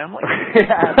in her family.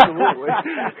 Yeah, absolutely.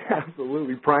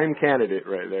 Absolutely. Prime candidate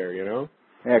right there, you know?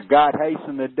 Yeah, God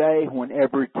hasten the day when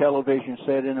every television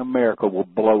set in America will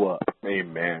blow up.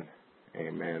 Amen.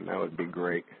 Amen. That would be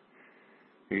great.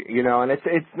 You know, and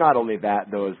it's not only that,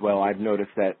 though, as well. I've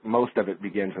noticed that most of it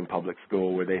begins in public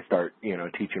school where they start, you know,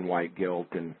 teaching white guilt,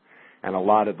 and a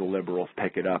lot of the liberals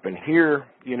pick it up. And here,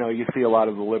 you know, you see a lot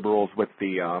of the liberals with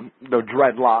the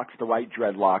dreadlocks, the white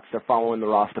dreadlocks. They're following the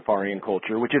Rastafarian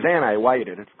culture, which is anti-white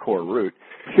at its core root.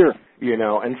 Sure. You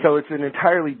know, and so it's an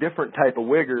entirely different type of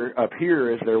wigger up here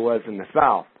as there was in the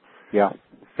South. Yeah.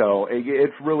 So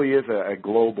it really is a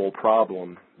global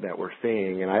problem that we're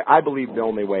seeing, and I believe the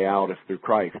only way out is through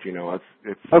Christ. You know,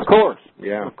 it's of course,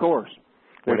 yeah, of course.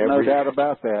 There's no doubt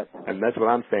about that. And that's what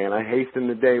I'm saying. I hasten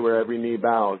the day where every knee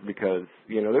bows, because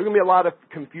you know there's going to be a lot of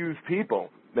confused people.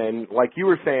 And like you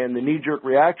were saying, the knee-jerk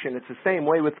reaction, it's the same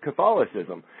way with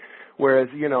Catholicism. Whereas,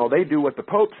 you know, they do what the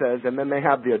Pope says, and then they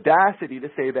have the audacity to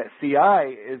say that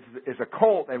CI is a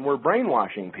cult and we're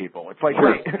brainwashing people. It's like,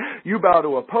 wait, you bow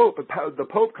to a Pope, the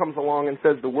Pope comes along and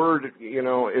says the word, you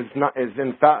know, is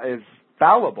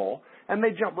fallible, and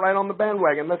they jump right on the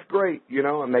bandwagon. That's great, you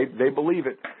know, and they believe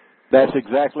it. That's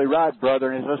exactly right,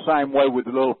 brother. And it's the same way with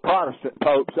the little Protestant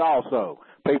popes also.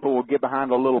 People will get behind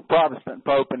a little Protestant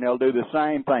pope and they'll do the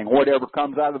same thing. Whatever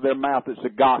comes out of their mouth is the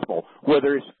gospel,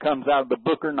 whether it comes out of the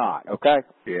book or not, okay?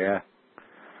 Yeah.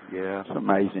 Yeah. It's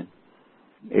amazing.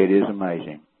 It is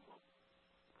amazing.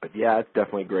 But yeah, it's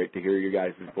definitely great to hear you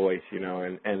guys' voice, you know,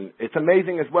 and it's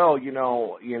amazing as well, you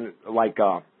know, like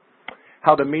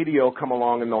how the media will come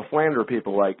along and they'll slander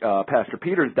people. Like Pastor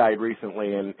Peters died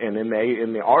recently, and in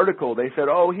the article they said,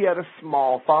 oh, he had a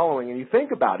small following. And you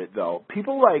think about it, though,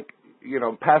 people like, you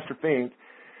know, Pastor Fink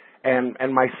and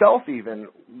myself even,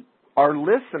 our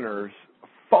listeners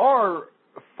far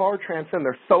transcend.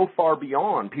 They're so far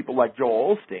beyond people like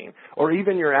Joel Osteen or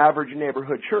even your average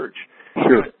neighborhood church.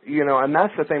 Sure. You know, and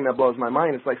that's the thing that blows my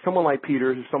mind. It's like someone like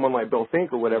Peters or someone like Bill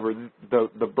Fink or whatever,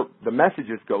 the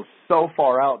messages go so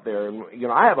far out there. And, you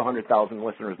know, I have 100,000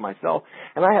 listeners myself,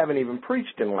 and I haven't even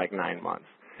preached in like 9 months.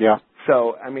 Yeah.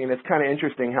 So, I mean, it's kind of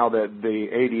interesting how the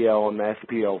ADL and the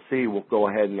SPLC will go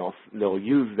ahead and they'll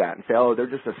use that and say, oh, they're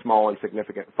just a small,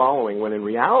 insignificant following, when in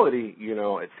reality, you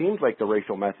know, it seems like the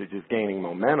racial message is gaining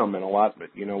momentum and but,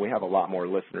 you know, we have a lot more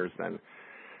listeners than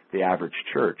the average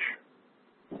church.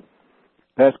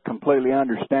 That's completely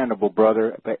understandable,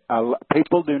 brother.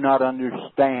 People do not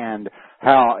understand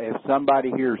how if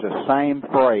somebody hears the same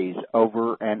phrase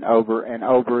over and over and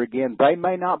over again, they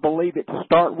may not believe it to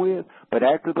start with, but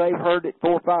after they've heard it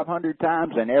 400 or 500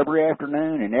 times and every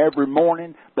afternoon and every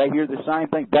morning they hear the same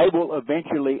thing, they will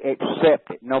eventually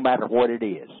accept it no matter what it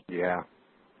is. Yeah,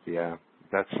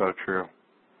 that's so true.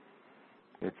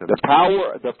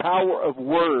 The power of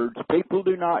words.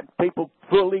 People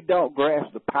fully don't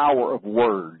grasp the power of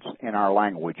words in our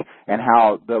language and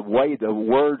how the way the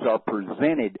words are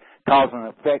presented cause an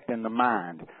effect in the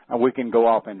mind. And we can go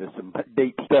off into some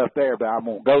deep stuff there, but I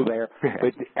won't go there.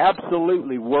 But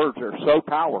absolutely, words are so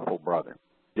powerful, brother.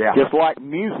 Yeah. Just like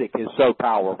music is so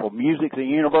powerful. Music's a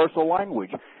universal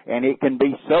language, and it can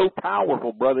be so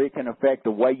powerful, brother. It can affect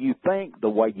the way you think, the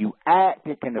way you act.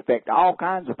 It can affect all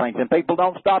kinds of things, and people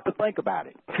don't stop to think about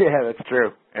it. Yeah, that's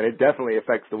true. And it definitely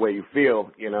affects the way you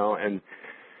feel, and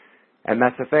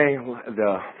that's the thing.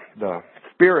 The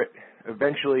spirit,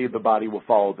 eventually the body will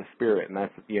follow the spirit, and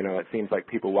that's, it seems like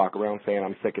people walk around saying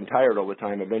I'm sick and tired all the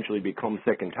time, eventually become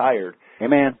sick and tired.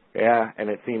 Amen. Yeah, and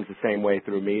it seems the same way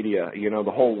through media.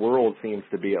 The whole world seems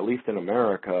to be, at least in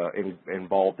America,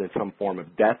 involved in some form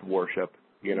of death worship,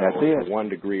 That's it. to one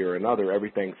degree or another.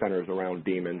 Everything centers around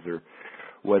demons or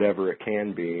whatever it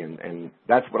can be, and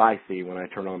that's what I see when I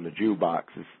turn on the jukebox.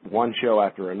 It's one show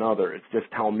after another. It's just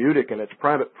Talmudic in its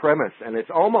premise, and it's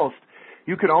almost,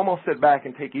 you could almost sit back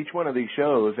and take each one of these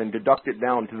shows and deduct it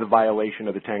down to the violation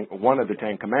of one of the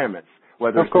Ten Commandments,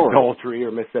 whether it's adultery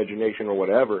or miscegenation or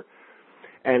whatever.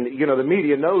 And, the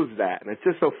media knows that, and it's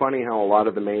just so funny how a lot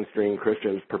of the mainstream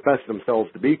Christians profess themselves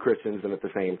to be Christians, and at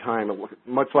the same time,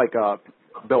 much like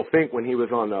Bill Fink when he was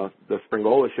on the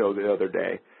Springola show the other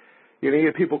day. You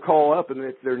get people call up, and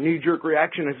it's their knee-jerk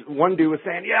reaction is one dude was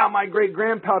saying, yeah, my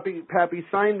great-grandpappy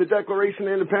signed the Declaration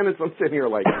of Independence. I'm sitting here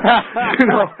like,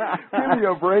 give me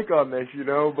a break on this,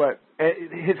 But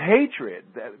his hatred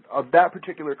of that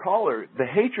particular caller, the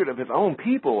hatred of his own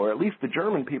people, or at least the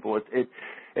German people, it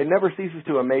never ceases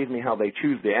to amaze me how they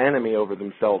choose the enemy over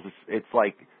themselves. It's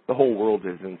like the whole world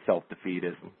is in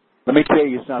self-defeatism. Let me tell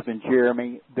you something,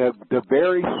 Jeremy. The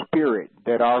very spirit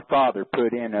that our Father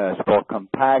put in us for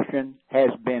compassion has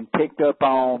been picked up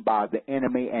on by the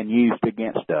enemy and used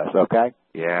against us, okay?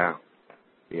 Yeah.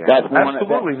 That's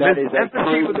absolutely. That is a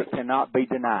truth that cannot be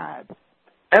denied.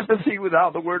 Empathy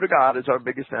without the Word of God is our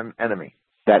biggest enemy.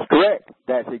 That's correct.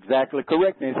 That's exactly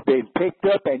correct. And it's been picked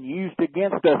up and used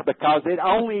against us because it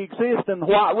only exists in the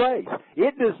white race.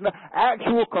 It does not.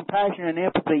 Actual compassion and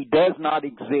empathy does not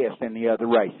exist in the other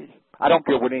races. I don't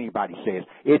care what anybody says.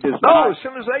 It does not. No, as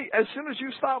soon as you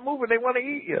stop moving, they want to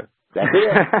eat you. That's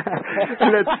it.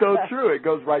 And that's so true. It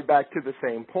goes right back to the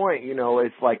same point.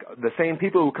 It's like the same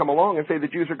people who come along and say the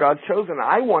Jews are God's chosen.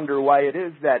 I wonder why it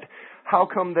is that. How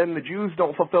come then the Jews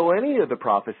don't fulfill any of the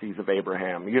prophecies of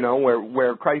Abraham?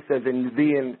 Where Christ says, in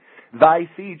thee and thy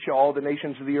seed shall all the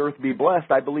nations of the earth be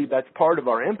blessed. I believe that's part of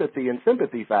our empathy and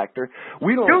sympathy factor.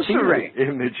 We don't see it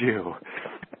in the Jew.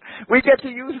 We get to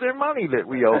use their money that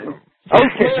we owe them. Oh,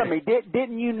 Jeremy,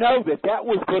 didn't you know that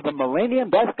was for the millennium?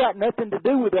 That's got nothing to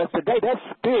do with us today. That's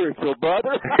spiritual,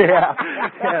 brother.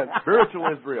 Yeah, spiritual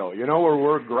is real. Where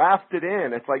we're grafted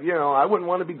in. It's like, I wouldn't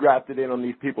want to be grafted in on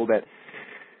these people that,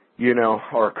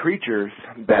 are creatures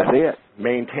that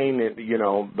maintain it,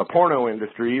 the porno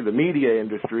industry, the media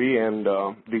industry, and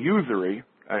the usury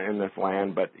in this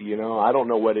land. But, I don't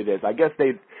know what it is. I guess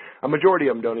a majority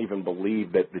of them don't even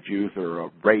believe that the Jews are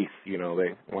a race.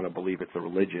 They want to believe it's a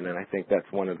religion. And I think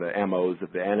that's one of the MOs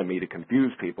of the enemy, to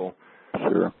confuse people.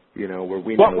 Sure. Where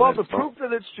we know. Well, the proof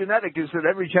that it's genetic is that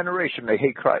every generation they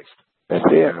hate Christ. That's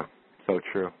it. Yeah, so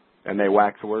true. And they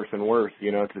wax worse and worse.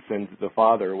 It's the sins of the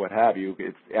father or what have you.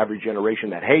 It's every generation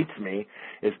that hates me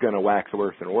is going to wax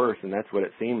worse and worse, and that's what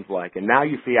it seems like. And now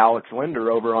you see Alex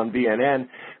Linder over on BNN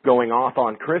going off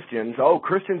on Christians. Oh,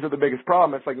 Christians are the biggest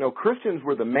problem. It's like, no, Christians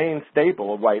were the main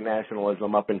staple of white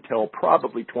nationalism up until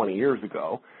probably 20 years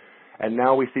ago. And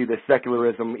now we see this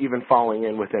secularism even falling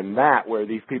in within that, where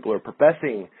these people are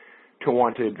professing to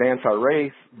want to advance our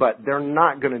race, but they're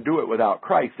not going to do it without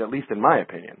Christ, at least in my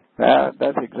opinion.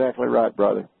 That's exactly right,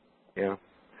 brother. Yeah.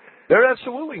 They're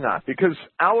absolutely not, because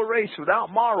our race,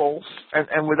 without morals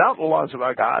and without the laws of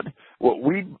our God, what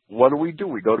do?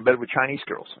 We go to bed with Chinese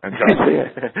girls. And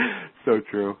so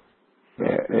true.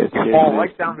 Yeah, it's fall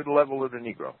right down to the level of the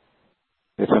Negro.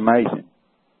 It's amazing.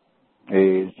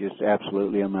 It is just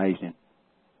absolutely amazing.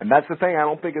 And that's the thing. I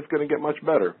don't think it's going to get much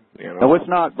better. No, it's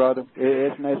not, brother.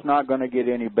 It's not going to get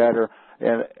any better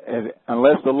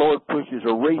unless the Lord pushes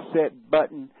a reset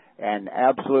button and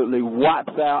absolutely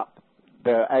wipes out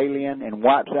the alien and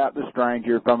wipes out the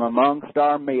stranger from amongst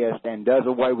our midst and does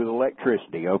away with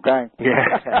electricity, okay?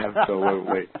 Yeah,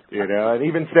 absolutely. You know, and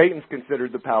even Satan's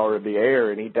considered the power of the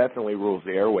air, and he definitely rules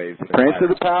the airwaves. Prince of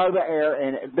the power of the air.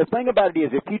 And the thing about it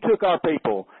is, if you took our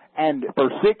people and for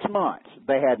 6 months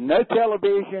they had no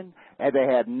television and they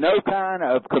had no kind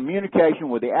of communication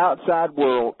with the outside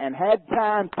world and had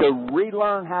time to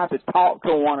relearn how to talk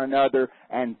to one another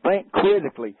and think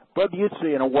critically, but you'd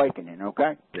see an awakening,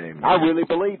 okay? Amen. I really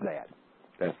believe that.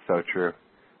 That's so true.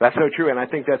 That's so true, and I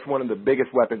think that's one of the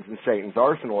biggest weapons in Satan's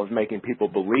arsenal is making people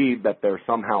believe that they're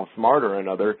somehow smarter than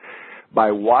another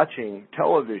by watching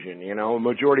television. You know, a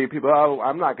majority of people,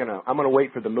 I'm gonna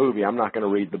wait for the movie. I'm not gonna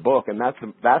read the book, and that's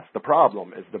the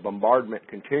problem is the bombardment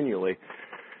continually.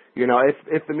 You know,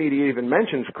 if the media even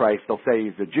mentions Christ, they'll say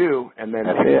he's a Jew, and then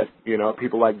you know,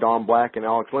 people like Don Black and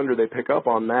Alex Linder, they pick up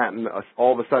on that, and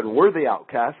all of a sudden we're the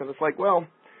outcasts, and it's like, well,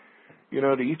 you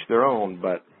know, to each their own,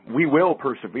 but we will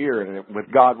persevere, and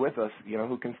with God with us, you know,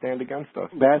 who can stand against us?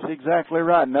 That's exactly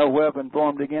right. No weapon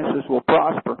formed against us will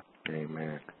prosper.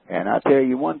 Amen. And I tell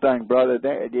you one thing, brother,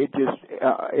 that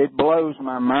it blows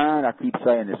my mind. I keep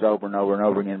saying this over and over and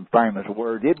over again, famous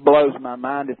words. It blows my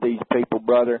mind that these people,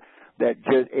 brother, that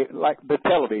like the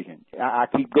television. I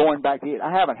keep going back to it.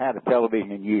 I haven't had a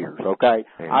television in years, okay?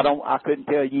 Amen. I couldn't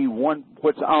tell you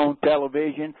what's on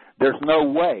television. There's no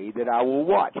way that I will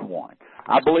watch one.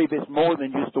 I believe it's more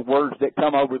than just the words that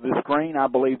come over the screen. I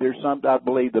believe I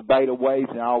believe the beta waves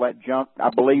and all that junk. I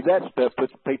believe that stuff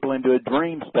puts people into a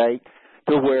dream state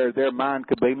to where their mind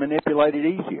could be manipulated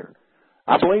easier.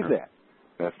 I believe that.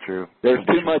 That's true. There's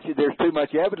too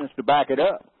much evidence to back it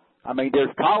up. I mean, there's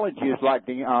colleges like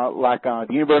the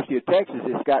University of Texas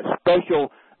that's got special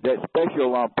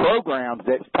programs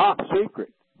that's top secret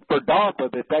for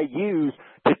DARPA that they use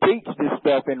to teach this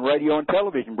stuff in radio and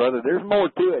television, brother. There's more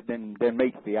to it than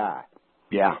meets the eye.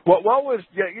 Yeah. What was,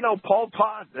 you know, Paul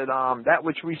taught that that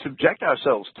which we subject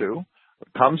ourselves to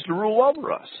comes to rule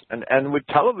over us. And with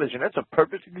television, that's a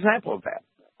perfect example of that.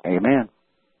 Amen.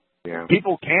 Yeah.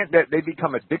 People they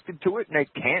become addicted to it and they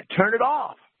can't turn it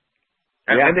off.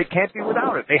 And they can't be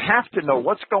without it. They have to know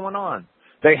what's going on.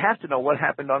 They have to know what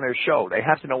happened on their show. They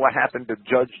have to know what happened to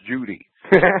Judge Judy.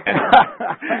 Judy.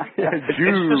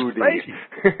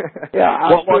 Yeah,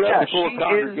 I stood up before a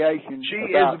congregation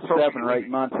about 7 or 8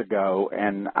 months ago,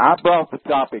 and I brought the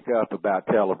topic up about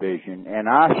television, and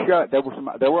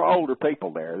there were older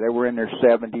people there. They were in their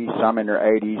 70s, some in their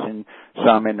 80s, and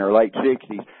some in their late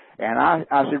 60s. And I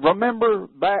said, remember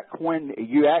back when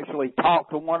you actually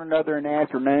talked to one another in the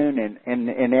afternoon, and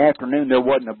in the afternoon there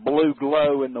wasn't a blue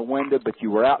glow in the window, but you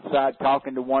were outside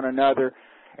talking to one another,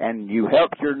 and you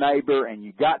helped your neighbor, and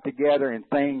you got together, and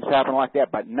things happen like that.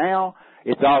 But now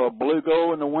it's all a blue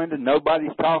glow in the window.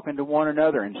 Nobody's talking to one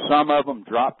another, and some of them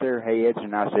dropped their heads.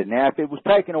 And I said, now, if it was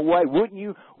taken away,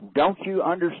 don't you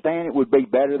understand it would be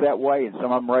better that way? And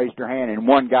some of them raised their hand, and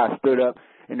one guy stood up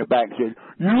in the back and said,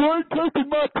 you ain't taking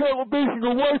my television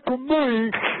away from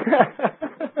me.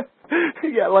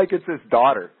 Yeah, like it's his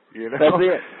daughter, you know. That's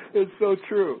it. It's so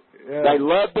true. Yeah. They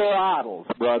love their idols,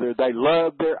 brother. They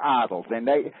love their idols. And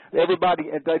they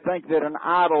think that an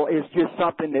idol is just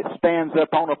something that stands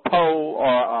up on a pole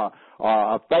or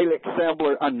a phallic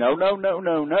symbol.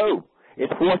 No.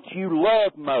 It's what you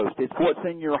love most. It's what's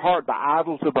in your heart, the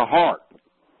idols of the heart.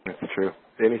 That's true.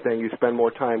 Anything you spend more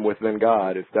time with than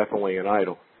God is definitely an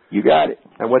idol. You got it.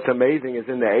 And what's amazing is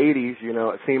in the 80s, you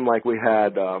know, it seemed like we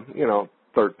had,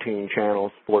 13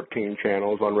 channels, 14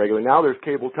 channels on regular. Now there's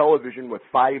cable television with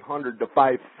 500 to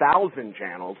 5,000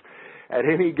 channels at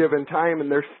any given time,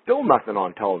 and there's still nothing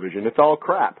on television. It's all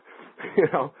crap, you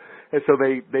know. And so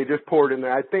they just poured in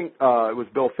there. I think it was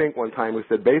Bill Fink one time who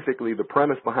said basically the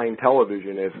premise behind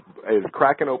television is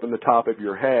cracking open the top of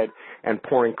your head and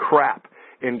pouring crap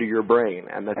into your brain,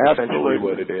 and that's essentially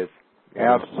what it is.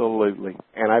 Absolutely.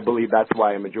 And I believe that's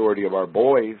why a majority of our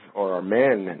boys or our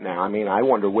men now, I mean, I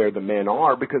wonder where the men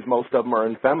are because most of them are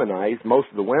unfeminized. Most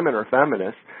of the women are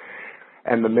feminists,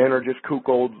 and the men are just kook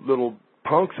old little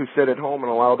punks who sit at home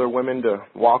and allow their women to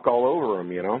walk all over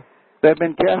them, you know. They've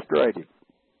been castrated.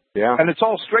 Yeah. And it's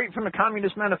all straight from the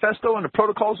Communist Manifesto and the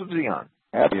Protocols of Zion.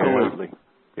 Absolutely.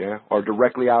 Yeah, or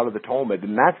directly out of the Talmud.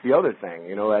 And that's the other thing,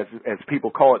 you know, as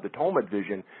people call it the Talmud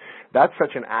vision, that's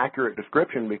such an accurate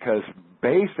description because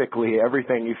basically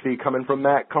everything you see coming from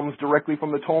that comes directly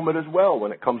from the Talmud as well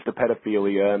when it comes to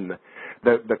pedophilia and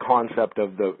the concept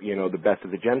of the best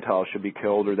of the Gentiles should be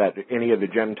killed or that any of the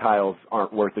Gentiles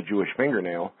aren't worth a Jewish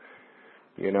fingernail.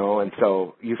 You know, and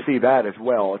so you see that as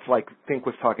well. It's like Fink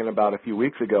was talking about a few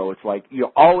weeks ago. It's like you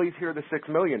always hear the 6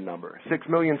 million number. 6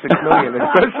 million, 6 million,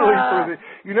 especially for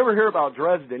you never hear about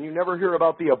Dresden. You never hear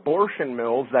about the abortion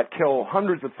mills that kill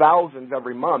hundreds of thousands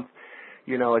every month.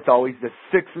 You know, it's always the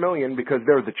 6 million because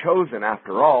they're the chosen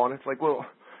after all. And it's like, well,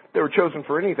 they were chosen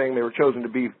for anything. They were chosen to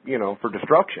be, you know, for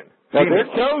destruction. No, they're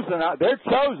chosen. They're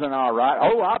chosen, all right.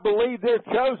 Oh, I believe they're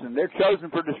chosen. They're chosen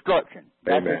for destruction.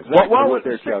 That's Amen. exactly well, what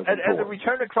they're chosen at for. the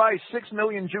return of Christ, 6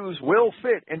 million Jews will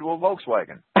fit into a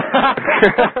Volkswagen.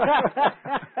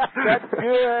 That's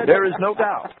good. There is no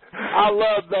doubt. I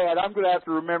love that. I'm going to have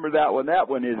to remember that one. That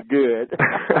one is good.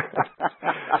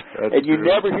 And you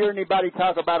never hear anybody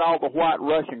talk about all the white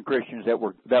Russian Christians that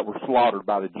were slaughtered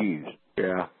by the Jews.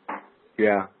 Yeah.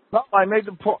 Yeah. Well, I made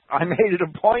it a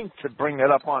point to bring that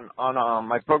up on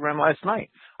my program last night.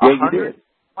 Yeah, you did.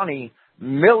 120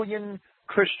 million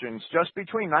Christians just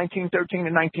between 1913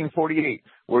 and 1948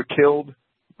 were killed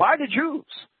by the Jews.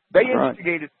 They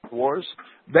instigated the wars.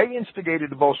 They instigated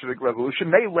the Bolshevik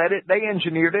Revolution. They led it. They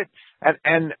engineered it,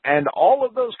 and all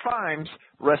of those crimes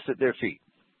rest at their feet.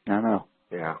 I know.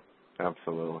 Yeah,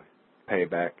 absolutely.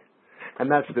 Payback,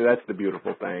 and that's the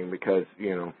beautiful thing because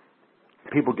you know.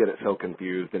 People get it so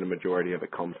confused, and a majority of it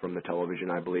comes from the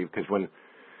television, I believe, because when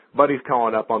Buddy's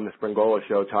calling up on the Springola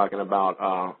show talking about,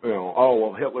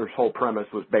 Hitler's whole premise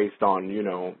was based on,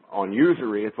 on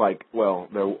usury, it's like,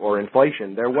 or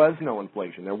inflation. There was no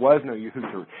inflation. There was no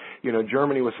usury. You know,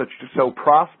 Germany was so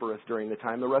prosperous during the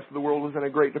time. The rest of the world was in a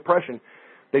Great Depression.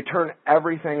 They turn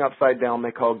everything upside down.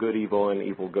 They call good evil and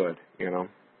evil good, you know.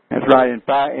 That's right. In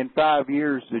 5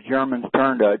 years, the Germans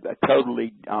turned a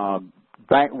totally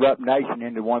bankrupt nation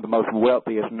into one of the most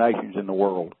wealthiest nations in the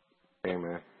world.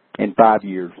 Amen. In 5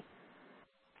 years.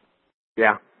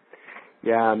 Yeah,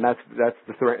 and that's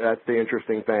the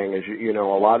interesting thing is a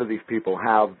lot of these people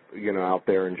have out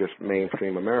there in just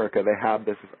mainstream America they have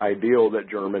this ideal that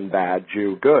German bad,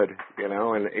 Jew good, and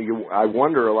I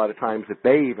wonder a lot of times if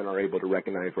they even are able to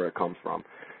recognize where it comes from.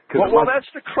 Well, that's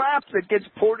the crap that gets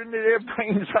poured into their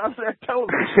brains on their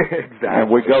television. Exactly. And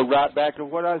we go right back to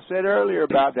what I said earlier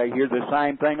about they hear the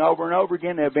same thing over and over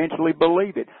again. They eventually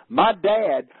believe it. My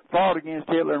dad fought against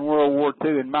Hitler in World War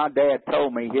II, and my dad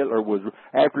told me Hitler was,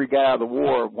 after he got out of the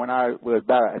war, when I was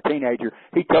about a teenager,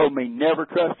 he told me never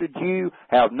trust a Jew,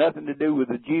 have nothing to do with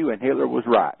a Jew, and Hitler was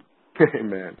right.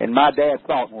 Amen. And my dad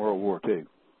fought in World War II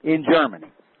in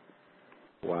Germany.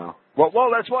 Wow.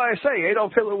 Well, that's why I say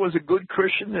Adolf Hitler was a good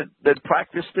Christian that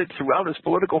practiced it throughout his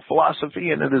political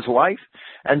philosophy and in his life,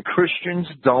 and Christians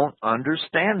don't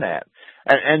understand that.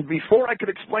 And before I could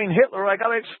explain Hitler, I got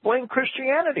to explain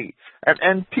Christianity.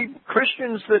 And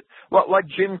Christians that, like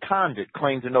Jim Condit,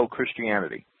 claim to know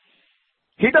Christianity.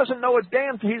 He doesn't know a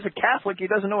damn. He's a Catholic. He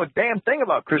doesn't know a damn thing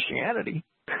about Christianity.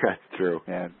 That's true.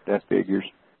 Yeah, that figures.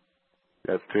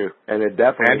 That's true. And it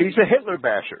definitely. And he's a Hitler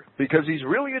basher because he's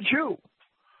really a Jew.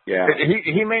 Yeah.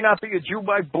 He may not be a Jew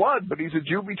by blood, but he's a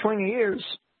Jew between the ears.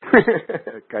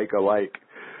 Kike-alike,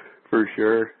 for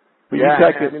sure. But you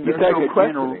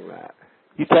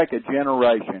take a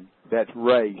generation that's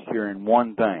raised hearing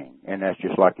one thing, and that's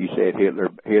just like you said, Hitler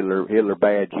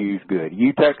bad, Jews good.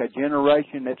 You take a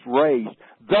generation that's raised,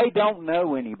 they don't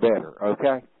know any better,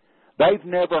 okay? They've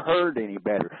never heard any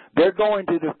better. They're going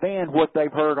to defend what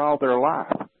they've heard all their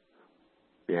life.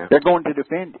 Yeah. They're going to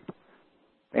defend it.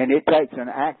 And it takes an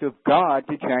act of God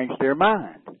to change their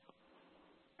mind.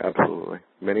 Absolutely.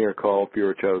 Many are called, few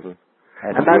are chosen.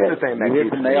 That's the thing that you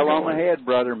keeps hit the nail on the head,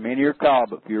 brother. Many are called,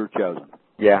 but few are chosen.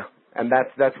 Yeah. And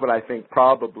that's what I think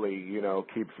probably,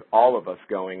 keeps all of us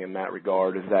going in that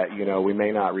regard is that, we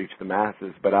may not reach the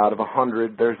masses, but out of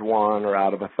 100, there's one, or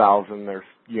out of 1,000, there's,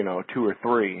 2 or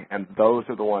 3. And those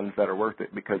are the ones that are worth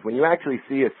it. Because when you actually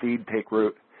see a seed take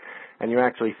root, and you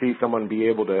actually see someone be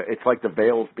able to, it's like the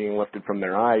veils being lifted from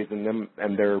their eyes and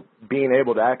they're being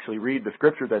able to actually read the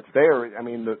scripture that's there. I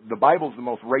mean, the Bible's the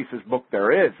most racist book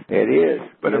there is. It is.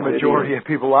 But yes, a majority of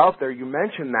people out there, you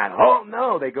mention that. Oh,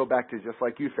 no, they go back to just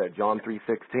like you said, John 3:16.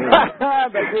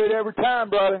 They do it every time,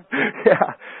 brother.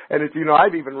 Yeah. And it's,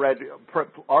 I've even read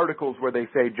articles where they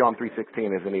say John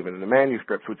 3:16 isn't even in the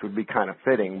manuscripts, which would be kind of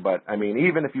fitting. But, I mean,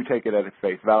 even if you take it at its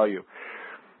face value,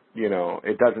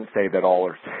 it doesn't say that all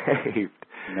are saved.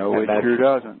 No, it sure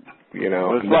doesn't.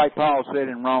 It's like Paul said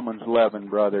in Romans 11,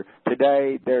 brother.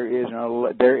 Today there is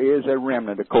a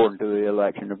remnant according to the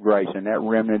election of grace, and that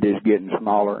remnant is getting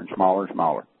smaller and smaller and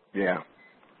smaller. Yeah.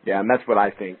 Yeah, and that's what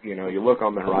I think. You look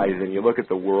on the horizon, you look at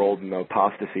the world and the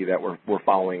apostasy that we're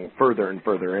falling further and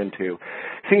further into.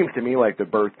 Seems to me like the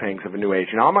birth pangs of a new age.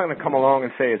 Now, I'm not going to come along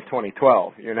and say it's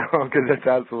 2012, because it's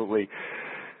absolutely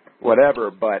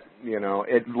whatever. But,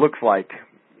 it looks like,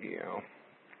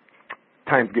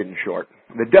 time's getting short.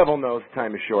 The devil knows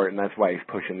time is short, and that's why he's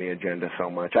pushing the agenda so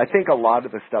much. I think a lot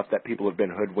of the stuff that people have been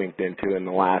hoodwinked into in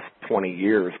the last 20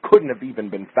 years couldn't have even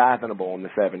been fathomable in the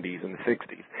 70s and the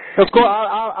 60s. Of course,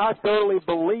 I totally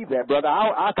believe that, brother.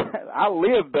 I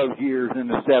lived those years in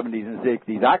the 70s and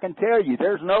 60s. I can tell you,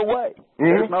 there's no way.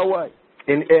 There's no way.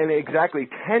 And exactly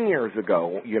 10 years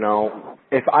ago,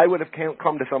 if I would have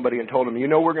come to somebody and told them,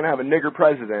 we're going to have a nigger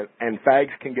president and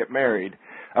fags can get married,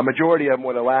 a majority of them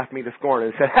would have laughed me to scorn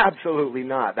and said, absolutely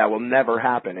not. That will never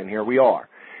happen. And here we are.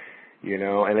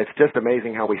 And it's just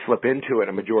amazing how we slip into it.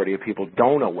 A majority of people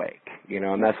don't awake,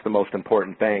 and that's the most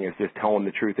important thing, is just telling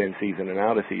the truth in season and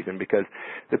out of season, because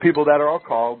the people that are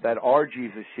called, that are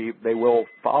Jesus' sheep, they will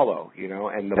follow,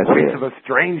 and the voice of a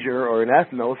stranger or an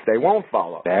ethnos, they won't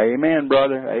follow. Amen,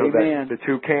 brother. So Amen. that's the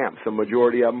two camps. The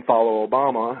majority of them follow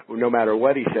Obama, no matter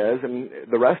what he says, and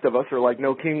the rest of us are like,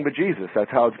 no king but Jesus.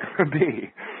 That's how it's going to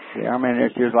be. Yeah,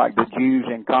 it's just like the Jews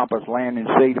encompass land and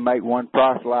sea to make one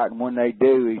proselyte, and when they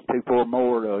do, he's too far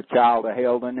more to a child of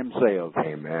hell than themselves.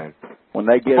 Amen. When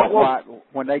they get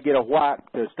a white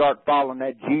to start following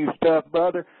that Jew stuff,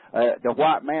 brother, the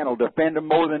white man will defend them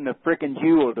more than the frickin'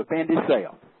 Jew will defend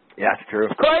himself. Yeah, it's true.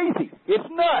 It's crazy. It's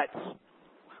nuts.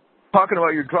 Talking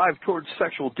about your drive towards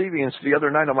sexual deviance the other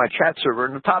night on my chat server,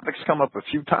 and the topic's come up a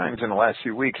few times in the last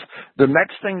few weeks. The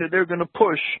next thing that they're going to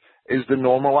push is the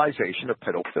normalization of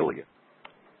pedophilia.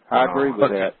 I agree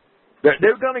with that.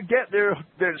 They're going to get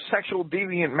their sexual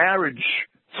deviant marriage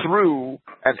through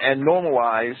and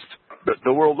normalized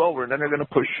the world over, and then they're going to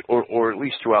push, or at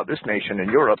least throughout this nation in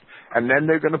Europe, and then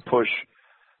they're going to push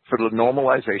for the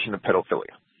normalization of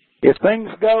pedophilia. If things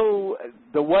go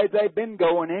the way they've been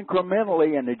going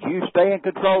incrementally and the Jews stay in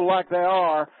control like they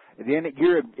are, then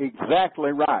you're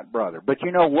exactly right, brother. But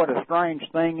you know what a strange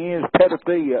thing is?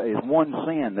 Pedophilia is one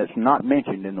sin that's not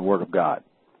mentioned in the Word of God.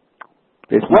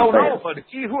 It's well, no, but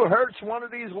he who hurts one of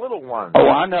these little ones. Oh,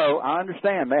 I know. I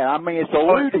understand that. It's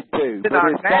alluded to. But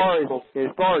as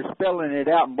far as spelling it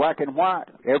out in black and white,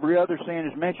 every other sin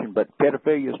is mentioned, but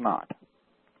pedophilia is not.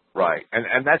 Right.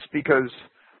 And that's because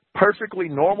perfectly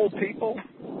normal people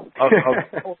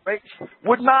of race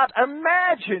would not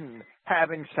imagine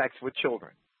having sex with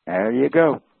children. There you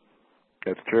go.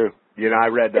 That's true. I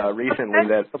read recently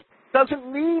that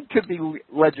doesn't need to be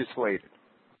legislated.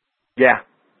 Yeah,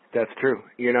 that's true.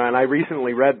 And I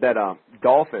recently read that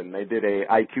dolphin, they did a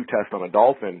IQ test on a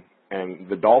dolphin, and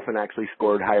the dolphin actually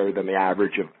scored higher than the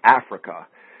average of Africa.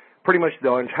 Pretty much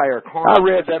the entire continent. I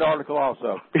read that article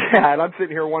also. Yeah, and I'm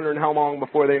sitting here wondering how long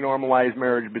before they normalize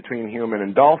marriage between human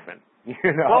and dolphin.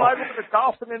 Well, I'd let a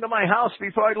dolphin into my house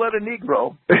before I'd let a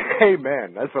Negro.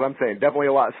 Amen. That's what I'm saying. Definitely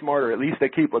a lot smarter. At least they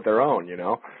keep what their own,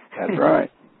 That's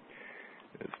right.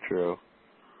 It's true.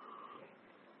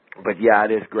 But yeah,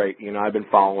 it is great. I've been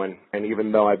following, and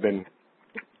even though I've been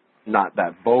not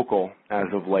that vocal as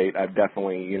of late, I've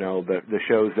definitely, the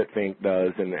shows that Fink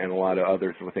does and a lot of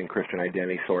others within Christian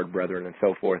Identity, Sword Brethren, and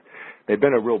so forth, they've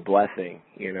been a real blessing,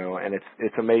 and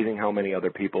it's amazing how many other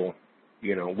people,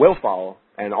 will follow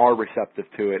and are receptive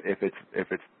to it if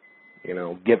it's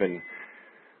given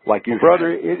like you.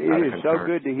 Brother, it is so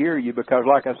good to hear you, because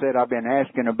like I said, I've been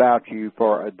asking about you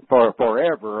for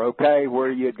forever, okay,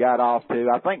 where you got off to.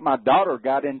 I think my daughter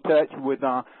got in touch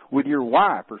with your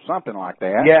wife or something like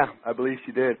that. Yeah, I believe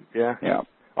she did. Yeah.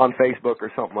 On Facebook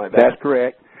or something like that. That's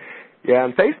correct. Yeah,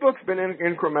 and Facebook's been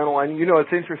incremental, and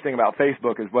it's interesting about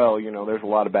Facebook as well. There's a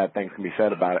lot of bad things can be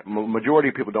said about it. Majority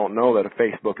of people don't know that a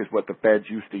Facebook is what the feds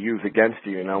used to use against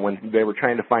you. When they were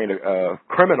trying to find a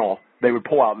criminal, they would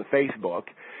pull out the Facebook,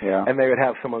 and they would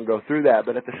have someone go through that.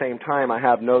 But at the same time, I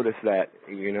have noticed that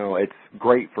it's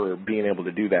great for being able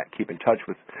to do that, keep in touch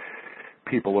with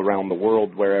people around the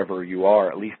world, wherever you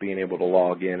are, at least being able to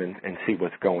log in and see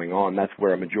what's going on. That's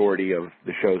where a majority of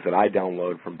the shows that I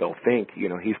download from Bill Fink,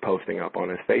 he's posting up on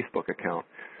his Facebook account.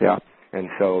 Yeah. And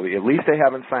so at least they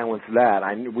haven't silenced that.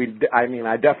 I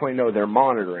definitely know they're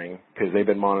monitoring, because they've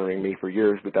been monitoring me for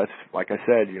years, but that's, like I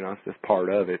said, it's just part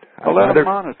of it. Well, let them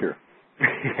monitor.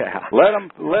 Yeah. Let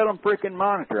them freaking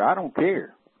monitor. I don't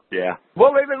care. Yeah.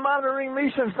 Well, they've been monitoring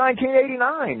me since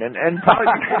 1989, and probably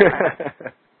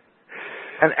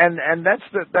And that's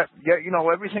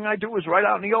everything I do is right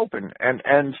out in the open.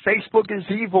 And Facebook is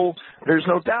evil, there's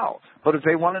no doubt. But if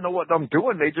they want to know what I'm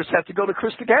doing, they just have to go to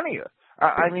Christogenea.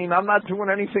 I'm not doing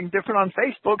anything different on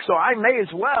Facebook, so I may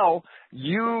as well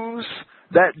use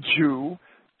that Jew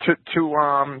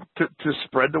to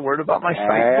spread the word about my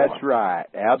site. That's right.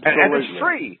 Absolutely. And it's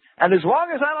free. And as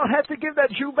long as I don't have to give that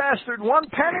Jew bastard one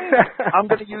penny, I'm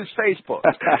going to use Facebook.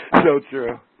 So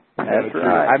true. That's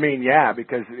right. I mean, yeah,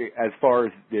 because as far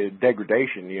as the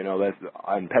degradation, that's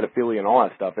and pedophilia and all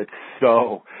that stuff, it's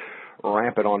so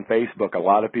rampant on Facebook. A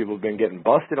lot of people have been getting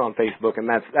busted on Facebook, and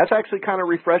that's actually kind of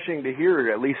refreshing to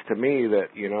hear, at least to me, that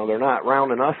they're not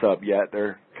rounding us up yet.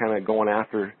 They're kind of going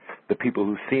after the people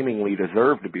who seemingly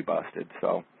deserve to be busted.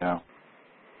 So yeah.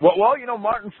 Well,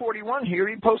 Martin41 here,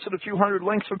 he posted a few hundred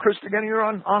links for Chris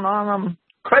Degennier on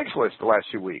Craigslist the last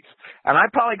few weeks, and I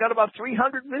probably got about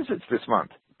 300 visits this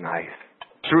month. Nice.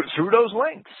 Through those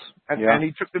links, and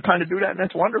he took the time to do that, and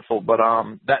that's wonderful. But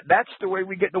that's the way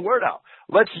we get the word out.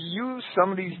 Let's use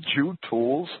some of these Jew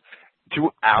tools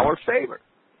to our favor.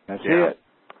 That's it.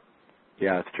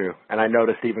 Yeah, it's true. And I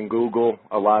noticed even Google,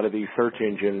 a lot of these search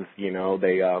engines,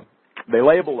 they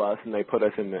label us and they put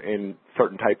us in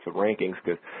certain types of rankings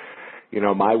because,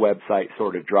 my website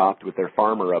sort of dropped with their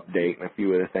farmer update and a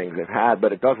few of the things they've had,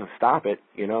 but it doesn't stop it.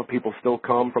 People still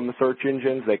come from the search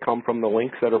engines. They come from the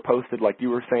links that are posted, like you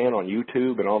were saying, on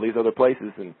YouTube and all these other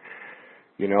places. And,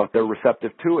 if they're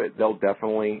receptive to it, they'll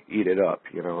definitely eat it up,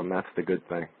 and that's the good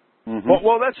thing. Mm-hmm.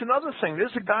 Well, that's another thing.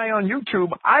 There's a guy on YouTube.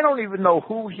 I don't even know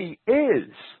who he is.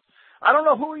 I don't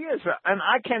know who he is, and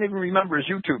I can't even remember his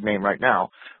YouTube name right now.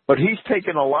 But he's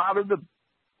taken a lot of the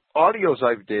audios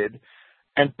I've did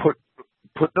and put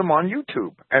them on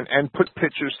YouTube and put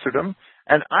pictures to them.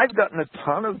 And I've gotten a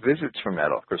ton of visits from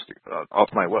that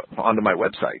onto my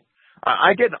website.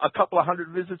 I get a couple of hundred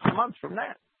visits a month from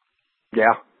that.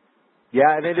 Yeah.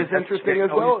 Yeah, and it is interesting as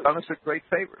well. He's done us a great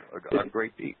favor, a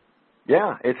great deed.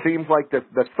 Yeah, it seems like the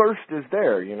thirst is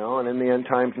there, and in the end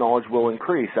times knowledge will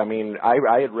increase. I mean,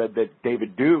 I had read that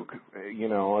David Duke,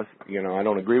 I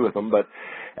don't agree with him, but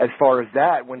as far as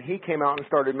that, when he came out and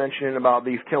started mentioning about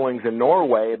these killings in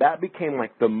Norway, that became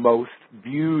like the most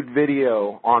viewed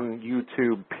video on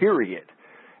YouTube, period.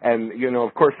 And,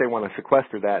 of course they want to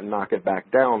sequester that and knock it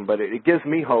back down, but it gives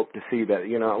me hope to see that,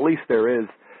 at least there is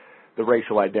the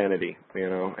racial identity,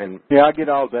 and yeah, I get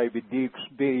all David Duke's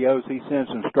videos. He sends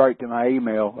them straight to my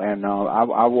email, and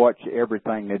I watch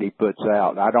everything that he puts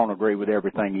out. I don't agree with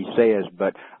everything he says,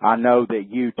 but I know that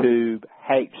YouTube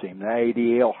hates him. The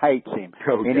ADL hates him,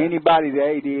 and anybody the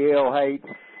ADL hates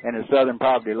and the Southern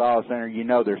Poverty Law Center,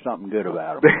 there's something good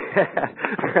about them.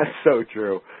 That's so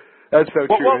true. That's so true.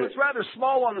 Well, it's rather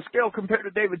small on the scale compared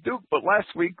to David Duke, but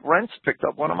last week Rents picked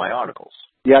up one of my articles.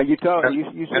 Yeah, you said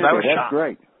and I was that's shocked.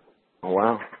 great. Oh,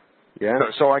 wow. Yeah.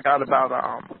 So I got about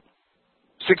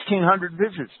 1,600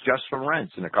 visits just from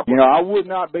Rents in a couple. I would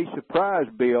not be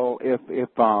surprised, Bill, if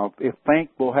Fink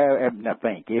will have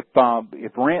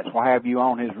if Rents will have you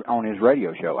on his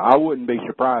radio show. I wouldn't be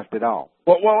surprised at all.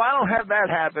 Well, I don't have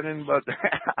that happening, but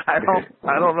I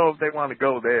don't know if they want to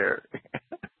go there.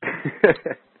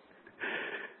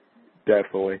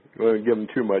 Definitely. We wouldn't give them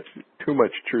too much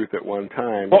truth at one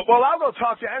time. Well, I'll go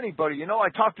talk to anybody. I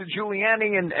talked to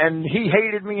Giuliani, and he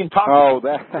hated me and talked to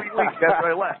me for 3 weeks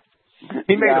after I left.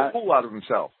 He made a fool out of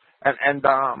himself. And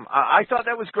I thought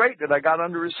that was great that I got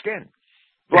under his skin.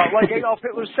 Well, like Adolf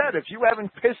Hitler said, if you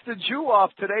haven't pissed a Jew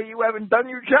off today, you haven't done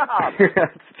your job.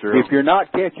 That's true. If you're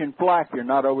not catching flack, you're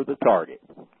not over the target.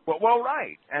 Well,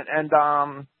 right. And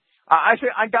I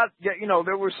think I got,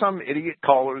 there were some idiot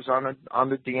callers on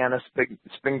the Deanna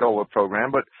Spingola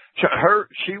program, but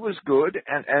she was good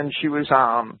and she was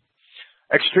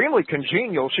extremely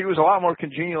congenial. She was a lot more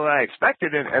congenial than I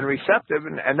expected and receptive,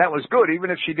 and that was good.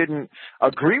 Even if she didn't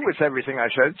agree with everything I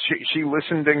said, she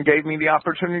listened and gave me the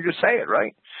opportunity to say it,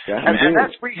 right? Yeah, and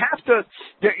that's, we have to,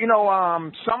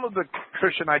 some of the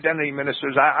Christian identity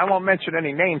ministers, I won't mention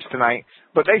any names tonight,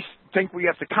 but they think we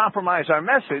have to compromise our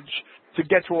message to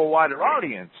get to a wider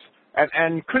audience.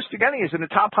 And Chris Degennier is in the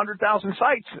top 100,000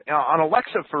 sites on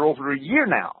Alexa for over a year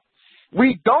now.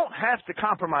 We don't have to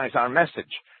compromise our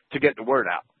message to get the word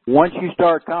out. Once you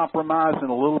start compromising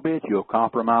a little bit, you'll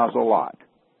compromise a lot.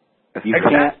 You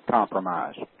can't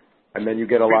compromise. And then you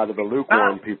get a lot of the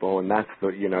lukewarm people, and that's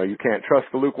you can't trust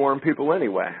the lukewarm people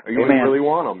anyway. Or you wouldn't really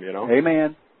want them,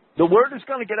 Amen. The word is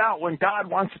going to get out when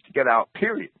God wants it to get out,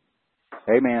 period.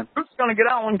 Amen. It's going to get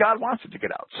out when God wants it to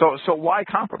get out. So why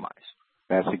compromise?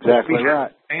 That's exactly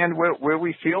right. And where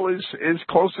we feel is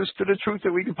closest to the truth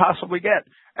that we can possibly get,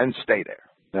 and stay there.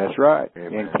 That's right.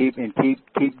 Amen. And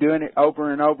keep doing it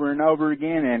over and over and over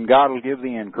again, and God will give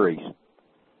the increase.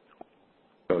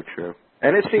 So true.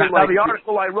 And it seems now the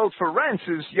article I wrote for Rents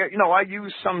is, I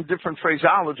use some different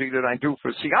phraseology that I do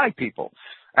for CI people.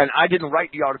 And I didn't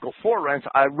write the article for Rents.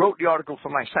 I wrote the article for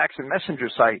my Saxon Messenger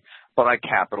site, but I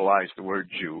capitalized the word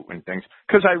Jew and things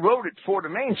because I wrote it for the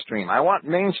mainstream. I want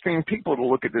mainstream people to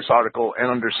look at this article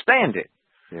and understand it.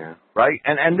 Yeah. Right?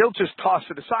 And they'll just toss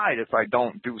it aside if I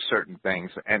don't do certain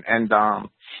things. And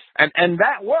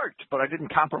that worked, but I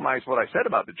didn't compromise what I said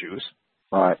about the Jews.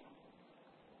 Right.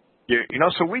 You know,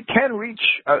 so we can reach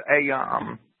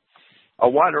a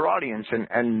wider audience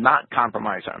and not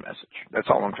compromise our message. That's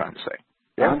all I'm trying to say.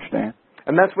 Yeah. I understand.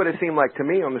 And that's what it seemed like to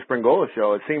me on the Springola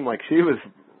show. It seemed like she was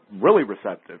really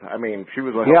receptive. I mean, she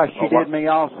was like, yeah, she did me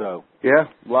also. Yeah,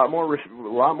 a lot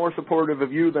more supportive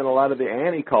of you than a lot of the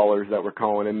anti-callers that were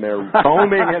calling in there,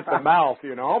 foaming at the mouth.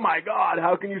 You know, oh my God,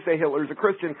 how can you say Hitler's a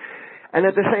Christian? And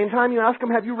at the same time, you ask them,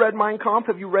 have you read Mein Kampf?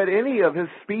 Have you read any of his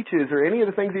speeches or any of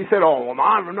the things he said? Oh, well,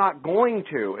 I'm not going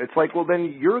to. It's like, well,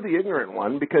 then you're the ignorant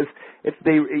one, because if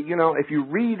you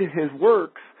read his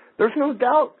works, there's no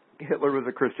doubt Hitler was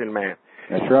a Christian man.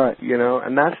 That's right. You know,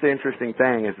 and that's the interesting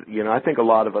thing is, you know, I think a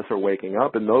lot of us are waking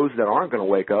up, and those that aren't going to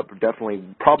wake up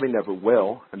probably never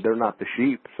will, and they're not the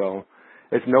sheep, so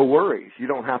it's no worries. You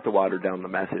don't have to water down the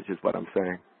message is what I'm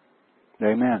saying.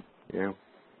 Amen. Yeah.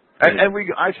 And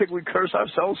I think we curse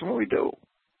ourselves when we do.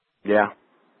 Yeah.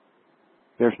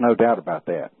 There's no doubt about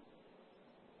that.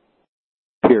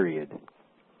 Period.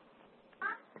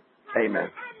 Amen.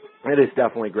 It is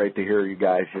definitely great to hear you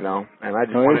guys, you know, and I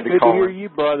just well, wanted to call. It's good to hear you,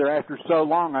 brother. After so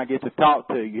long, I get to talk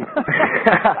to you.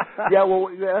 Yeah, well,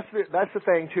 that's the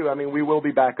thing too. I mean, we will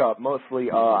be back up. Mostly,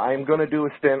 I'm going to do a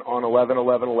stint on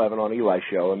 11-11-11 on Eli's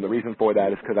show, and the reason for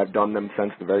that is because I've done them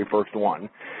since the very first one.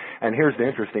 And here's the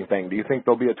interesting thing: do you think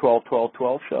there'll be a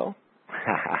 12-12-12 show?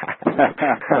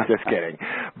 I'm just kidding.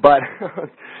 But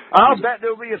I'll bet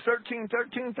there'll be a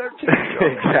 13-13-13 show.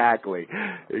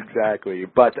 Exactly.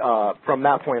 But from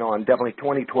that point on, definitely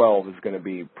 2012 is going to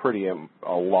be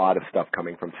a lot of stuff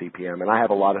coming from CPM. And I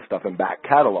have a lot of stuff in back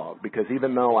catalog because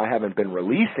even though I haven't been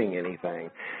releasing anything,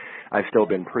 I've still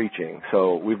been preaching.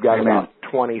 So we've got about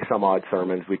 20-some-odd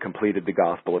sermons. We completed the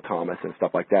Gospel of Thomas and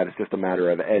stuff like that. It's just a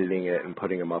matter of editing it and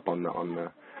putting them up on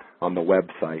the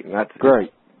website. And that's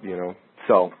great. You know,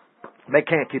 so they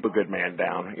can't keep a good man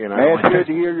down, you know. It's good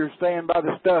to hear you're staying by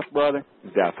the stuff, brother.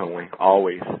 Definitely.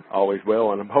 Always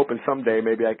will. And I'm hoping someday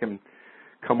maybe I can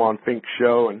come on Fink's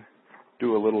show and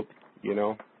do a little, you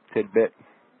know, tidbit.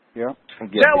 Yeah.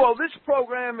 Yeah, well, this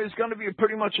program is going to be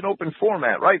pretty much an open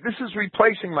format, right? This is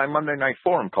replacing my Monday Night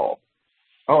Forum call.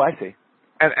 Oh, I see.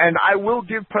 And I will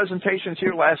give presentations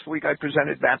here. Last week I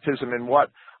presented baptism and what.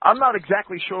 I'm not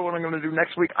exactly sure what I'm going to do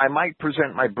next week. I might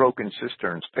present my Broken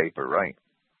Cisterns paper, right?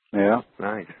 Yeah.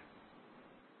 Nice.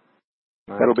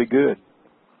 That'll be good.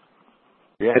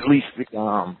 Yeah. At least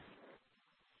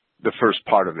the first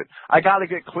part of it. I got to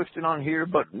get Clifton on here,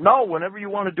 but no, whenever you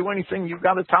want to do anything, you've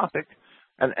got a topic,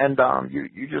 and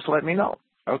you just let me know.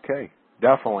 Okay.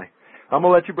 Definitely. I'm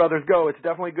going to let you brothers go. It's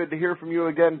definitely good to hear from you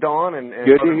again, Don. And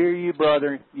good to hear you,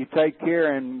 brother. You take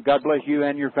care, and God bless you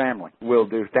and your family. Will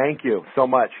do. Thank you so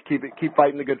much. Keep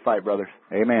fighting the good fight, brothers.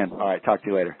 Amen. All right. Talk to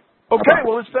you later. Okay. Bye-bye.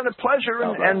 Well, it's been a pleasure.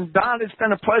 And Don, it's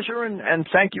been a pleasure. And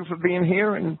thank you for being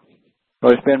here. And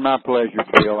well, it's been my pleasure,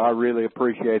 Bill. I really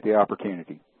appreciate the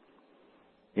opportunity.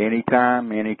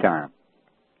 Anytime.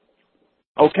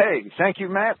 Okay. Thank you,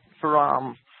 Matt,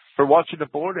 for watching the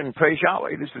board, and praise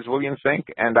Yahweh. This is William Fink,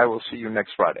 and I will see you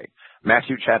next Friday.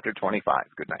 Matthew chapter 25.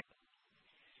 Good night.